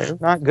 they're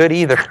not good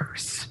either.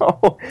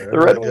 So the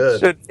Red Wings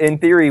should, in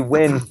theory,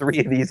 win 3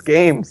 of these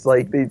games.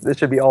 Like, this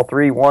should be all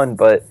 3-1,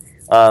 but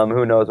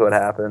who knows what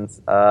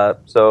happens.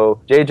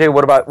 So, JJ,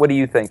 what do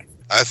you think?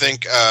 I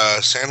think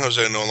San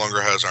Jose no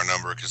longer has our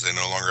number because they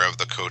no longer have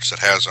the coach that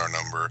has our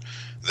number.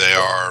 They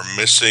are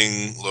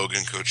missing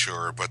Logan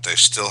Couture, but they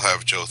still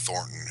have Joe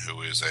Thornton,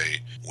 who is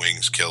a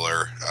Wings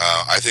killer.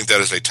 I think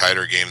that is a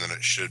tighter game than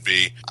it should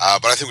be,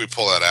 but I think we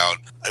pull that out.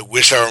 I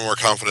wish I were more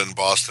confident in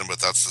Boston, but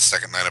that's the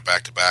second night of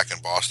back-to-back,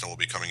 and Boston will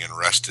be coming in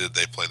rested.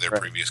 They played their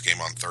previous game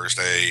on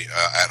Thursday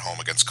at home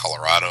against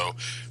Colorado,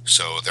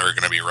 so they're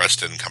going to be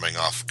rested and coming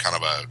off kind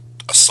of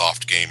a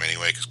soft game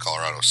anyway because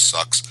Colorado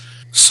sucks.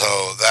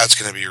 So that's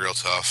going to be real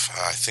tough.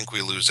 I think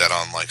we lose that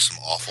on like some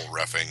awful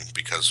reffing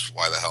because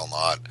why the hell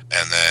not?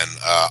 And then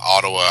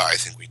Ottawa, I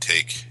think we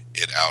take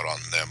it out on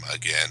them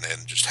again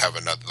and just have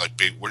another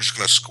we're just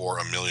going to score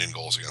 1 million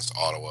goals against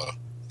Ottawa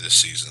this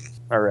season.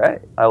 All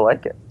right, I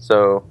like it.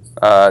 So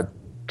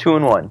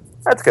 2-1.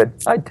 That's good.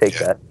 I'd take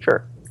that.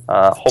 Sure.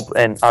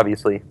 And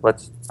obviously,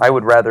 I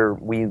would rather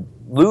we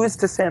lose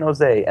to San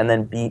Jose and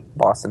then beat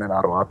Boston and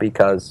Ottawa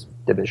because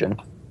division.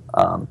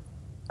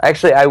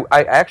 Actually,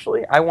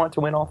 I want to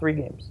win all 3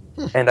 games,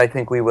 and I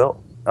think we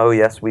will. Oh,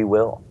 yes, we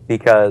will,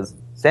 because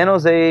San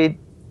Jose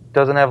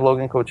doesn't have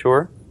Logan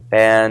Couture,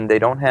 and they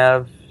don't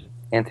have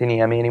Anthony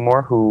Niemi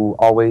anymore, who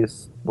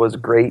always was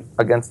great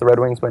against the Red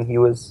Wings when he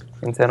was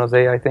in San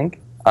Jose, I think.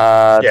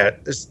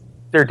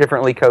 They're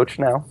differently coached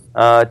now.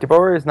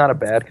 DeBoer is not a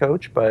bad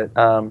coach, but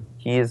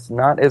he's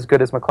not as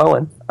good as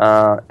McClellan.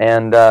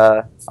 And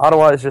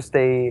Ottawa is just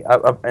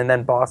and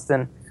then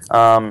Boston,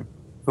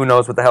 who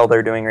knows what the hell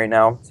they're doing right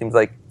now. Seems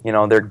like,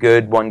 they're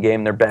good one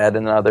game, they're bad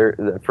in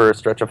another for a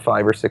stretch of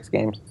 5 or 6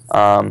 games.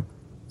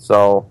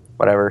 So,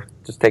 whatever.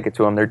 Just take it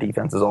to them. Their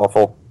defense is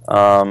awful.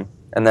 And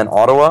then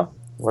Ottawa,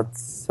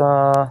 let's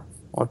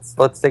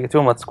take it to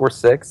them. Let's score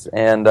 6,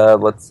 and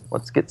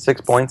let's get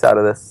 6 points out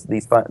of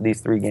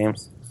these 3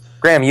 games.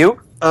 Graham, you?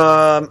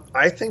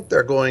 I think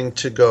they're going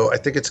to go. I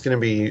think it's going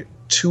to be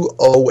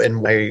 2-0,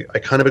 and I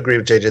kind of agree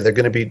with JJ. They're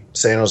going to beat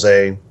San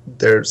Jose.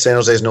 San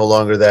Jose is no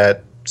longer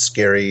that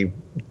scary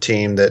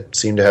team that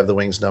seemed to have the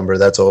Wings number.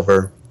 That's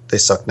over. They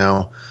suck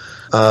now.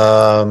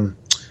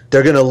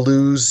 They're going to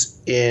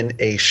lose in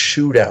a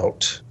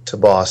shootout to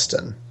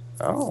Boston.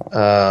 Oh.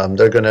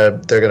 They're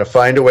gonna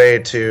find a way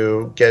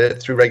to get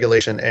it through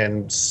regulation,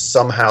 and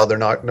somehow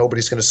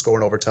nobody's going to score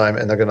in overtime,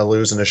 and they're going to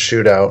lose in a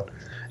shootout.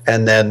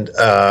 And then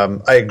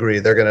I agree,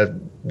 they're going to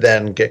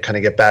then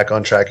get back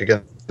on track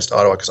against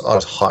Ottawa because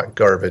Ottawa's hot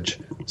garbage.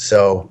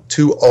 So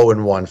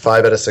 2-0-1,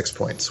 5 out of 6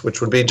 points,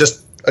 which would be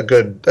just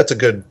that's a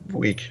good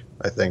week,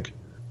 I think.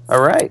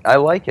 All right, I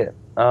like it.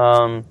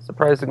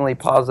 Surprisingly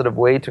positive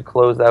way to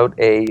close out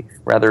a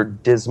rather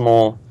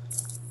dismal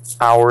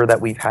hour that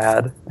we've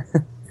had.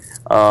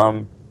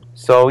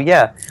 So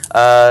yeah,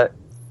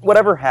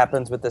 whatever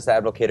happens with this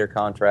Abdelkader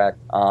contract,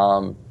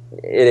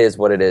 it is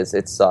what it is.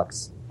 It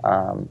sucks.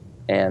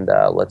 And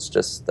let's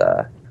just,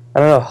 I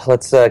don't know,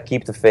 let's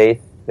keep the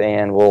faith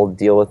and we'll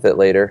deal with it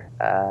later.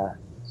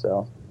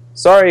 So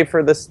sorry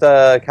for this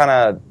kind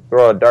of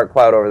throw a dark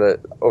cloud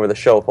over the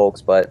show,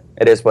 folks, but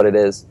it is what it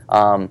is.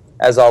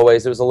 As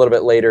always, it was a little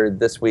bit later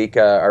this week,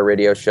 our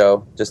radio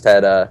show. Just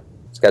had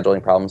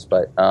scheduling problems,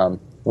 but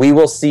we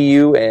will see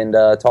you and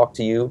talk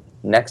to you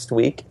next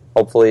week,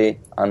 hopefully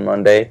on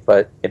Monday,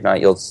 but if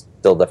not, you'll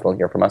still definitely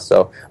hear from us.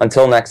 So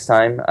until next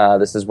time,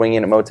 this is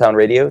Winging It Motown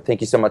Radio.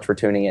 Thank you so much for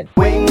tuning in.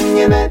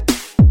 Winging it,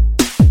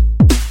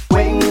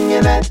 winging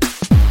it,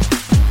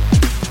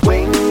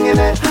 winging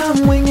it,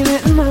 I'm winging it.